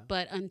it. Yeah.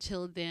 But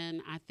until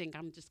then, I think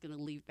I'm just going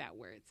to leave that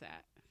where it's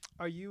at.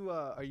 Are you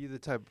the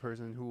type of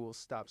person who will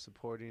stop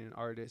supporting an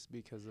artist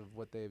because of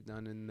what they've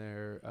done in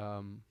their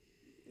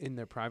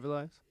private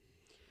lives?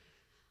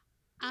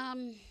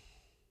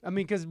 I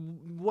mean, because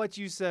what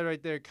you said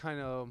right there kind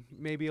of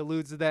maybe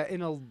alludes to that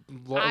in a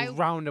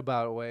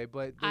roundabout way,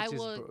 but I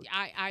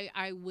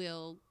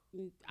will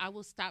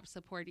stop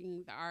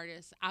supporting the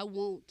artist. I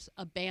won't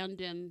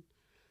abandon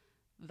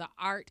the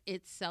art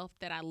itself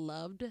that I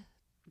loved.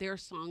 There are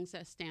songs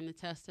that stand the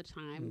test of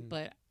time,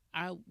 but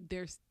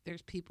there's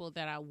people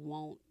that I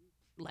won't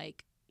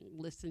like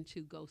listen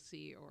to, go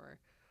see,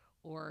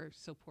 or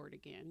support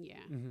again. Yeah.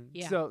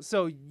 Yeah.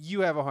 So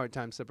you have a hard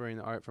time separating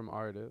the art from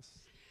artists.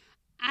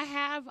 I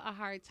have a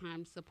hard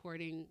time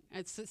separating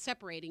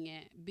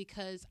it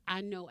because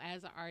I know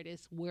as an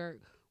artist where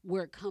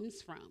it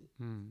comes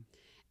from.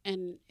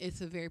 And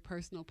it's a very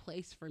personal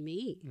place for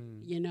me,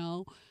 you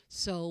know?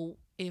 So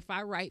if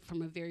I write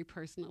from a very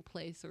personal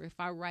place, or if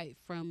I write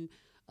from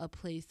a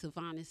place of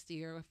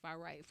honesty, or if I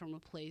write from a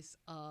place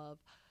of,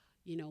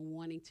 you know,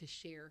 wanting to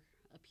share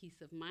a piece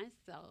of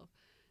myself,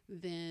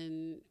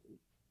 then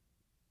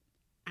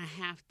I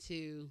have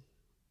to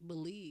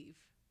believe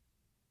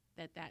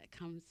that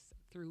comes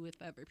through with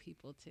other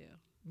people too.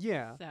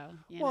 Yeah. So,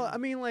 well, I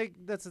mean, like,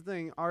 that's the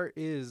thing. Art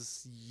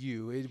is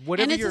you.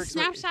 Whatever and it's you're a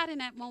snapshot in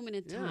that moment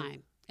in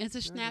time. It's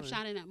a Definitely.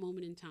 snapshot in that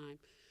moment in time.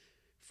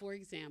 For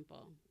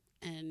example,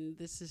 and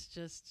this is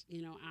just,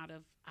 you know, out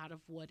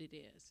of what it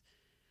is.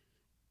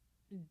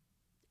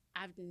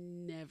 I've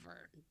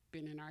never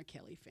been an R.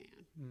 Kelly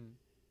fan.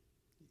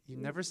 You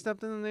never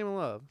stepped in the name of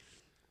love.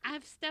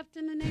 I've stepped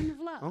in the name of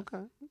love.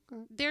 Okay.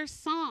 There's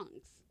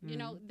songs, you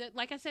know, that,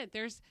 like I said,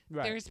 there's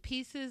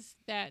pieces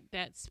that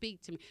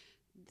speak to me.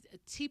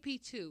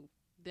 TP2,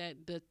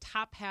 that the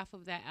top half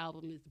of that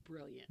album is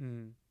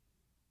brilliant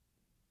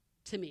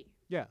to me.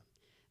 Yeah.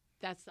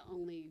 That's the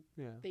only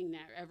thing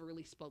that ever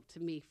really spoke to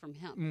me from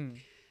him.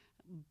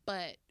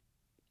 But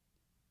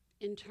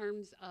in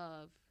terms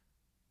of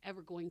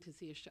ever going to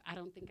see a show, I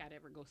don't think I'd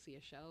ever go see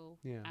a show.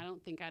 Yeah. I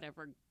don't think I'd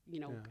ever, you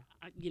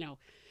know,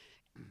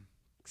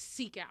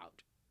 seek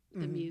out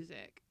the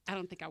music. I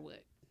don't think I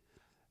would.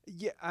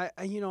 Yeah,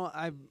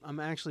 I'm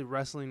actually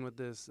wrestling with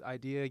this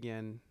idea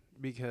again,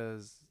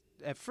 because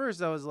at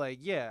first I was like,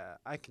 yeah,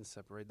 I can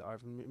separate the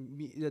art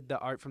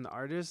from the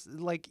artist.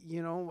 Like,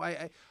 you know,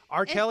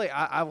 Kelly,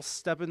 I will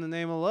step in the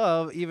name of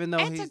love, even though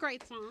it's a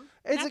great song.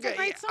 It's a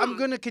great song. I'm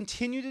gonna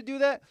continue to do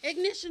that.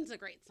 Ignition's a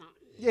great song.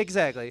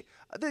 Exactly,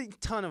 a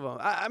ton of them.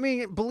 I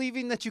mean,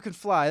 Believing That You Can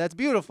Fly, that's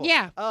beautiful.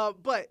 Yeah.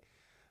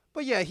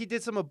 But yeah, he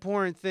did some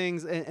abhorrent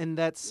things, and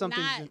that's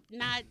something. I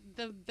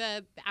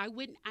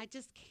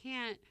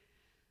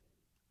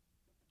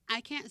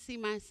can't see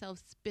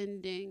myself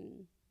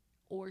spending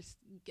or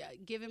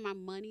giving my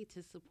money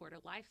to support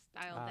a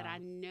lifestyle that I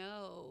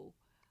know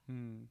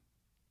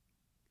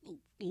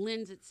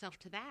lends itself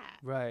to that.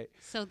 Right.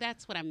 So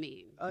that's what I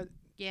mean.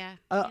 Yeah.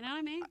 You know what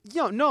I mean?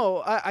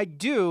 No, I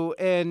do.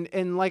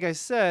 And like I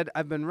said,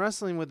 I've been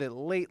wrestling with it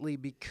lately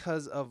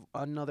because of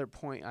another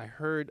point I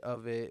heard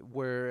of it,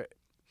 where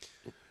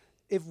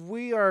if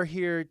we are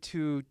here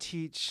to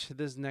teach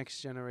this next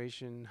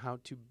generation how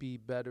to be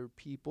better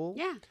people,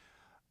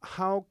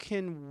 how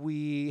can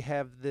we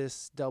have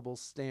this double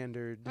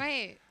standard?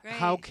 Right.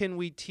 How can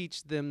we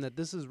teach them that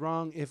this is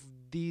wrong if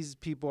these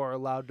people are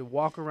allowed to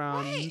walk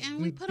around,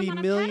 and we put be them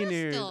on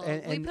millionaires,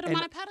 we put them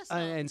on a pedestal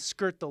and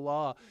skirt the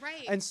law?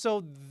 Right. And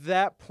so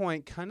that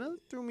point kind of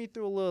threw me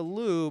through a little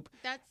loop.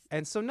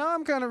 And so now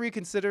I'm kind of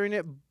reconsidering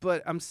it,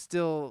 but I'm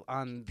still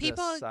on this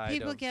side.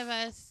 People give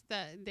us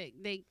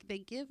they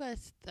give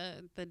us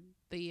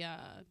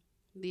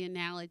the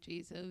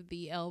analogies of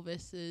the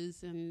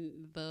Elvises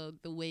and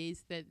the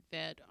ways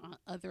that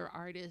other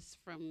artists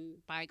from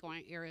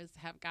bygone eras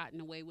have gotten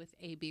away with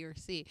A, B, or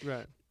C.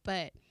 Right.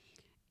 But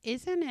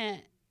isn't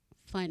it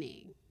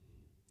funny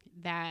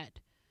that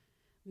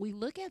we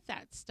look at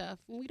that stuff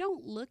and we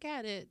don't look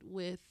at it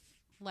with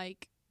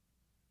like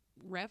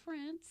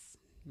reverence?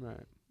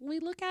 Right. We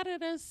look at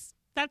it as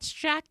that's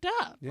jacked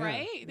up,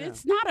 right? Yeah.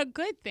 It's not a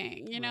good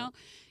thing, you know.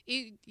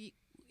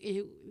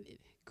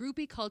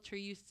 Groupie culture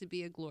used to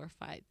be a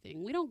glorified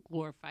thing. We don't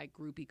glorify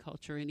groupie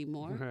culture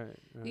anymore. Right.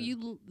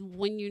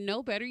 When you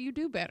know better, you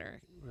do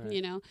better. Right.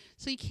 You know,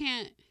 so you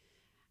can't.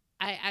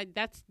 I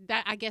that's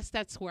that. I guess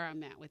that's where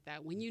I'm at with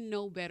that. When you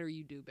know better,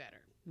 you do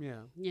better.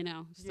 Yeah. You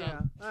know. So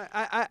Yeah.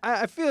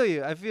 I feel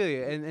you. I feel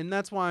you. And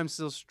that's why I'm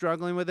still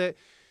struggling with it.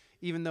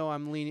 Even though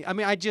I'm leaning, I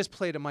mean, I just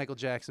played a Michael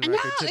Jackson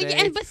record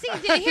today. But see,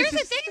 here's the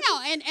thing,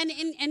 though,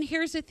 and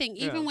here's the thing.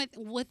 Even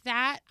with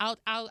that,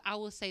 I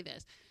will say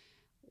this: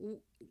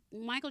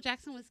 Michael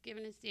Jackson was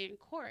given his day in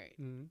court,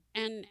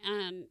 and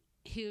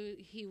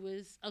he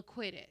was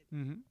acquitted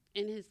in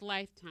his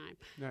lifetime.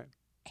 Right.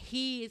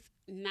 He is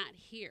not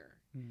here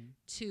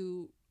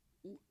to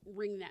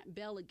ring that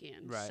bell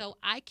again. Right. So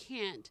I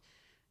can't,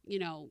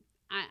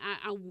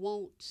 I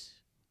won't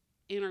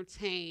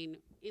entertain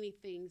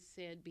anything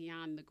said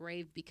beyond the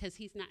grave because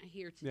he's not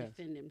here to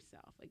defend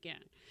himself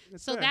again.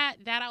 That's so fair.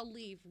 that I'll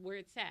leave where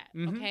it's at,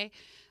 okay?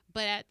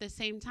 But at the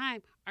same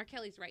time, R.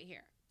 Kelly's right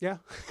here. Yeah.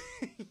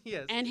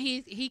 Yes. And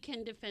he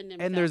can defend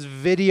himself. And there's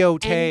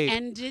videotape.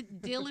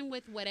 And dealing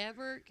with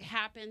whatever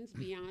happens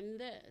beyond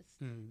this,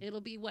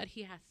 it'll be what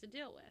he has to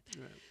deal with.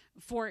 Right.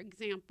 For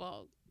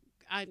example,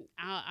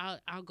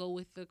 I'll go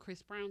with the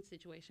Chris Brown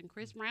situation.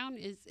 Chris Brown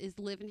is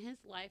living his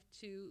life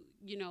to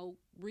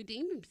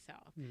redeem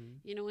himself.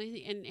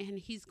 And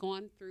he's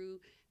gone through,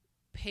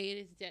 paid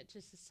his debt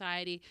to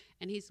society,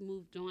 and he's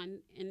moved on,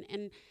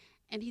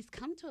 and he's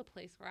come to a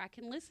place where I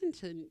can listen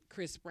to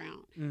Chris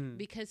Brown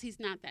because he's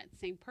not that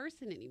same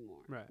person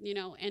anymore. Right.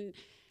 And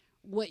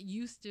what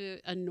used to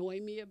annoy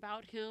me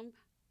about him,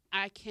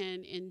 I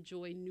can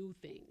enjoy new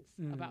things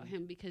about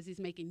him because he's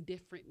making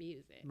different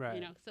music.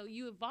 Right. So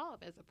you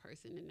evolve as a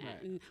person in that.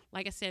 Right. And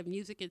like I said,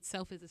 music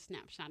itself is a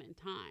snapshot in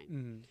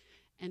time.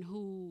 And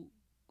who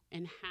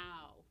and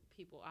how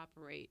people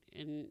operate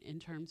in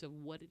terms of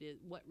what it is,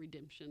 what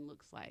redemption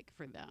looks like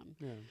for them.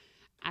 Yeah.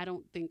 I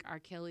don't think R.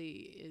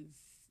 Kelly is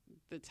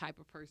the type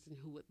of person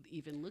who would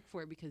even look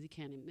for it because he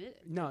can't admit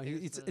it. No,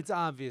 it's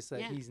obvious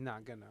that he's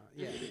not gonna.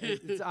 Yeah,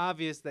 it's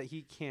obvious that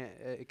he can't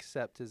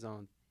accept his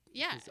own.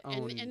 Yeah, his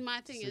own and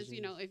my thing decisions.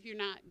 is, if you're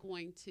not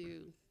going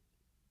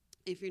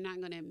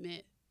to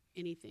admit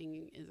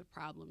anything is a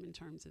problem in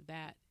terms of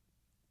that,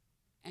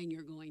 and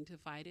you're going to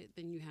fight it,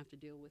 then you have to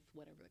deal with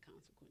whatever the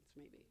consequence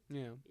may be.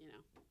 Yeah.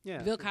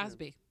 Yeah. Bill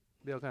Cosby.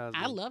 Bill Cosby.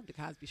 I loved the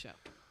Cosby Show.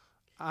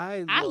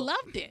 I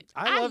loved it.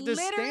 I loved his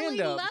literally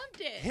stand-up. loved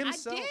it.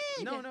 Himself. I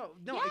did. No.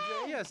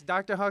 Yeah. Yes,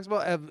 Dr. Huxtable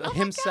Oh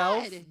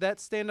himself. my God. That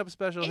stand-up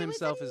special It was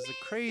himself is amazing.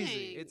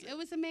 crazy. It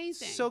was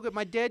amazing. So good.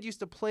 My dad used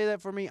to play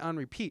that for me on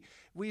repeat.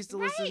 We used to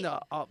listen to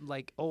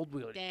like old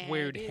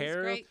weird is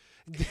hair. great.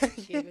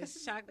 It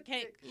was chocolate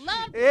cake.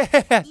 Loved Yeah.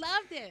 it.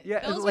 Loved it.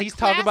 Yeah, Those were he's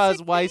talking about his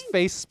classic wife's things.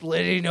 face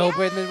splitting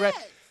open. Yes.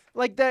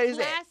 Like that is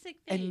Classic things.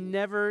 and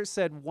never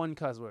said one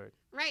cuss word.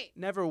 Right.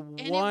 Never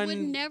And one. it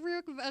would never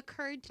have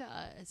occurred to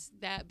us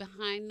that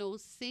behind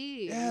those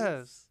scenes,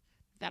 Yes.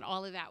 that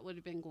all of that would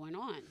have been going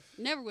on.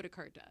 Never would have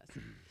occurred to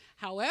us.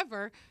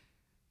 However,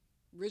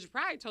 Richard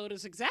Pryor told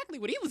us exactly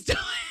what he was doing.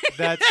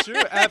 That's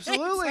true.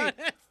 Absolutely.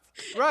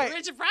 Right.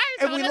 Richard Pryor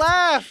And told we us,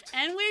 laughed.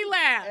 and we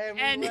laughed.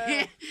 And we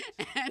laughed.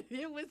 And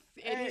it was,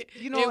 And it,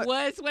 you know it what?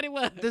 was what it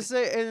was.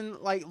 And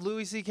like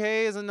Louis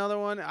C.K. is another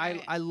one.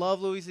 Right. I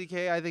love Louis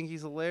C.K. I think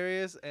he's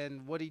hilarious,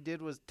 and what he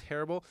did was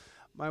terrible.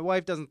 My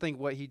wife doesn't think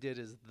what he did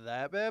is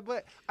that bad,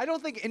 but I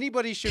don't think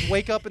anybody should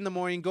wake up in the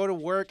morning, go to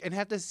work, and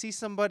have to see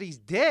somebody's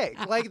dick.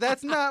 Like,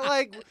 that's not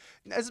like,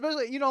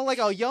 especially, like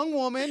a young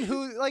woman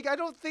who, like, I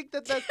don't think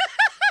that's.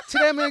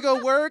 Today I'm going to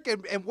go work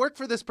and work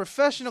for this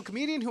professional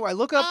comedian who I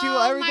look up to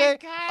every day.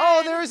 God.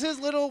 Oh, there's his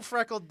little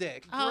freckled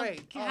dick. Oh,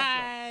 Great. Awesome.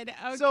 God.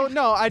 Oh, So, God.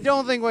 no, I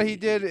don't think what he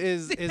did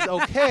is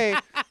okay.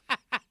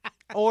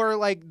 Or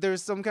like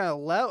there's some kind of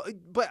level,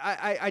 but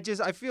I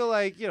feel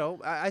like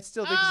I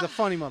still think he's a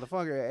funny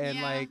motherfucker, and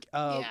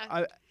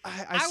yeah.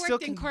 I still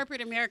worked in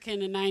corporate America in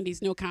the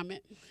 90s. No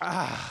comment.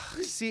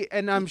 See,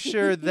 and I'm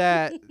sure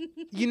that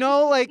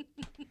like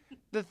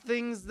the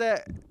things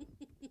that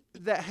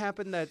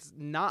happen that's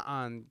not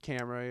on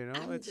camera,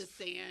 I'm it's just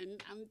saying.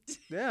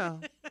 yeah.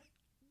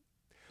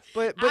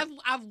 But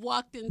I've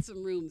walked in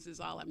some rooms. Is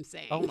all I'm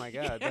saying. oh my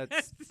God,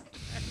 that's.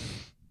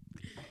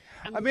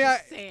 I'm I mean,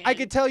 just I saying.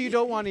 could tell you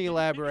don't want to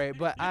elaborate,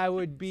 but I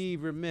would be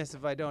remiss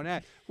if I don't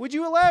ask. Would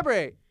you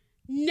elaborate?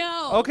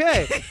 No.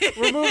 Okay,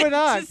 we're moving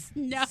on.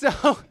 Just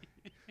no.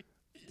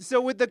 So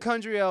with the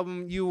country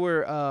album, you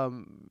were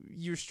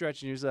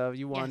stretching yourself.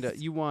 You wanted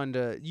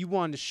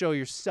to show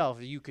yourself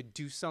that you could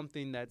do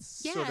something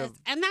that's Yes, sort of.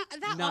 and that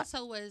not-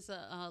 also was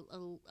a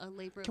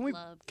labor of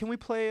love. Can we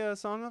play a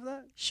song of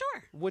that?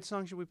 Sure. What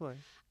song should we play?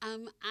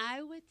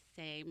 I would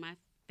say my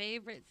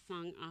favorite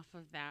song off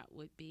of that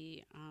would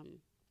be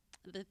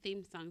the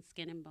theme song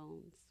 "Skin and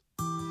Bones."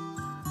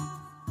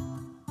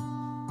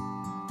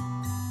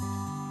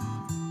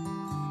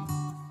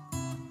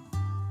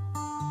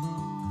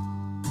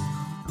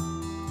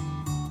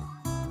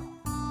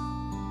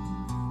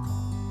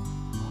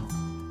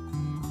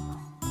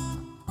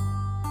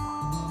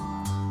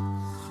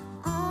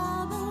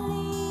 I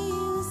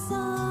believe the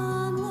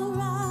sun will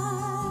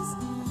rise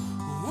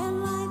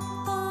and light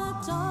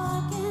the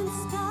darkened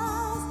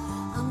skies.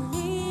 I'm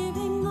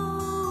living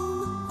on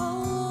the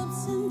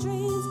hopes and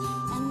dreams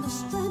and the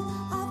strength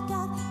I've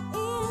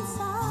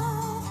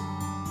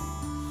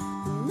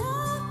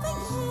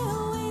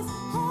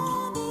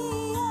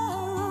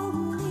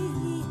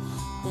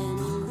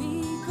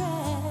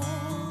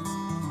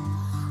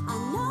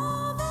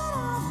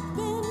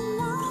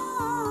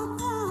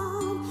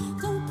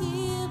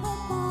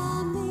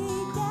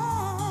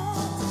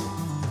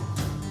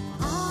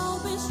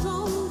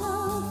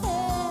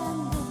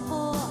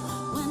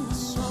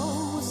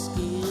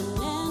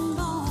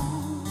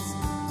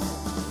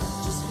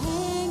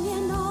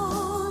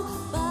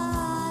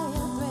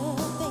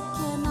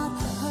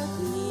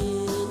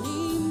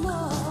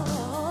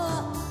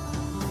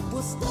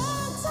We'll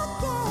stand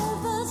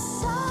together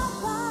side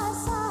by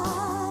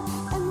side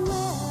and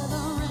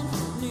weather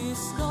any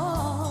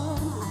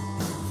storm.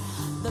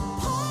 The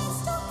pain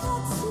still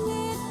cuts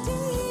me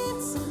deep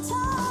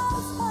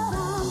sometimes, but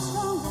I'm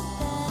stronger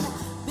than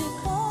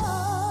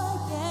before,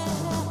 yeah.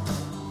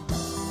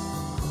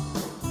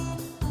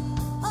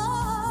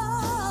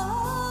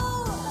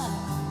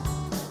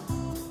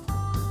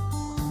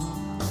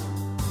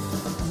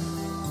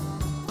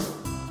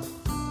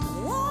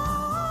 Oh,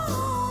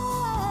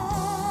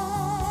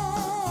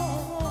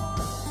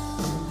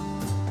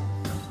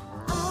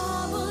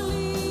 I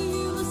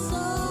believe the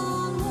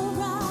sun will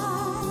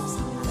rise,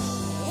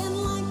 and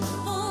like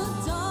the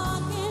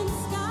darkened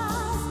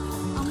skies,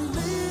 I'm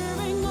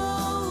living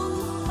on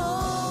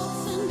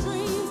hopes and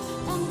dreams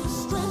and the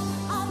strength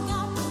I've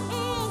got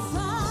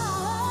inside.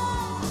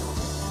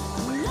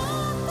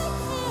 Nothing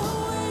here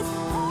weighs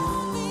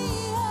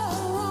heavier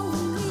on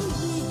me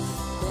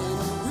than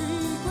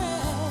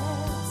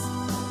regrets.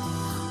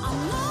 I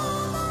know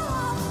that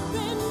I've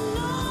been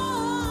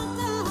knocked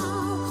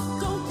down.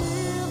 Don't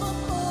give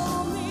up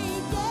on me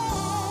yet.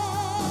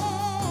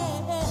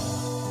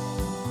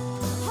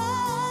 Hey,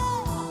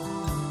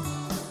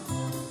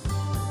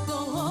 go,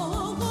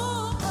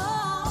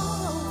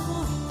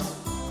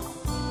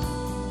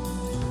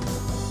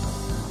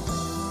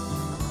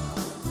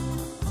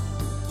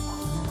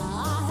 I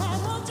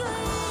had a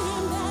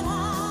dream that I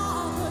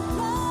would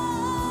fly,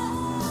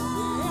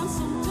 and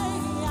someday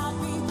I'd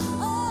be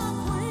a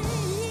queen.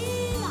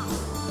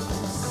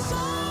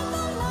 Shine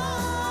the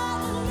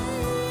light and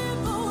lead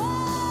the way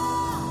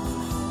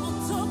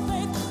to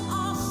faith,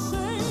 our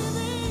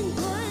saving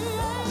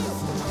grace.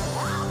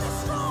 I'll be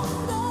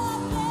stronger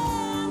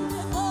than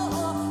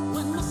before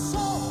when my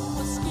soul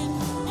was skin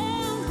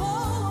and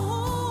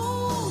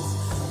bones,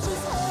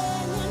 just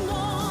hanging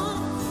on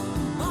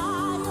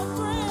by a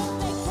thread.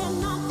 They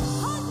cannot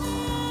hurt me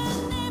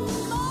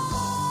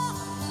anymore.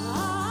 I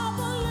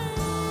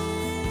believe.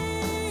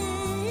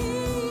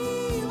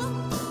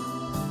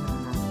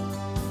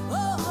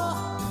 Oh,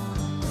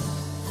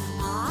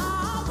 I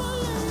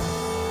believe.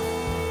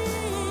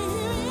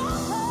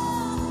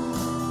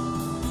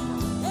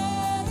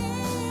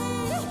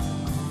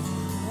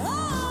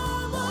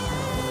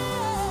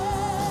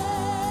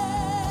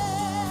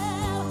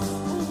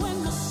 When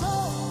the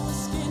soul is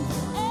skin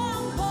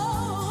and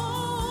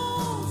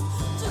bones,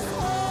 just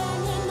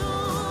hanging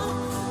on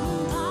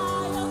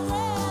by a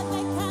thread.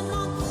 They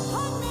cannot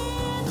hurt me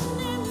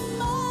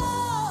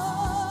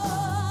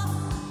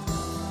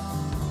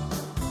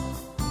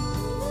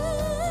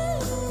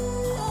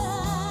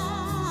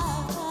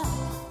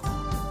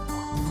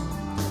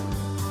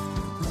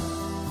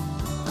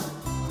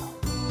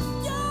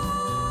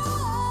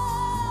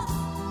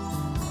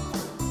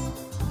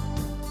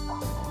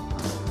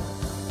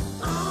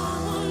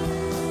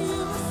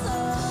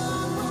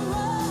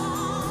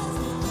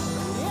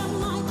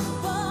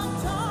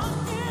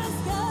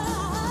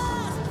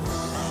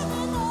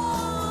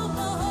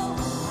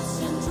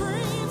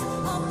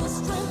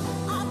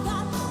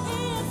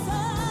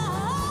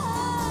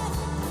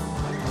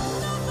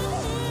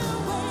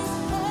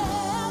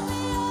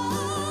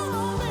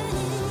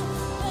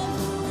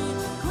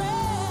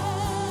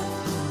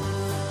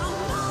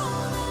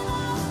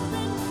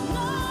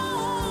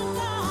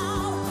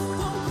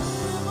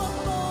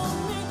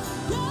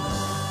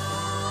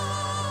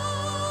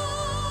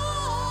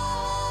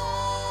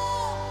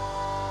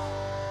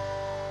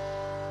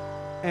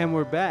And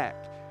we're back.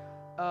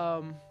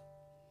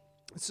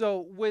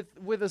 So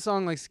with a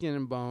song like Skin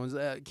and Bones,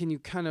 can you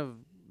kind of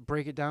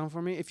break it down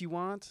for me if you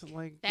want?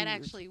 Like That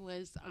actually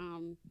was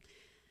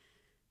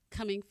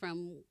coming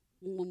from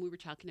when we were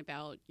talking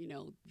about,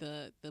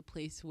 the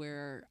place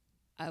where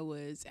I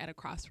was at a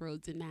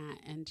crossroads in that,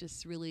 and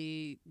just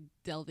really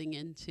delving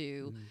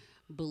into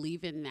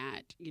believing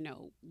that,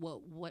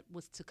 what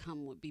was to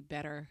come would be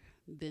better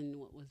than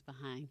what was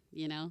behind,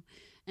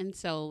 And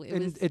so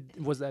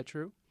was that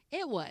true?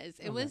 It was.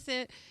 It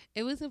Okay.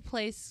 was a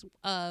place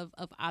of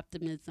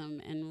optimism,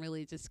 and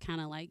really just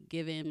kind of like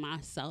giving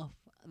myself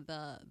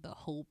the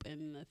hope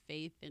and the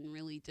faith, and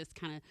really just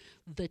kind of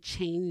the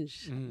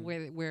change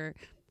where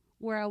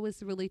I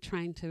was really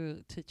trying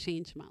to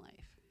change my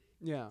life.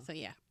 Yeah. So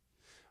yeah.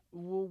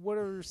 Well, what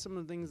are some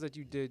of the things that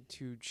you did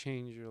to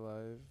change your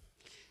life?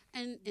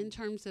 And in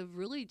terms of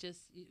really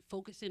just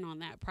focusing on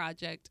that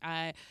project,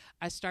 I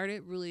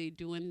started really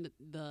doing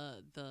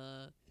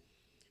the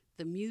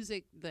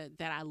music that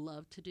I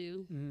love to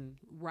do,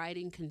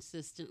 writing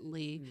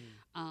consistently.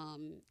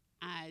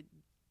 I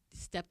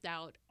stepped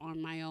out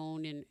on my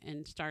own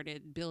and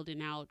started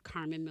building out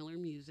Carmen Miller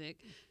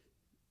Music,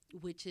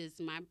 which is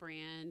my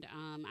brand.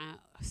 I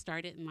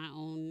started my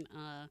own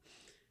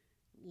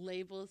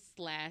label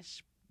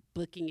 /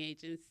 booking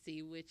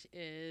agency, which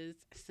is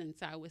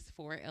Since I Was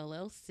Four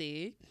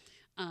LLC.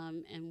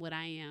 And what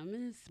I am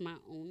is my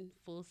own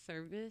full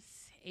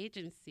service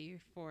agency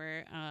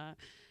for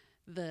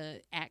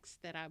the acts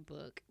that I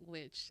book,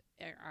 which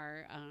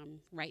are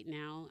right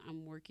now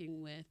I'm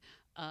working with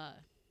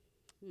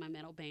my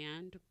metal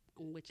band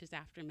which is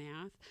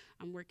Aftermath.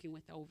 I'm working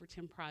with the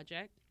Overton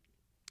Project.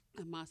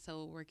 I'm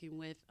also working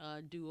with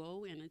a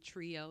duo and a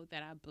trio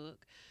that I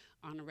book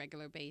on a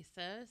regular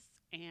basis.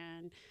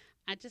 And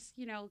I just,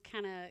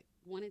 kind of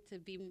wanted to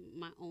be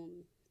my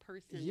own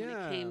person when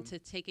it came to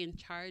taking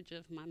charge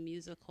of my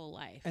musical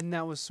life. And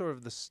that was sort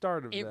of the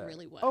start of It that.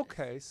 really was.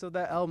 Okay, so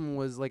that album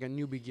was like a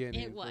new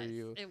beginning It was. for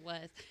you. It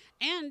was.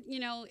 And,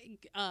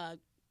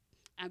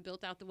 I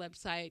built out the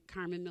website,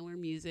 Carmen Miller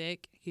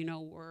Music,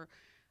 where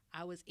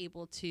I was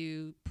able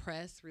to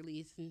press,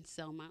 release, and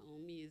sell my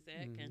own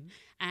music. And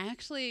I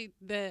actually,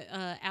 the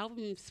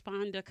album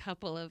spawned a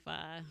couple of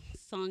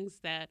songs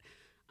that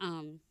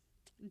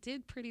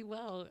did pretty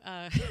well.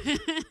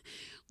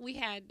 We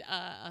had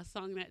a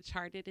song that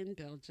charted in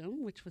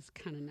Belgium, which was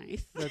kind of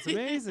nice. That's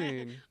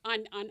amazing.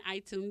 on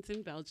iTunes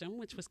in Belgium,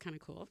 which was kind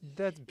of cool.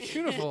 That's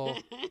beautiful.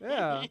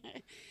 Yeah.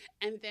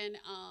 And then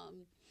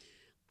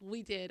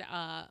we did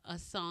a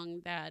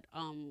song that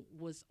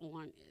was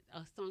on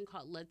a song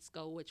called Let's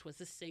Go, which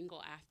was a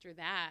single after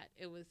that.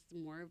 It was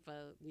more of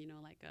a,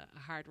 like a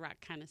hard rock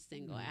kind of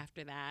single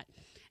after that.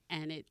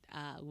 And it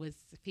was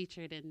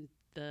featured in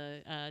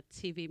the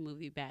TV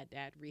movie Bad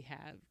Dad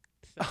Rehab.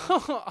 So,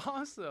 Oh,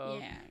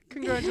 awesome. yeah.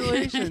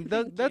 Congratulations.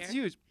 Thank That's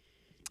you. huge.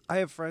 I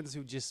have friends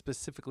who just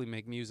specifically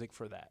make music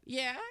for that.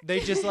 Yeah.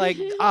 They just like,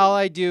 all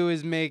I do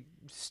is make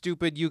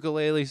stupid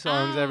ukulele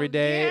songs every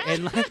day. Yeah.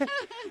 And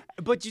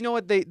but you know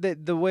what?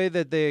 The way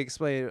that they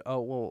explain it, at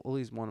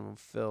least one of them,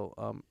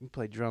 Phil, he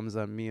played drums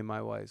on me and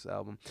my wife's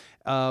album.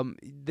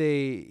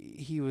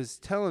 He was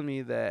telling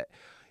me that,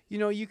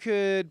 you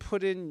could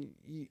put in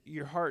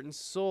your heart and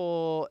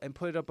soul and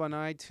put it up on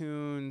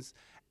iTunes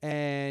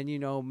and,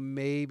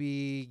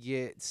 maybe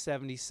get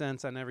 70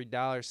 cents on every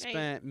dollar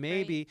spent,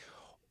 maybe. right.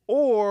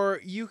 Or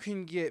you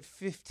can get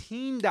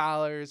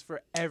 $15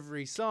 for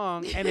every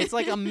song, and it's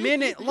like a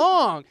minute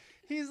long.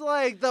 He's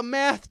like, the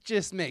math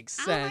just makes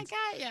sense. Oh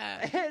my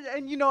God,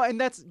 yeah. And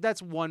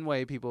that's one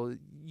way people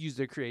use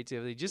their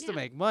creativity just to Yeah.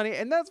 make money,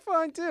 and that's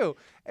fine too.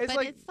 It's But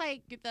like it's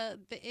like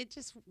it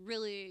just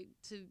really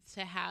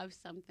to have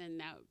something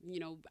that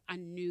I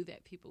knew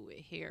that people would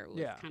hear was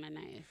Yeah. kind of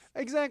nice.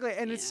 exactly,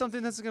 and it's Yeah.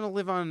 something that's gonna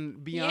live on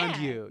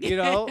beyond Yeah.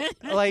 you.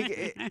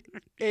 Like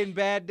in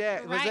Bad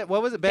Dad, was Right. it?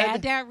 What was it? Bad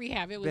Dad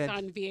Rehab. It was Bad-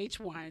 on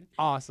VH1,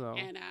 Awesome.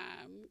 and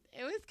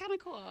it was kind of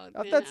cool. Oh,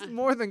 And, that's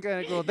more than kind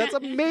of cool. That's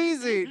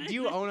amazing. Do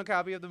you own a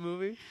copy of the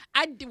movie?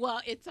 I do.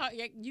 Well, it's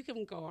you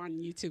can go on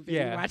YouTube and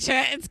Yeah. watch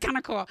it. It's kind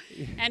of cool.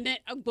 And then,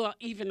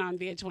 even on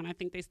VH1, I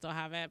think they still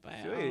have it.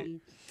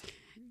 Sweet.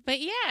 But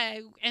yeah,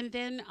 and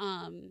then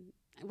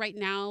right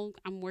now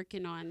I'm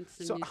working on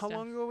some. So new how stuff.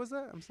 long ago was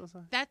that? I'm so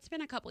sorry. That's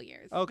been a couple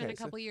years. It's Okay, been a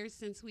so- couple years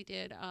since we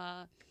did.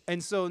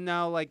 And so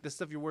now, like the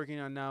stuff you're working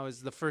on now,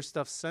 is the first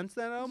stuff since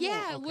that album?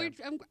 Yeah, Okay.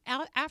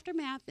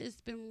 Aftermath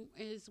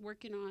is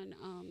working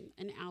on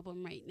an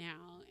album right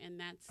now, and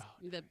that's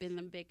been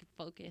the big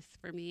focus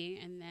for me.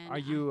 And then Are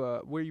you?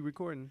 Where are you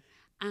recording?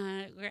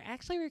 we're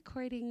actually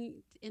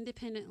recording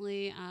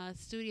independently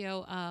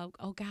studio.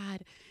 Oh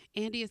God,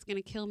 Andy is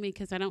gonna kill me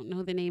because I don't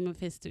know the name of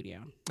his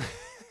studio.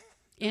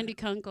 Andy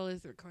Kunkel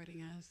is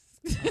recording us.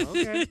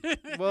 Okay.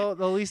 Well, at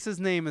least his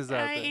name is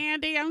out Hi, there.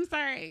 Andy. I'm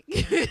sorry.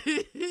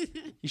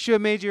 You should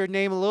have made your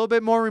name a little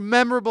bit more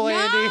memorable,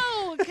 Andy.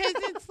 No, because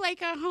it's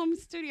like a home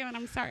studio, and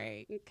I'm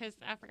sorry because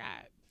I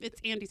forgot. It's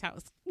Andy's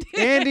house.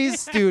 Andy's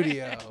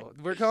studio.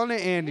 We're calling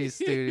it Andy's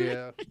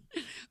studio.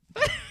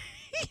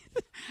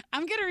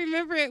 I'm gonna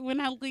remember it when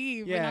I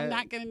leave, and Yeah. I'm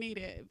not gonna need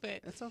it.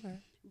 That's okay.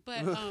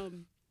 But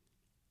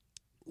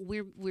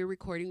we're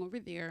recording over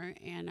there,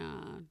 and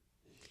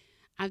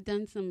I've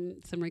done some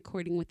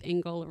recording with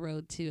Angola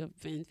Road too.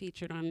 I've been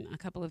featured on a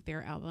couple of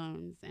their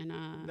albums, and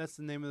That's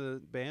the name of the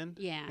band?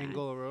 yeah,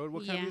 Angola Road.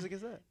 What kind of Yeah. music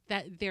is that?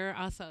 that they're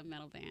also a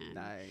metal band.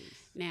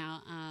 Nice.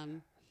 Now,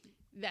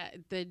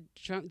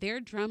 their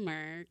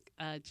drummer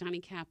Johnny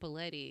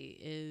Capoletti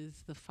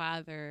is the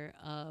father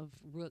of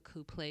Rook,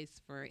 who plays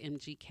for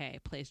MGK,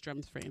 plays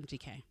drums for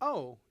MGK.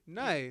 Oh,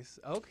 nice.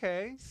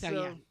 Okay.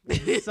 So,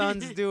 yeah.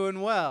 Son's doing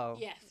well.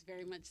 Yes,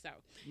 very much so.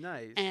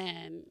 Nice.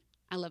 And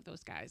I love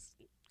those guys.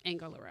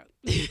 Angola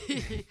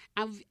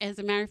Road. As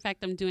a matter of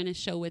fact, I'm doing a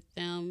show with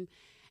them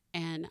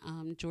and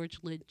George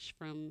Lynch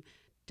from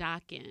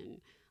Dokken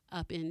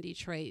up in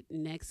Detroit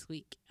next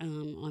week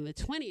on the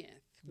 20th.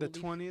 The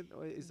 20th,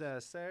 is that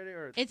a Saturday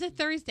or It's a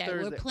Thursday.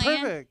 Thursday? We're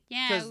playing. Perfect.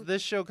 Yeah. Because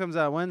this show comes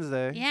out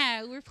Wednesday.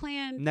 Yeah, we're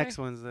playing Next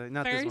Wednesday,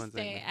 not Thursday this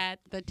Wednesday. at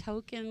the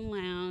Token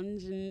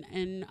Lounge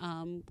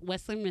in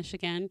Westland,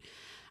 Michigan.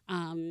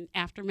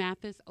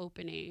 Aftermath is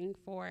opening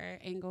for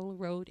Angola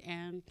Road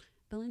and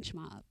the Lynch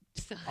Mob.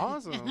 So.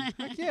 Awesome.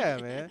 Heck yeah,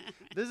 man.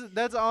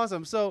 That's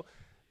awesome. So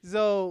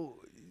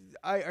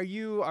are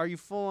you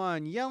full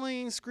on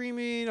yelling,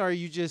 screaming? Or are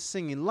you just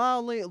singing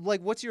loudly? Like,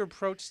 what's your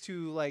approach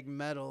to like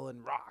metal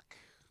and rock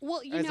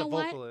Well, you as know a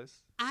what? vocalist?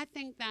 I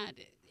think that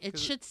it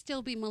 'Cause should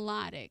still be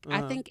melodic.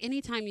 Uh-huh. I think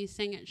anytime you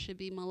sing, it should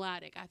be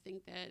melodic. I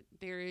think that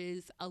there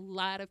is a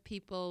lot of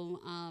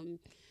people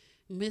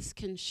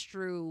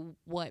misconstrue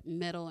what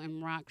metal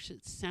and rock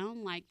should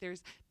sound like.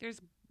 There's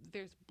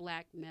there's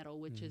black metal,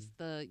 which is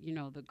the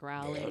the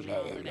growling and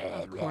all of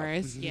that, of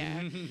course,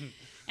 yeah.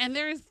 And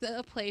there's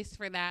a place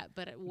for that,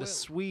 but The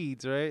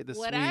Swedes, right? The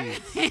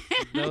Swedes.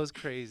 Those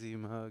crazy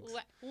mugs.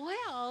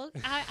 Well,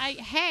 I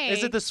hey,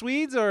 Is it the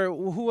Swedes or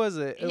who was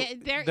it? yeah,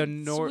 they're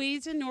the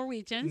Swedes and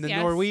Norwegians. The yes.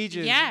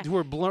 Norwegians yeah. who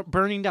were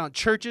burning down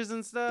churches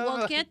and stuff.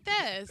 Well, get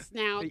this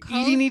now.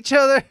 Eating each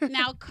other.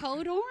 Now,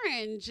 Code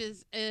Orange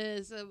is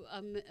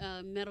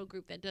a metal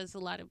group that does a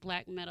lot of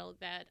black metal.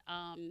 That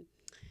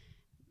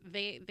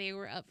they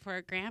were up for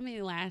a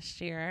Grammy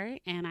last year,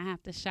 and I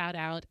have to shout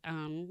out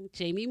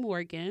Jamie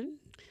Morgan,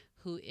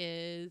 who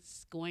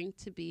is going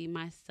to be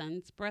my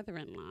son's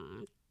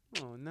brother-in-law.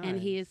 Oh, nice. And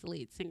he is the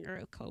lead singer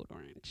of Code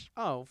Orange.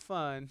 Oh,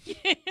 fun.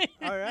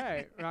 All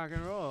right. Rock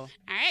and roll. All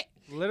right.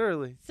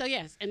 Literally. So,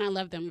 yes, and I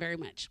love them very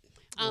much.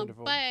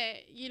 Wonderful. But,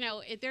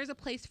 there's a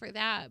place for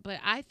that. But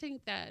I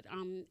think that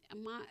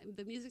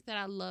the music that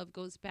I love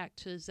goes back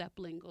to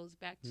Zeppelin, goes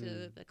back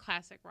to the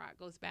classic rock,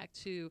 goes back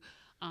to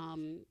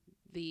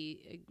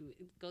it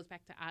goes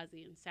back to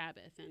Ozzy and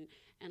Sabbath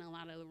and a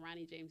lot of the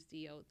Ronnie James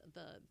Dio,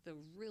 the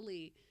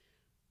really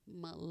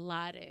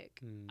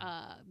melodic,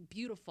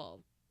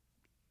 beautiful,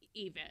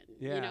 even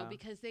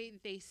because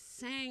they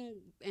sang,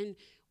 and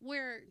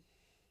where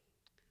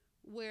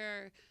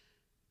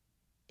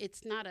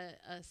it's not a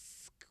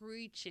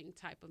screeching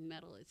type of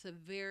metal, it's a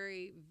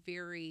very,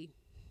 very,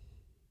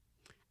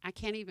 I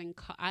can't even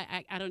call,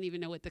 I don't even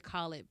know what to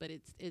call it, but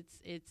it's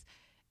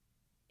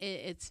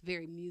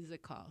very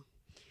musical.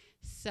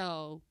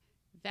 So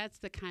that's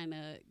the kind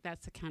of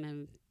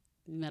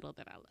metal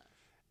that I love.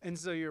 And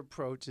so your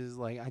approach is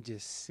like, I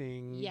just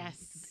sing.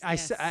 Yes.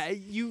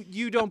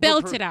 You don't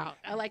belt it out.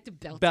 I like to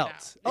belt it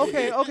out.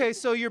 Okay.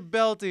 So you're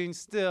belting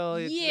still.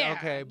 It's, yeah.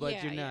 Okay, but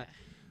yeah, you're not.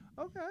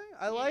 Yeah. Okay,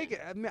 I like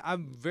it. I mean,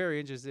 I'm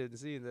very interested in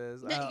seeing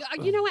this.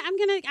 You know what?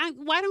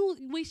 Why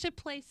don't we should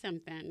play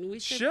something? We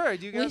should. Sure.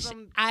 Do you got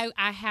some?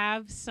 I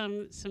have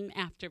some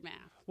aftermath.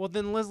 Well,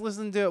 then let's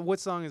listen to it. What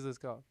song is this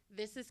called?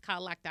 This is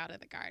called "Locked Out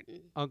of the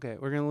Garden." Okay,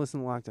 we're gonna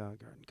listen to "Locked Out of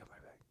the Garden." Come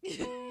right back.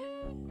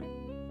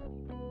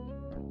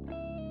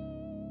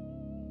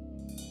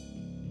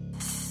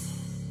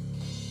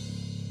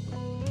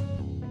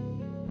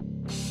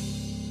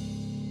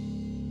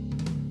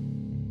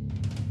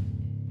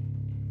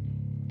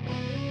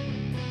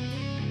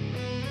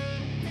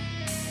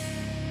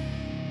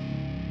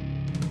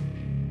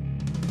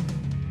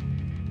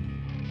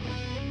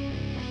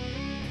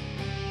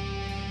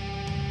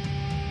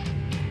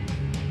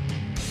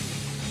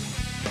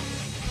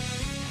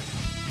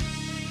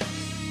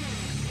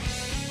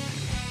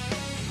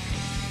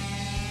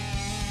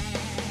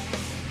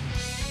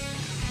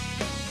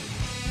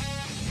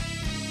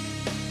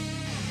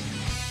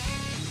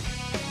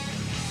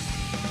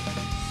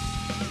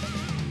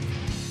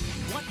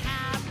 What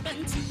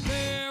happened to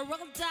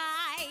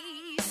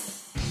paradise?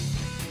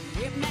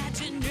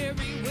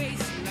 Imaginary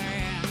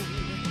wasteland.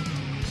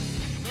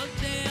 The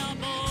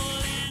devil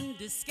in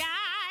disguise.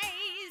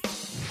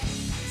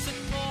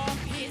 Took off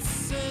his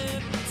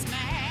servant's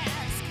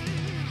mask.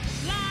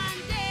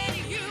 Blinded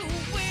you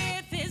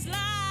with his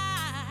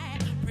lie.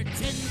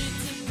 Pretended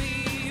to be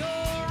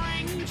your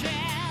angel.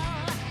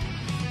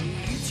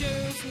 You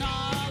chose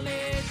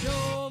knowledge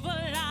over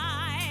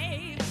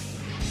life.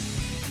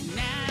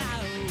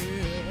 Now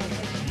we're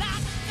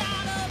locked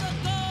out of the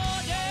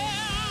garden.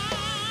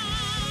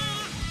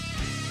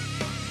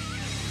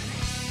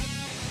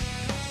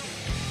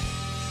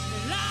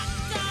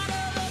 Locked out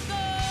of the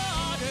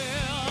garden.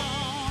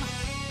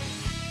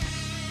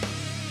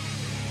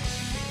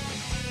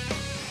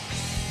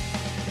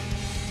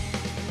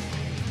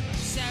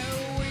 So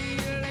we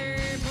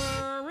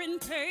labor in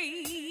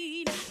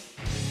pain,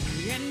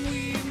 and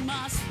we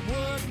must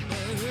work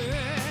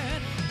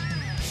hard.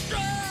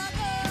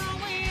 Struggle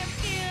with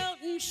guilt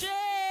and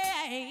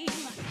shame.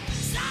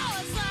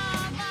 Source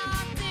of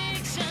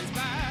addictions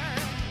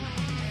burn.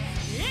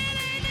 It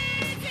ain't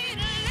easy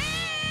to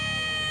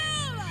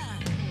live.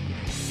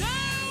 So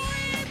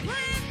we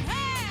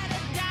prepare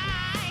to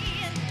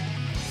die.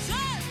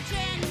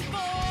 Searching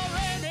for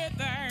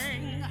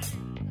anything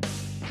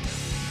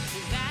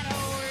that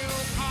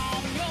will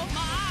calm your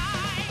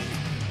mind.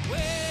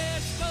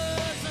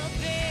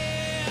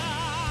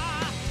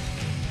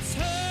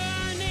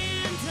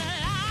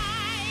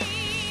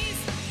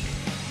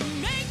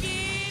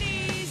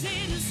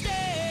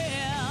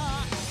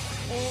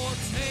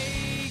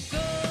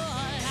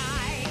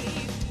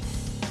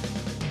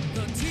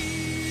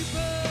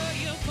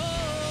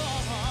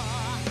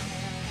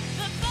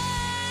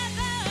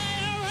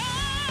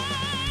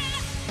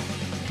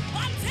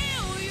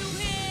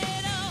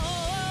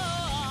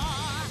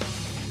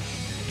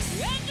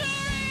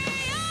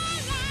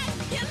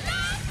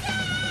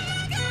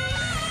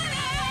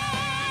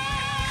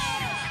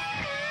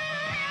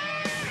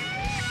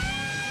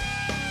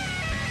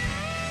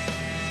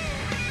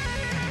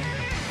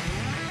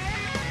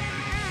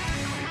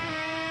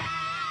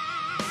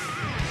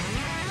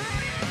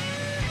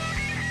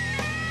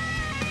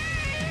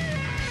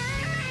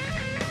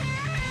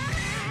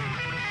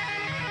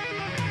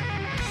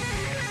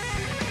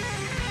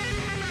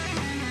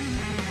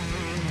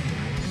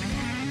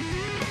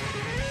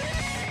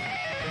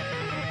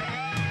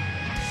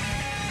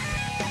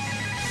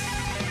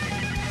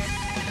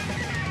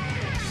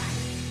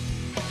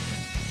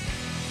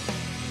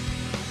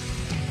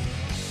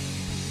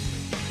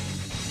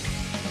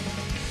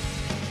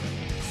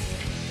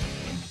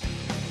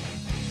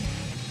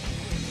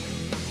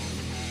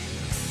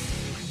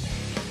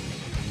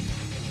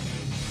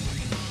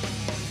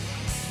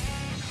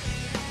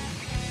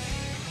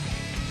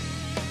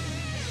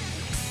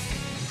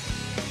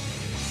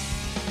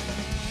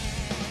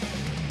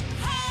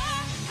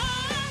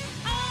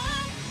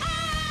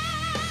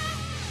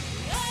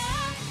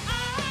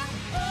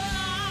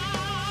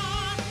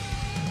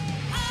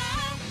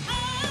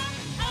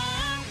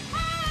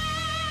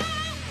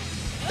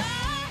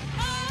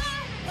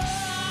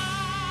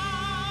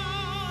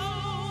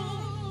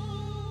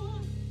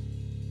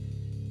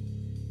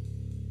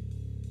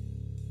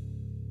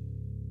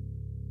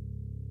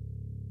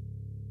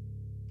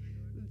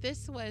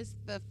 this was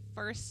the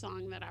first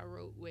song that I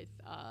wrote with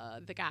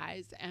the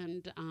guys,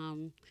 and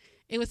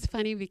it was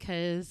funny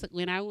because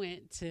when I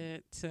went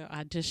to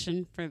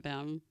audition for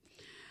them,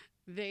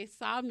 they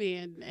saw me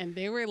and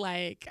they were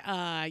like,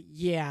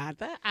 yeah,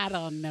 I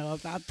don't know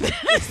about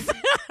this.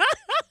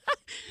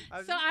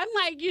 So I'm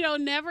like,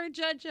 never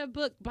judge a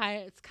book by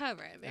its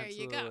cover. There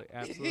you go.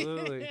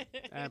 Absolutely.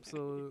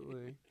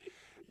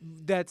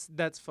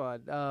 That's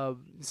fun.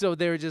 So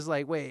they were just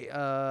like, wait.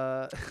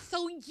 So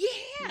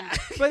yeah.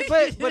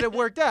 but it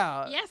worked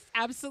out. Yes,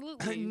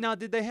 absolutely. Now,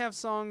 did they have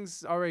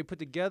songs already put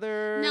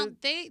together? No,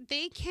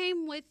 they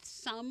came with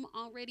some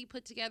already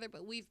put together,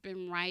 but we've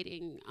been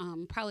writing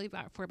probably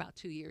for about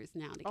 2 years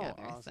now together.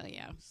 Oh, awesome. So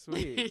yeah.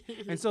 Sweet.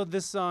 And so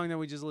this song that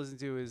we just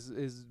listened to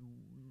is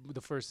the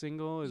first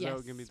single? Is that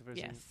going to be the first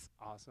single? Yes.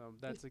 Awesome.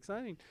 That's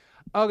exciting.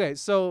 Okay,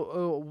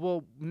 so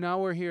well, now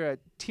we're here at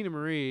Tina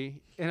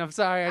Marie, and I'm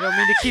sorry, I don't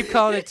mean to keep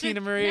calling it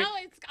Tina Marie. No,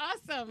 it's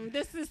awesome.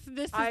 This is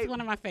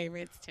one of my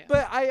favorites too.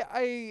 But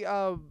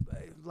I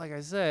like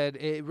I said,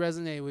 it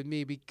resonated with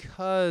me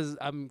because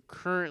I'm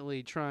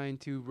currently trying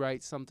to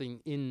write something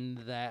in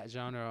that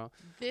genre.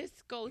 This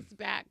goes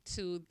back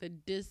to the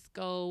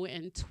disco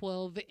and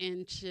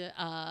 12-inch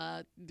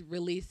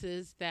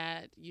releases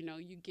that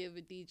you give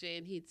a DJ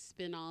and he'd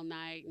spin all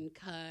night and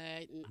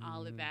cut and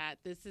all of that.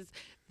 This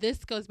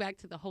goes back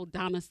to the whole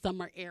Donna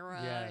Summer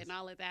era and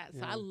all of that.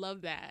 So I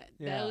love that.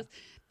 Yeah.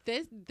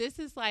 This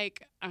is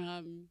like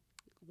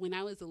when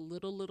I was a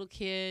little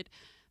kid.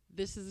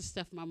 This is the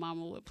stuff my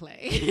mama would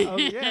play. Oh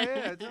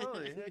yeah,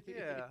 totally.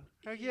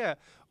 Heck yeah.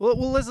 Well,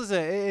 let's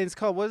listen. It's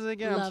called, what is it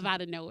again? Love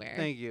Out of Nowhere.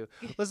 Thank you.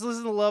 Let's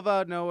listen to Love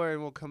Out of Nowhere,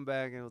 and we'll come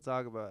back and we'll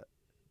talk about it.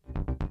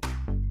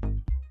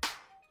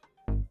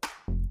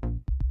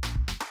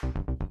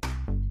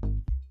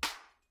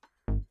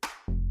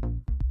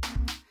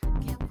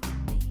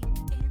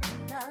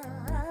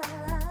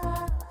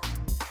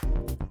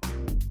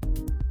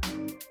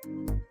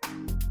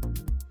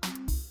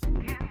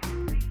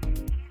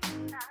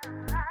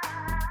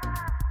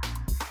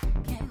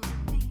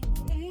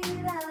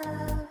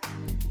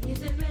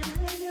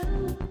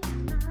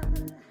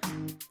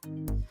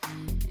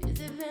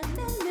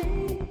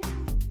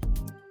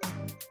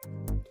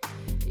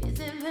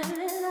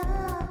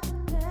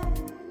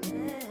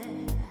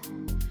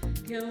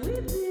 Can we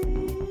be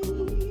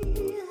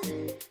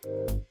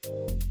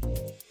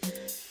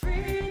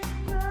free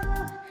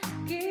love,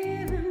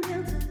 giving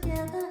them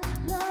together,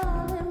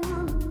 loving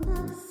one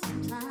another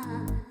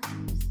sometimes?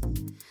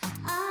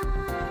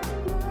 I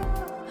don't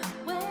know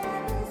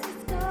where this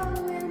is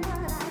going, but I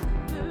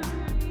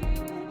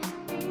believe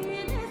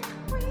it is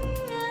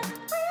real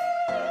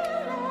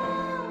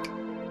love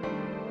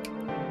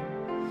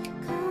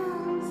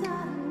comes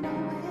out of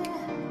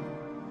nowhere.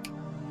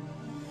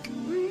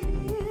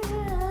 Real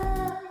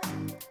love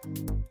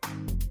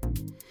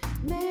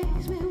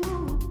makes me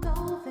wanna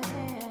go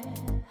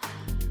there.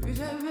 Is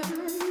it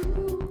really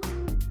you?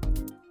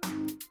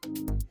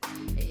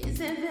 Is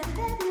it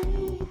really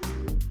me?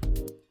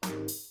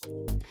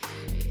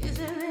 Is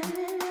it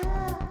really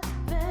love,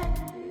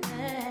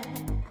 baby?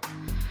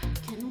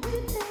 Can we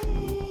be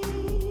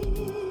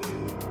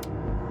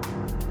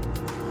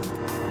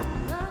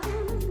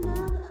loving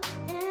another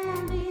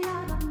and the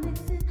other,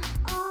 mixing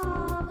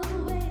all the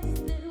ways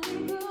that we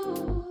go?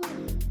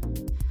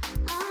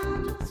 I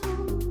just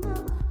wanna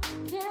know,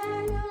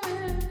 can you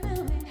really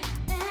feel me?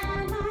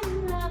 Am I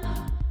in love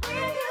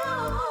with you?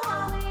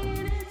 Are we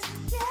in it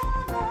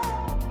together?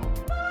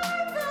 More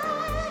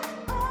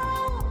than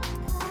all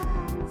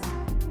kinds of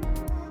love.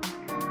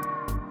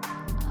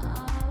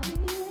 Are we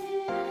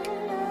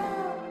in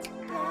love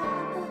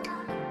together?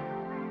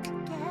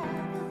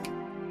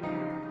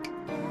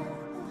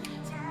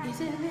 Is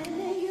it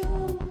really you?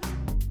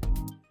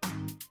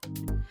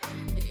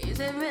 Is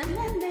it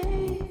really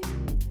me?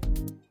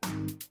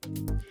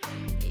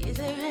 Is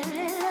it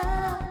really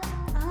love?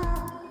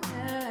 Oh,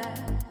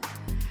 yeah.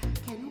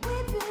 Can we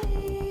be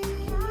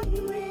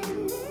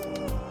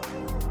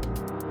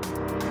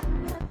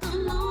left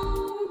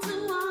alone to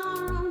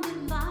our own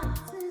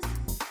devices?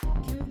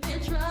 Can be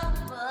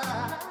trouble.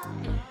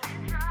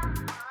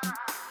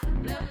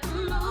 Left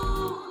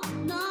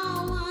alone, no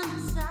one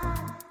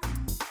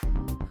decides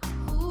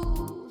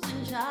who's in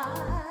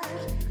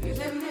charge. Is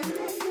it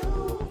really you?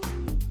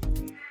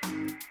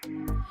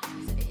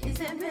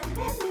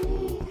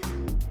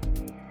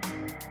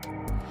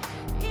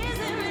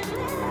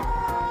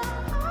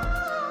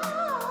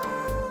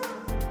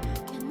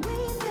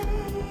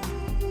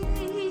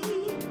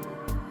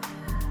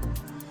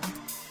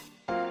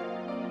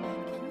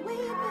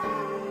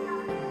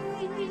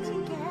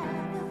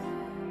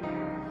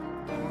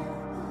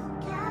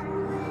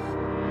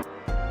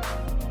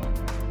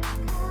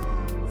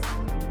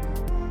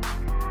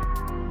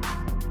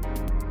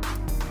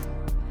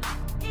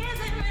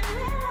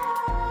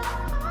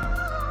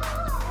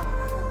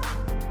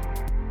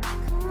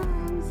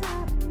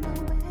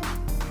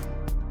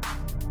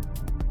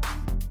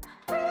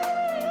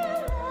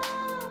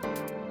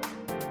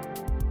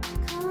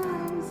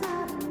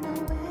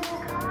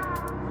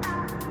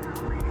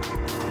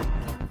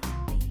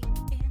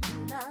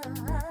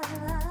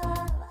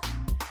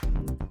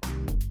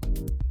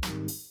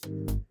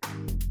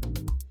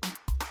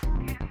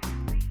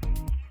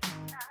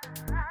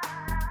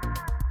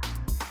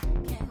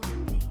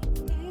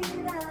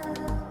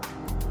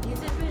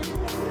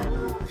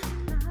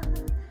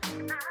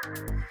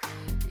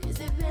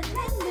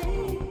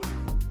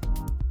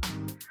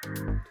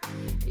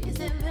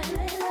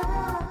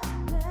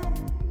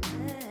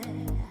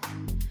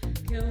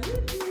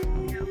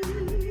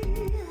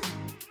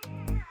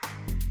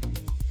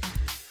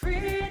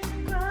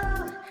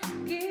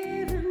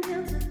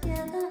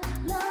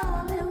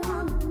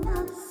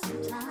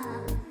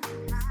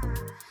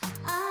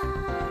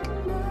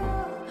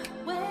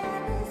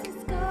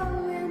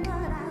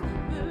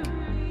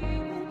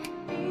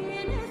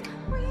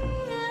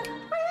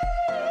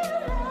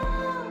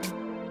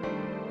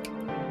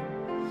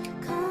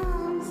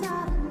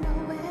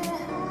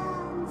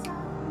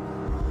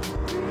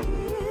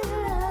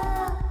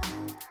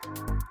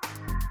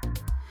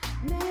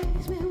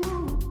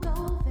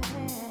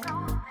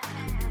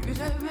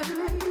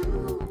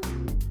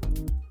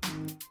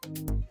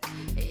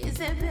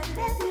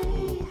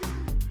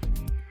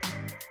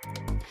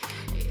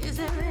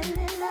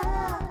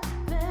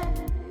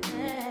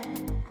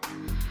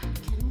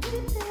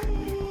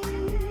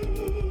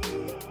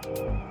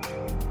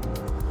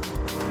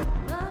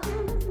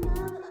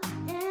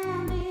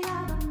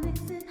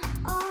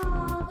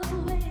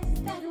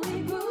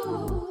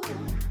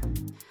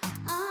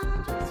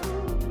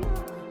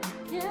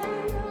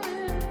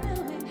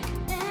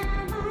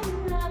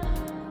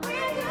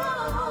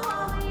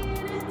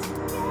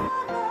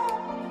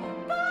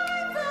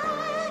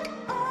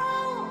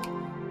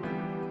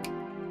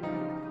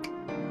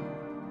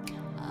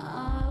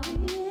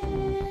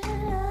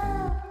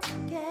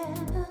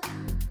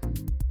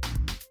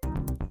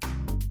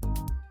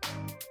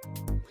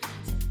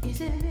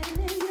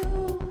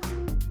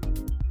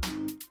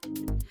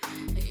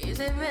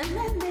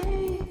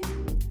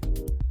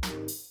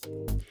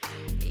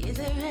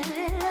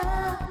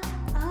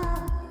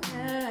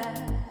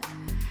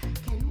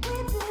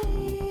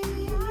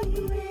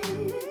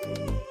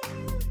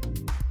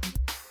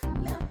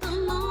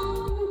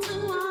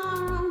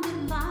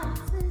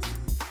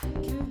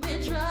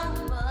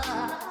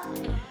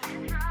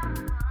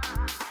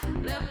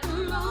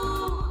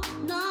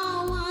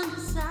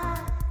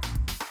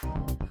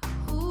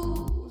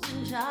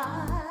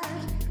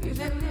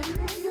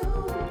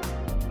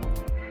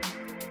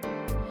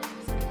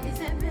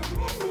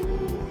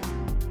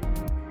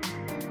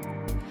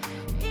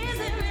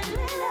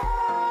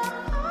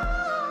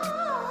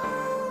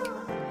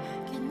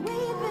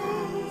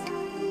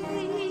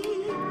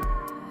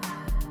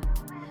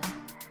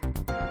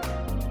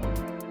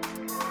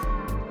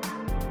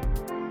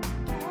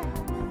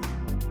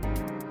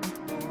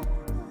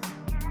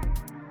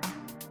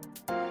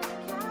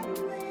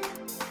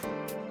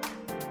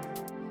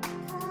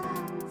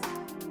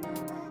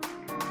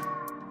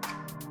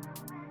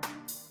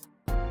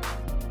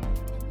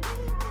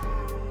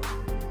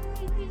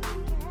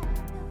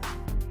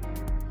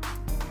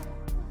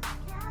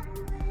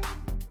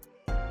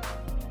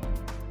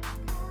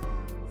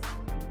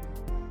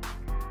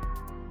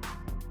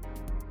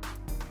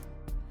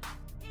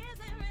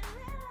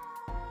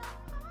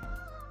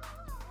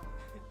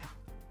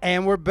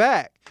 And we're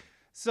back.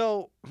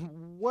 So,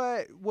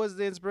 what was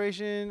the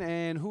inspiration,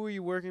 and who are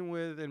you working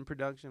with in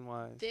production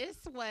wise? This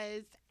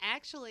was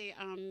actually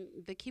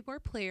the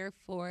keyboard player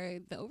for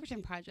the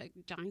Overton Project,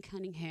 John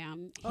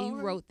Cunningham. He Oh,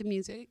 really? wrote the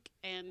music,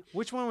 and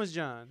Which one was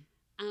John?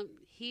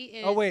 he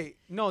is. Oh wait,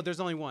 no, there's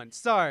only one.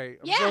 Sorry,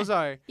 I'm so Yeah.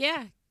 sorry.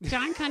 Yeah,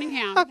 John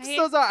Cunningham. I'm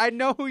so sorry. I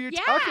know who you're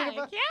yeah, talking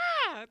about.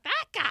 Yeah,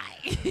 that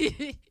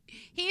guy.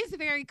 He's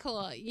very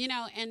cool, you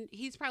know, and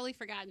he's probably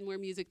forgotten more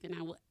music than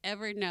I will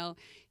ever know.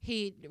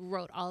 He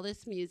wrote all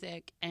this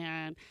music,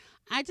 and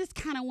I just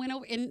kind of went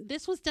over, and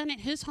this was done at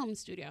his home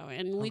studio,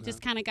 and we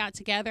just kind of got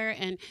together,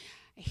 and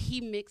he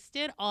mixed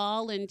it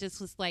all, and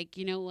just was like,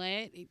 you know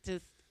what,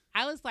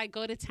 I was like,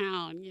 go to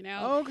town, you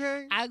know.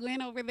 Okay. I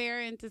went over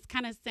there and just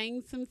kind of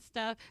sang some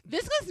stuff.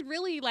 This was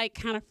really like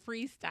kind of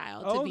freestyle,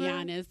 to be Okay.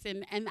 honest.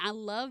 And I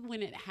love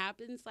when it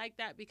happens like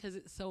that because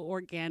it's so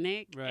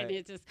organic Right.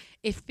 and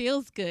it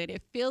feels good.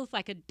 It feels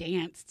like a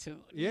dance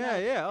tune. you Yeah, know?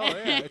 yeah. Oh,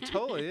 yeah. It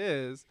totally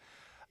is.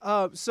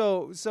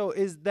 So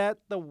is that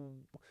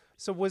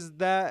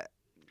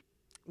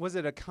was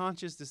it a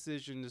conscious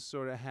decision to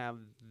sort of have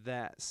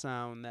that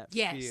sound, that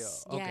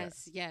Yes, feel? Okay.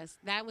 yes.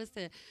 That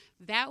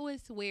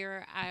was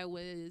where I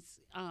was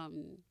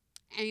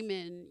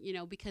aiming, you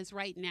know, because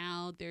right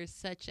now there's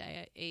such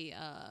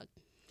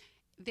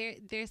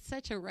there's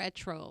such a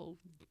retro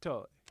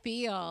Totally.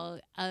 feel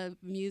of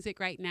music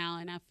right now,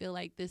 and I feel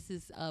like this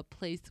is a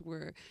place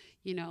where,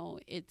 you know,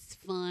 it's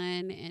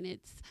fun and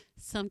it's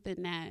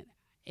something that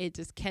it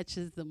just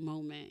catches the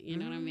moment, you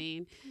know what I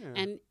mean?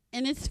 Yeah.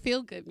 And it's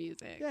feel good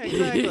music. Yeah,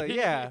 exactly.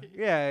 Yeah.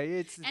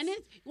 It's And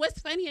it's what's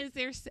funny is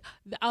there's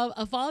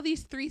of all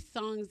these 3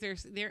 songs,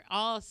 they're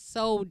all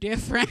so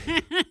different.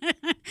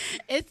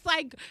 It's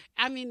like,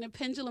 I mean, the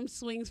pendulum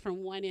swings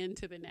from one end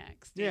to the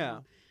next. you Yeah.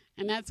 know?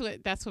 And that's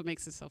what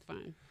makes it so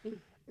fun.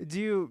 Do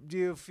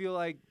you feel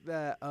like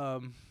that?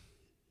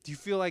 Do you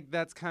feel like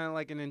that's kind of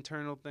like an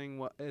internal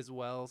thing as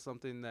well?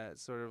 Something that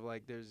sort of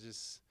like there's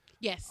just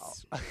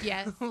Yes.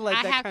 Yes. like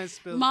I that have kind of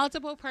spill.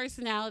 multiple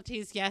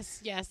personalities.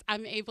 Yes.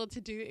 I'm able to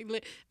do.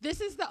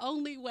 This is the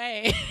only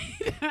way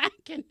that I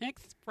can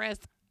express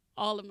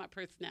all of my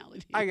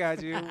personality. I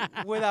got you.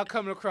 Without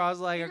coming across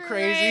like a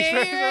crazy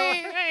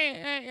person.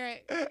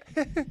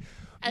 Right.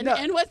 And, No.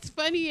 and what's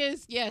funny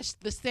is, yes,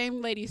 the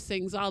same lady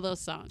sings all those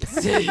songs.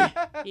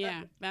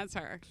 Yeah, that's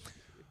her.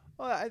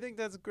 Well, I think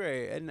that's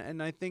great,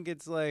 and I think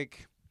it's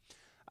like,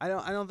 I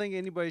don't think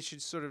anybody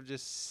should sort of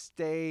just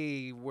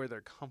stay where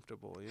they're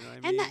comfortable. You know what I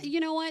And mean? that, you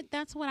know what?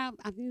 That's what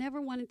I've never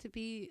wanted to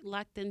be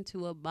locked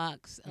into a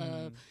box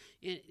of,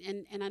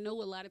 and I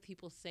know a lot of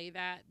people say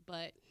that,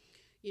 but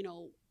you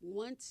know,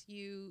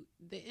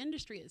 the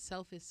industry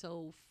itself is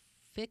so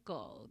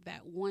fickle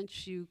that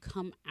once you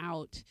come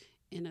out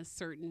in a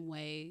certain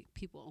way,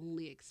 people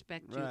only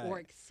expect you or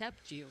Right.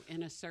 accept you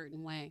in a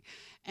certain way,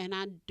 and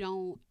I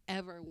don't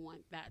ever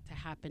want that to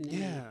happen to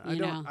Yeah, me.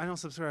 You know, I don't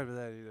subscribe to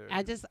that either.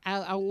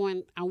 I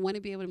want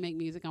to be able to make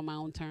music on my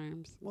own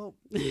terms. Well,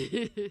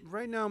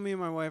 right now, me and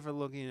my wife are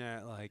looking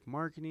at like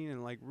marketing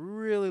and like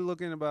really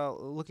looking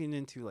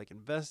into like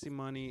investing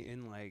money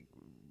in like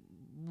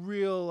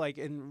real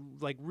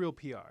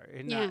PR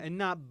and Yeah.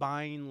 not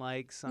buying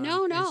likes on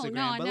No, Instagram,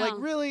 I but like know.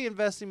 really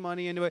investing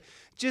money into it,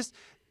 just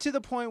to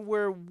the point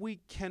where we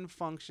can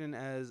function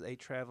as a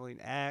traveling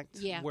act,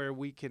 Yeah. where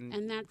we can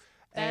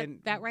And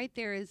that right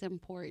there is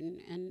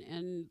important,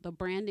 and the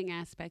branding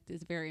aspect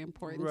is very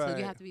important. So Right.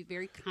 you have to be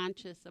very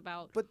conscious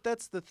about. But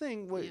that's the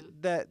thing. What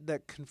Yeah.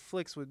 that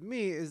conflicts with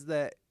me is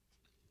that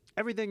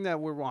everything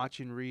that we're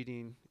watching,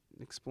 reading,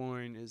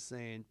 exploring is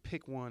saying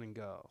pick one and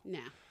go.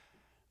 Nah.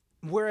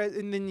 Whereas,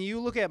 and then you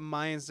look at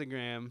my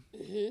Instagram,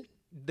 Mhm.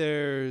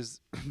 there's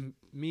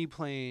me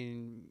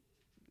playing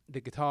the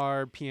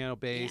guitar, piano,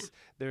 bass.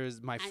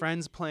 There's my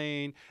friends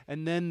playing,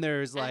 and then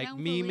there's I like don't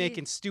me believe-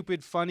 making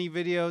stupid, funny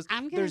videos.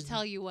 I'm gonna There's-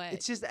 tell you what.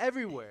 It's just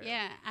everywhere.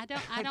 Yeah, I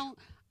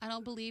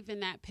don't believe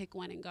in that pick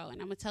one and go,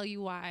 and I'm gonna tell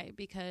you why.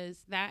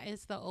 Because that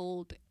is the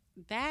old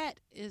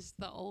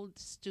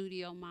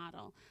studio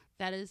model.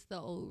 That is the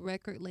old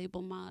record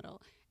label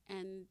model,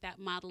 and that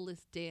model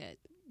is dead.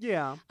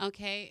 Yeah.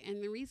 Okay,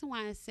 and the reason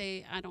why I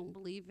say I don't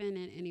believe in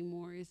it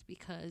anymore is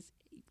because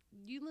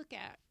you look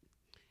at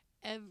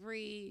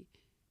every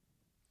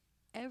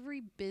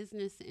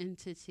business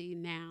entity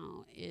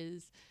now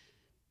is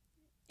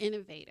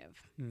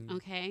innovative. Mm.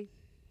 Okay,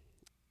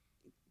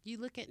 you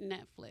look at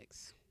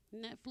Netflix.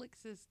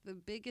 Netflix is the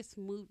biggest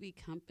movie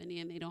company,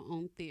 and they don't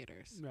own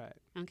theaters. Right.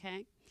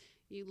 Okay,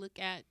 you look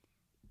at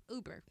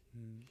Uber.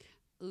 Mm.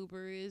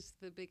 Uber is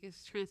the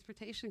biggest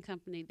transportation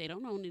company. They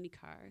don't own any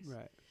cars.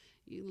 Right.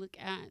 You look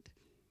at,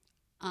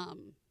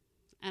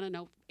 I don't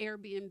know,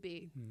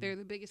 Airbnb. They're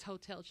the biggest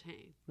hotel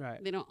chain.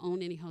 Right. They don't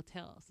own any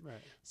hotels. Right.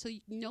 So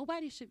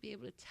nobody should be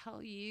able to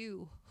tell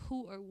you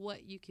who or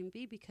what you can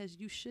be, because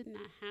you should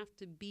not have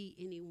to be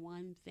any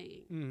one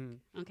thing.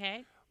 Mm-hmm.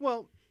 Okay?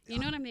 Well, You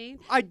know what I mean?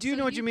 I do So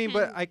know what you mean, can-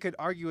 but I could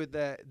argue with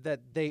that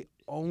they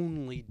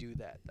only do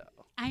that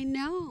though. I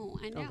know.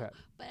 Okay.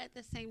 But at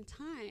the same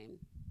time,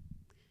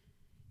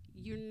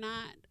 you're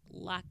not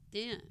locked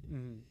in.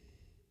 Mm-hmm.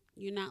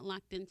 You're not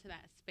locked into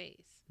that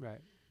space. Right.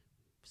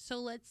 So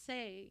let's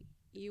say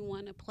you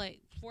want to play,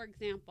 for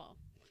example,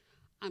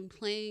 I'm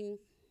playing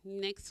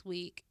next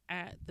week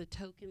at the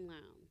Token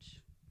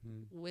Lounge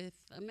with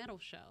a metal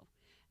show.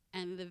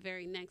 And the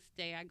very next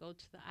day I go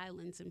to the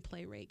islands and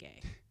play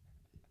reggae.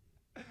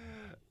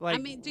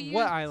 Like, mean, do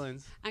what you-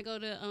 islands? I go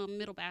to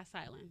Middle Bass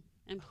Island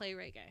and play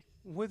reggae.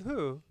 With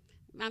who?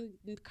 I'm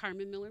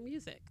Carmen Miller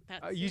Music.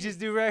 That's You me. just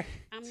do reggae?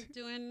 I'm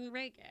doing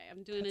reggae.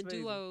 I'm doing That's a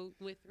amazing. duo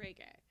with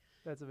reggae.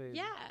 That's amazing.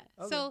 Yeah.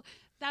 Okay. So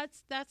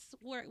that's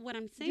what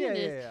I'm saying Yeah,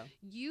 is yeah.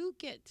 you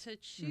get to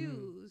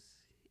choose.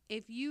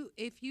 If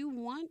you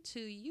want to,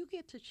 you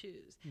get to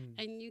choose,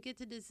 and you get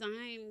to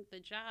design the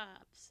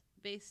jobs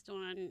based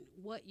on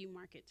what you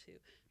market to.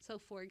 So,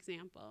 for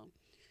example,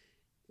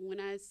 when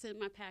I sent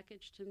my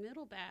package to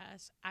Middle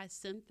Bass, I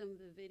sent them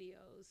the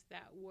videos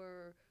that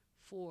were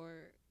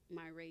for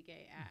my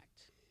reggae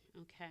act.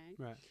 Okay.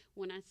 Right.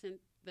 When I sent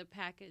the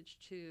package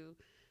to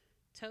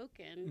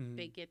Token,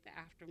 they get the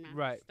aftermath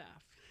Right.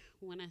 stuff.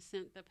 When I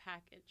sent the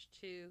package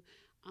to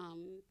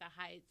the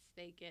Heights,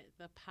 they get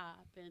the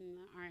pop and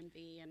the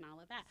R&B and all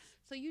of that.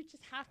 So you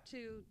just have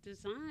to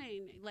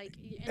design, like,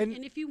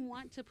 and if you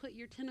want to put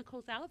your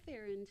tentacles out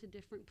there into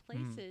different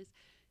places,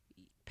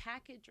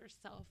 package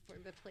yourself for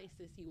the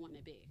places you want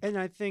to be. And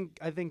I think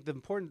the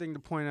important thing to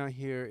point out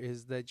here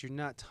is that you're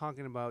not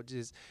talking about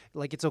just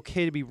like it's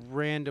okay to be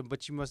random,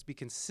 but you must be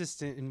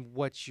consistent in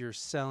what you're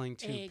selling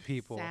to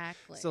people.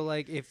 Exactly. So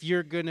like if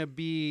you're gonna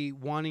be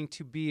wanting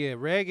to be a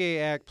reggae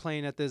act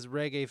playing at this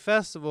reggae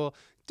festival,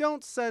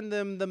 don't send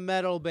them the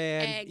metal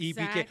band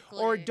EPK,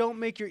 or Exactly. don't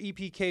make your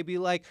EPK be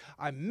like,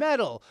 I'm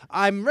metal,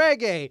 I'm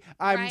reggae,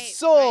 I'm Right,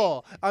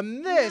 soul,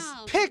 I'm this.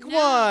 No, Pick no,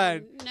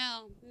 one.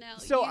 No.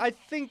 So you- I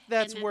think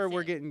that's and where that's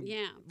we're it. getting.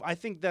 Yeah. I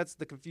think that's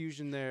the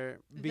confusion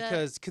there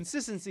because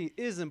consistency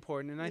is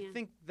important, and I Yeah.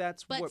 think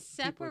that's But what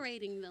people.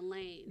 separating the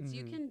lanes,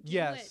 you can do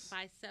Yes. it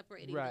by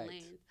separating Right. the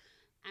lanes.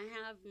 I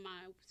have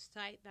my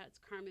site that's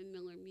Carmen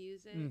Miller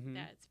Music. Mhm.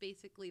 That's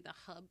basically the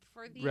hub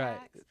for the Right.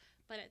 acts.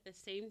 But at the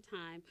same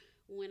time,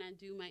 when I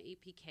do my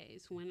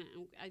EPKs, when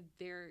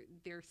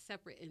they're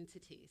separate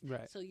entities.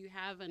 Right. So you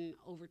have an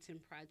Overton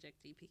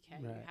Project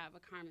EPK, you Right. have a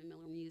Carmen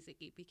Miller Music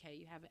EPK,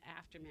 you have an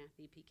Aftermath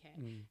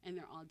EPK, and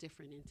they're all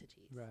different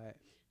entities. Right.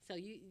 So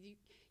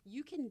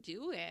you can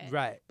do it,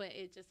 Right. but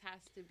it just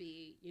has to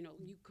be, you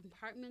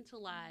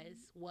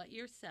compartmentalize what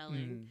you're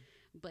selling,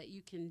 but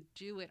you can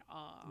do it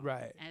all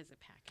Right. as a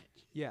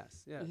package.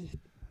 Yes. Yes.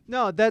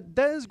 No, that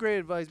is great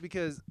advice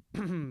because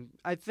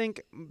I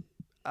think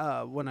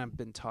when I've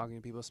been talking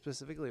to people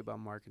specifically about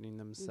marketing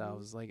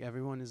themselves, like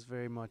everyone is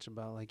very much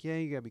about like, yeah,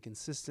 you gotta be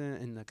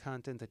consistent in the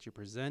content that you're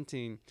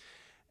presenting,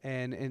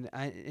 and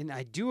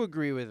I do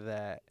agree with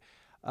that.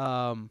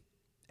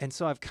 And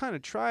so I've kind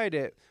of tried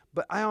it,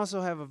 but I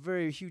also have a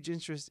very huge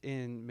interest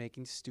in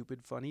making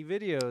stupid, funny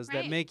videos that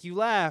Right. make you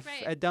laugh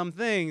Right. at dumb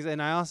things.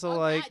 And I also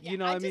Wait,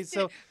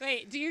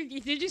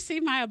 did you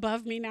see my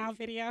Above Me Now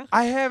video?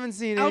 I haven't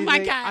seen anything. Oh my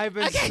God. I've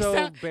been Okay,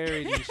 so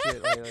buried in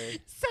shit lately.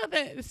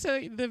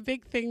 So the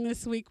big thing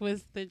this week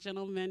was the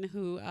gentleman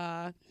who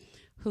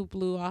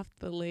blew off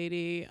the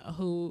lady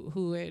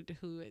who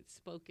had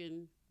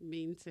spoken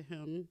mean to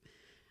him.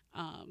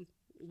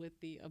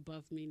 With the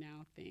Above Me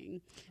Now thing.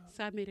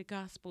 So I made a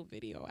gospel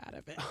video out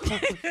of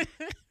it.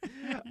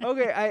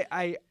 Okay,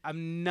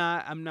 I'm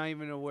not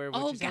even aware of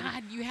what Oh you're saying.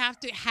 God, you have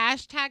to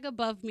hashtag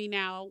Above Me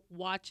Now,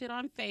 watch it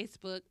on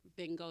Facebook,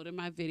 then go to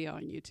my video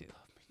on YouTube.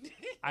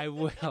 I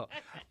will.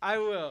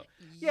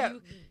 Yeah,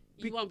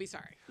 You won't be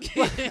sorry.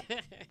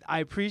 I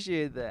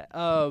appreciate that.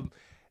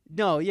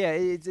 No, yeah,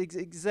 it's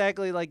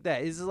exactly like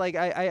that. It's like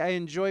I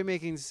enjoy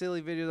making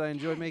silly videos. I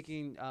enjoy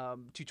making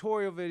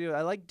tutorial videos.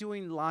 I like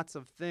doing lots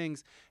of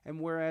things. And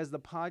whereas the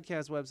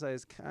podcast website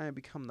has kind of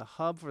become the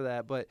hub for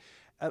that, but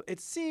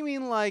it's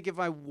seeming like if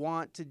I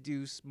want to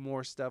do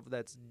more stuff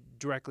that's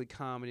directly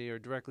comedy or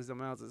directly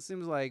something else, it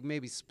seems like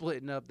maybe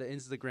splitting up the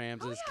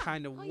Instagrams is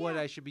kind of what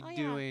I should be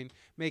doing,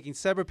 making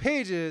separate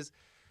pages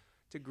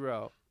to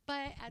grow.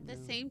 But at the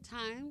same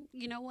time,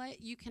 you know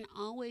what? You can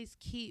always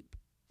keep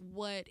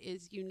what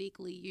is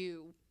uniquely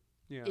you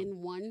Yeah.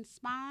 in one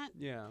spot,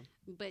 Yeah.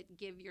 but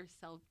give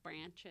yourself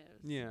branches.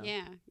 Yeah.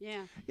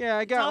 Yeah. Yeah,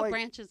 I It's got all like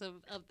branches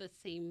of the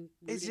same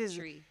It's rooted just-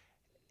 tree.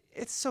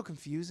 it's so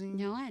confusing.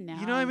 No, I know.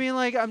 You know what I mean?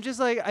 Like I'm just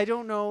like I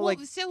don't know Well, like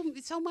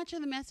so much of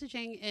the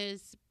messaging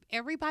is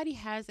everybody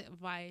has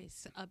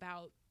advice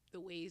about the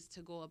ways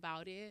to go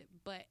about it,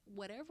 but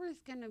whatever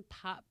is going to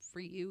pop for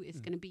you is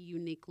going to be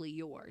uniquely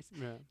yours.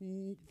 Yeah.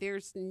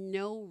 There's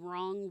no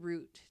wrong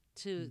route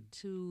to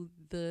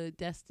the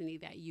destiny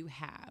that you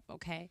have,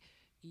 okay?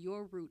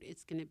 Your route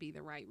is going to be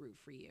the right route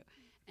for you.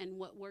 And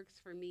what works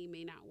for me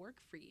may not work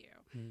for you.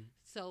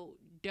 So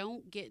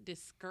don't get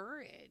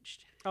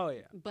discouraged. Oh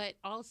yeah. But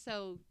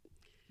also,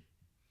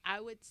 I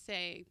would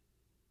say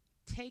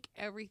take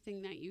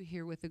everything that you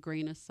hear with a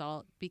grain of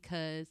salt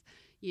because,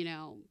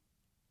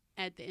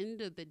 at the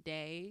end of the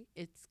day,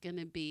 it's going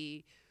to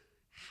be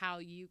how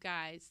you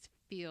guys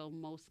feel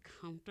most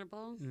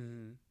comfortable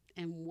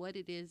and what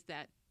it is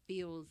that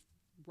feels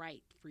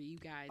right for you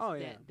guys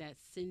that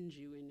sends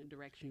you in the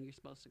direction you're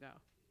supposed to go.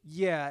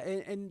 Yeah,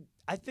 and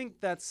I think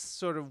that's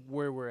sort of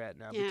where we're at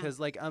now because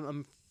like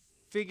I'm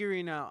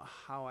figuring out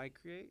how I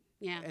create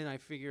and I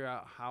figure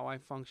out how I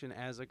function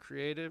as a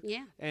creative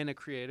and a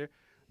creator,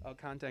 a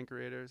content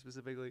creator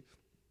specifically.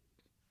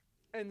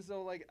 And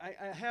so like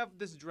I have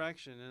this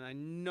direction and I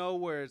know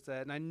where it's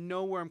at and I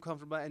know where I'm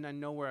comfortable at and I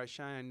know where I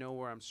shine, I know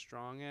where I'm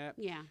strong at.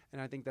 Yeah. And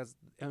I think that's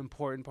an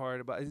important part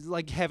about it's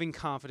like having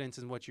confidence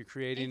in what you're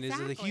creating is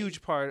a Exactly.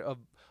 huge part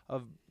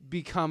of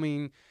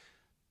becoming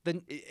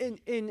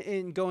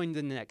in going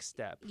the next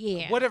step.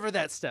 Yeah. Whatever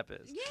that step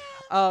is.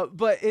 Yeah.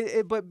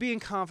 But being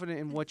confident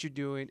in what you're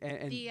doing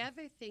and The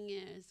other thing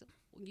is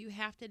you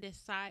have to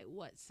decide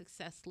what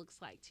success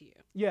looks like to you.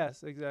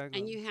 yes, exactly.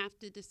 And you have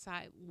to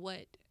decide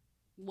what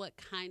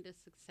kind of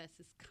success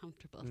is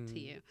comfortable to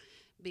you,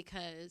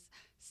 because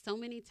so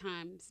many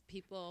times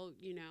people,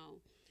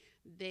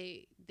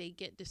 they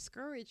get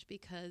discouraged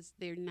because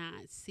they're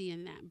not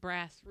seeing that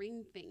brass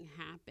ring thing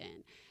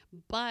happen,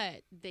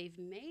 but they've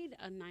made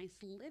a nice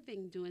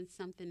living doing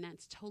something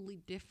that's totally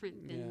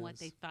different than what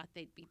they thought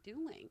they'd be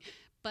doing.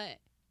 But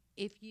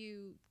if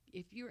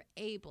you're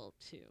able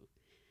to,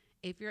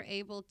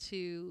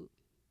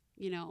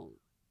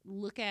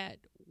 look at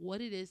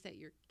what it is that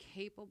you're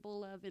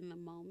capable of in the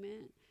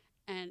moment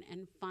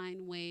and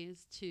find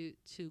ways to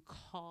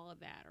call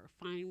that or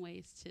find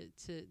ways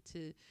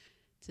to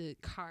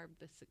carve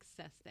the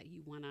success that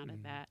you want out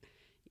of that,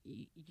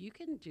 you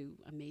can do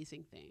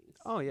amazing things.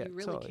 Oh yeah, you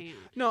really totally. can.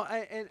 No,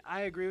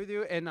 I agree with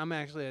you, and I'm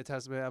actually a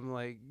testament. I'm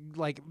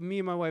like me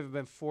and my wife have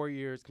been 4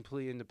 years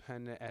completely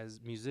independent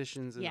as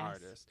musicians and Yes.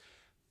 artists.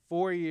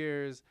 4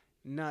 years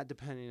not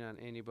depending on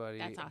anybody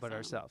That's but awesome.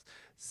 ourselves.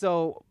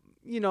 So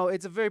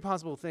it's a very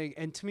possible thing,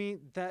 and to me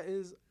that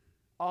is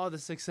all the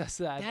success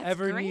that I've That's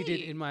ever great. needed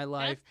in my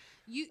life.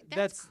 That's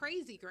That's-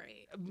 crazy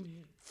great.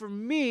 For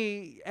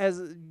me, as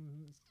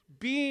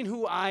being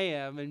who I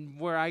am and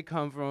where I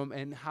come from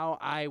and how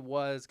I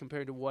was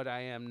compared to what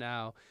I am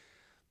now,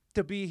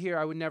 to be here,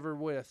 I would never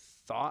would have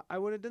thought I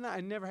would have done that.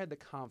 I never had the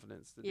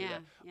confidence to do Yeah,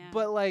 that. yeah.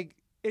 But like,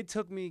 it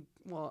took me.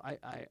 Well,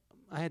 I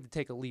had to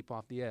take a leap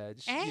off the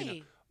edge. you know.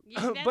 Hey. yeah,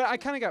 But I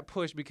that's- kind of got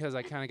pushed because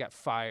I kind of got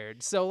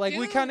fired. So like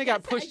we Dude, kind of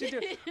got that's how- pushed into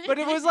it. But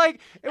it was like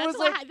that's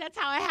that's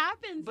how it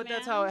happens. but man,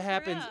 that's how it for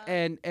happens.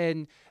 real.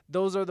 And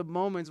those are the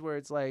moments where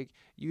it's like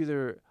you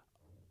either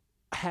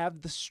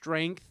have the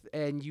strength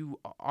and you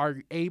are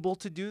able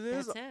to do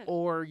this, That's it.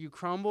 or you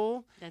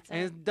crumble. That's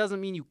And it. it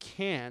doesn't mean you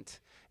can't.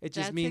 It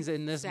just That's means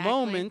in this exactly-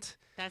 moment.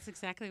 That's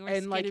exactly where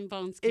And, Skin like, and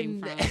Bones came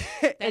in from. the-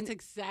 That's and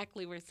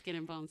exactly where Skin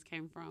and Bones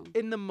came from.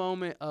 in the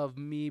moment of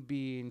me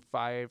being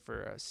fired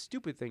for a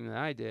stupid thing that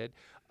I did,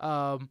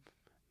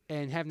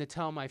 and having to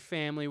tell my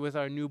family with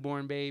our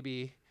newborn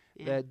baby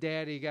Yeah. that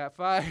Daddy got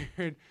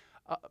fired,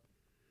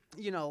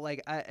 you know,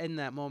 like in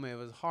that moment it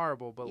was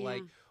horrible. But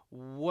like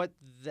what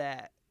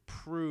that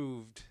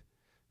proved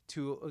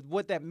to,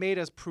 what that made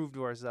us prove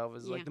to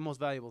ourselves is Yeah. like the most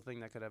valuable thing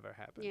that could ever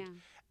happen. Yeah.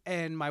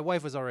 And my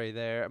wife was already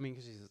there. I mean,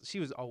 'cause she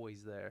was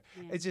always there.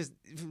 Yeah. It's just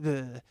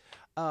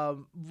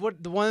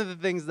one of the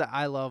things that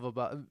I love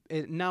about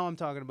it, now I'm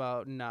talking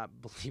about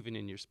not believing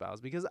in your spouse,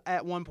 because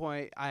at one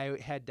point I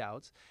had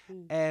doubts,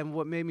 and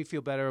what made me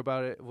feel better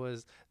about it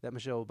was that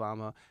Michelle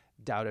Obama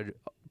doubted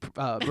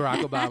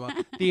Barack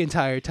Obama the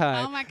entire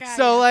time. Oh my God,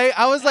 So yeah. like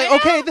I was like, Yeah,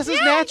 okay, this is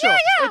yeah, natural.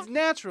 yeah. It's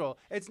natural.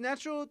 It's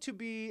natural to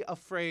be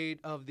afraid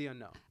of the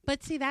unknown.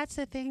 But see, that's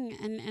the thing.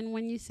 And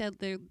when you said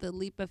the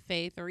leap of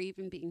faith, or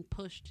even being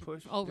pushed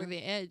over yeah. the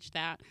edge,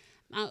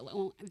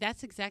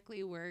 that's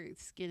exactly where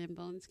Skin and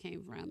Bones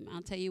came from.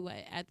 I'll tell you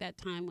what, at that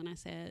time when I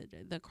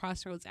said the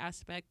crossroads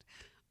aspect,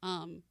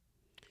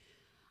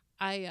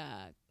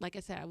 like I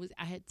said,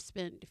 I had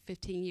spent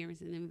 15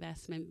 years in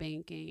investment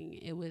banking.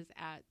 It was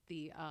at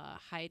the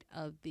height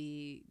of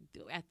the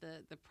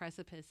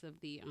precipice of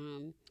the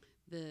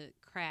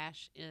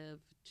crash of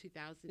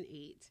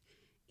 2008,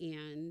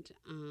 and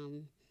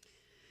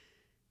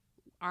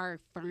our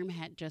firm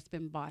had just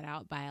been bought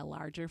out by a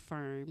larger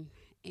firm,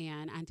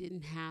 and I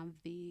didn't have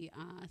the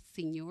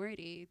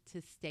seniority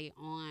to stay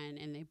on,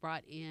 and they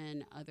brought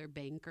in other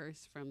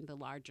bankers from the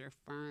larger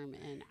firm,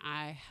 and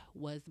I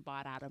was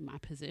bought out of my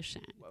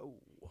position. Whoa.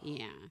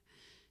 Yeah.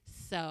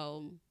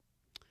 So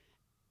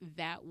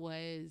that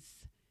was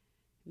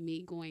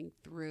me going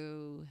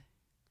through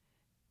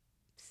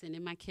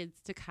sending my kids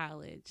to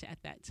college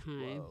at that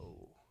time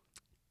Whoa.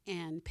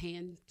 and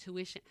paying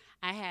tuition.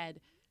 I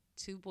had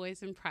 2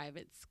 boys in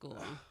private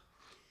school.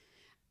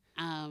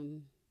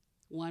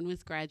 One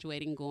was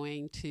graduating,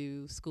 going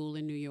to school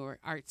in New York,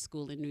 art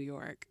school in New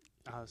York.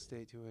 Out of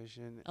state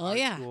tuition. Oh, art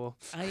yeah. School.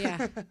 Oh,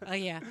 yeah. Oh,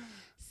 yeah.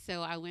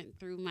 So I went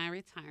through my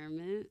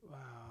retirement.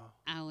 Wow.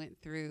 I went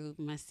through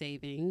my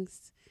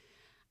savings.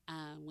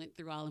 Went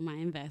through all of my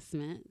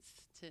investments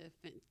to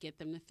get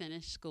them to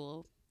finish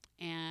school.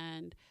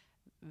 And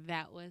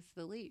that was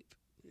the leap.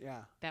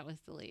 Yeah. That was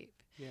the leap.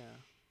 Yeah.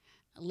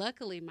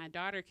 Luckily, my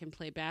daughter can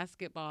play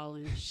basketball,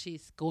 and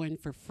she's going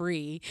for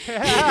free.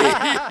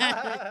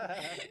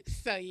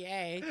 So,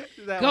 yay.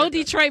 That Go was-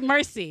 Detroit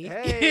Mercy.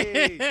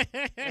 Hey.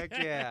 Heck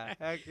yeah.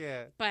 Heck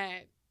yeah.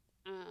 But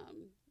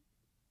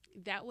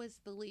that was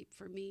the leap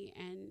for me,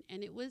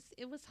 and it was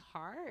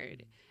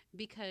hard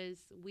because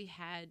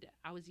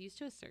I was used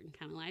to a certain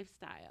kind of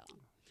lifestyle,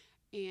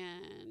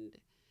 and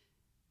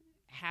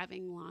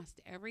having lost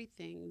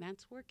everything,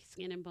 that's where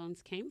Skin and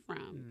Bones came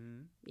from,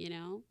 Mhm. you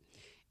know.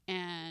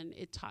 And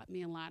it taught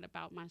me a lot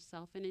about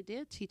myself, and it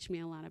did teach me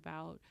a lot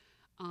about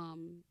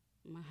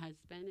my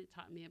husband. It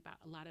taught me a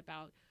lot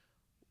about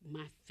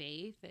my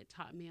faith. It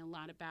taught me a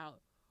lot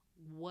about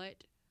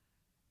what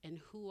and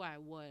who I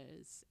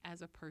was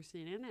as a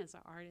person and as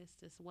an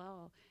artist as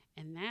well.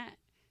 And that,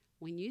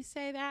 when you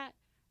say that,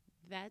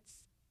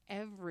 that's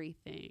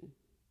everything.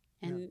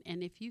 And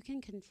if you can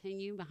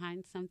continue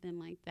behind something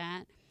like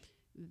that,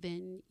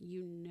 then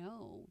you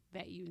know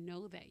that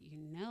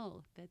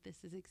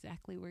this is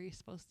exactly where you're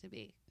supposed to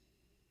be.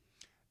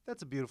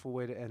 That's a beautiful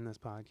way to end this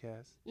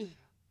podcast. Mm.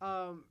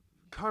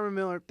 Carmen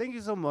Miller, thank you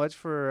so much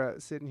for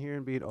sitting here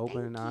and being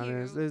open and Thank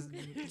honest. you.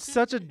 It's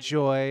such a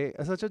joy,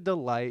 such a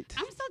delight.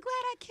 I'm so glad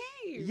I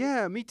came.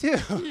 Yeah, me too.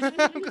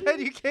 I'm glad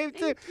you came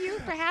too. Thank you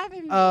for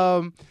having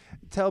me.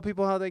 Tell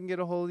people how they can get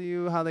a hold of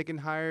you, how they can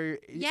hire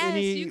Yes,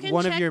 any you can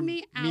one check of your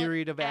me out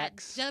myriad of at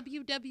acts.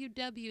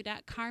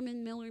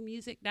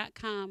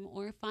 www.carmenmillermusic.com,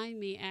 or find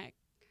me at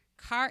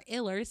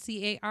Cariller,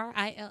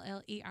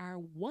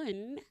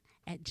 CARILLER1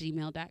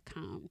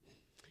 @gmail.com.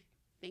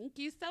 Thank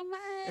you so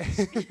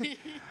much.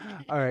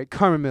 All right,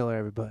 Carmen Miller,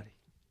 everybody.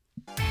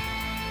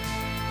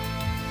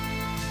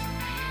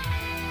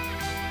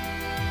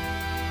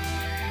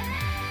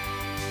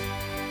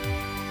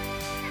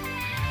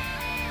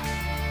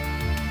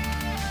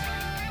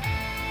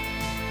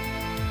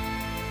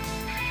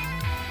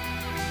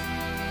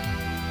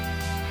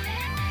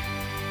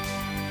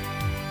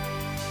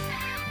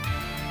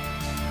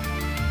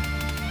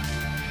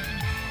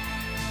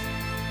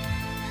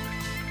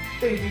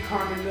 Thank you,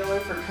 Carmen Miller,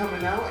 for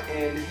coming out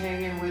and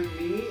hanging with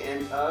me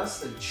and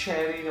us and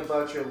chatting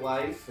about your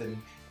life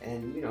and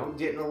you know,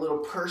 getting a little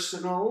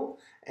personal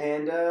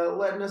and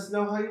letting us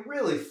know how you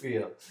really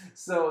feel.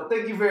 So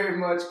thank you very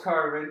much,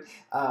 Carmen.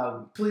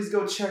 Please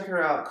go check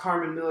her out,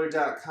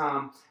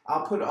 carmenmiller.com.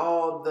 I'll put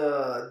all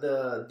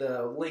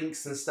the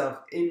links and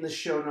stuff in the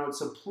show notes,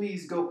 so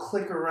please go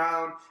click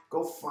around,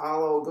 go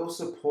follow, go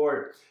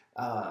support.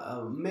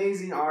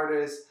 Amazing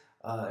artist,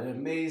 an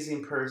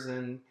amazing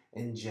person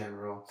in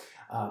general.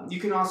 You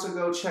can also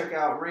go check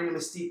out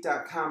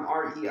ReinaMystique.com,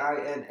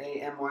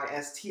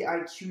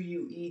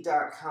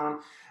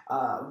 ReinaMystique.com.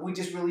 We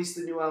just released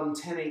the new album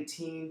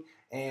 1018,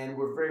 and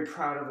we're very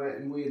proud of it,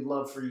 and we'd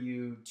love for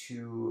you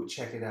to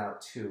check it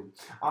out too.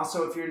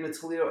 Also, if you're in the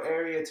Toledo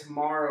area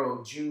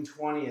tomorrow, June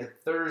 20th,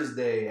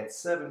 Thursday at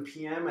 7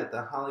 p.m. at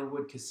the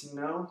Hollywood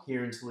Casino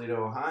here in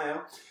Toledo,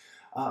 Ohio,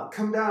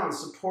 come down,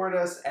 support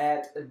us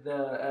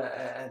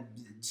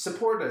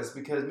support us,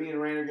 because me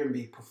and Rain are going to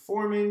be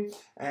performing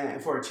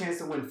for a chance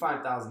to win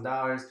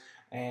 $5,000.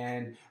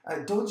 And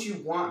don't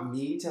you want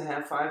me to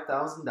have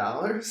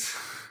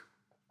 $5,000?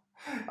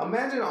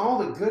 Imagine all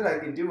the good I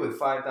can do with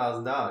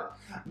 $5,000.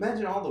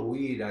 Imagine all the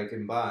weed I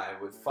can buy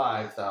with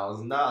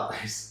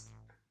 $5,000.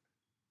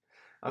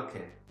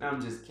 Okay,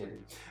 I'm just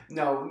kidding.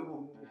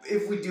 No,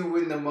 if we do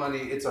win the money,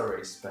 it's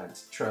already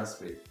spent.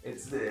 Trust me.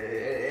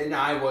 And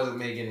I wasn't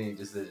making any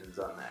decisions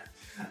on that.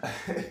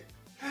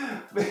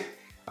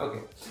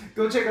 Okay,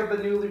 go check out the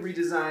newly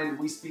redesigned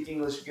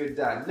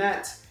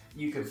WeSpeakEnglishGood.net.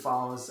 You can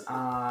follow us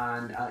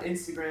on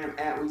Instagram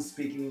at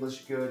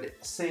WeSpeakEnglishGood.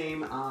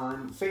 Same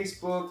on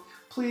Facebook.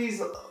 Please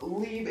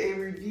leave a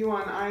review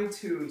on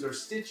iTunes or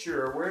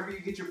Stitcher or wherever you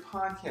get your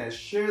podcast.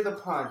 Share the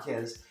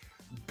podcast.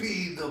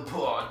 Be the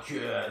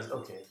podcast.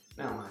 Okay,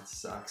 that one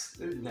sucks.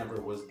 It never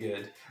was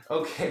good.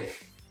 Okay,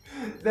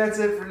 that's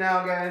it for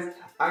now, guys.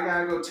 I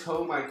gotta go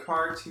tow my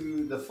car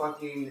to the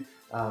fucking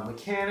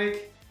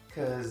mechanic,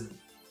 because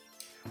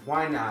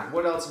why not?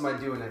 What else am I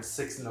doing at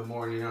 6 in the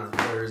morning on a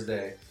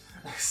Thursday?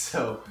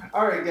 So,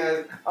 alright,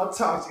 guys, I'll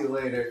talk to you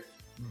later.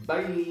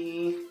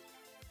 Bye.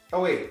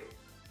 Oh, wait.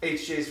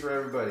 HJ's for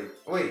everybody.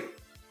 Oh, wait.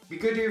 Be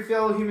good to your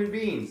fellow human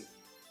beings.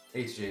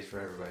 HJ's for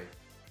everybody.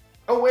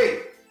 Oh, wait.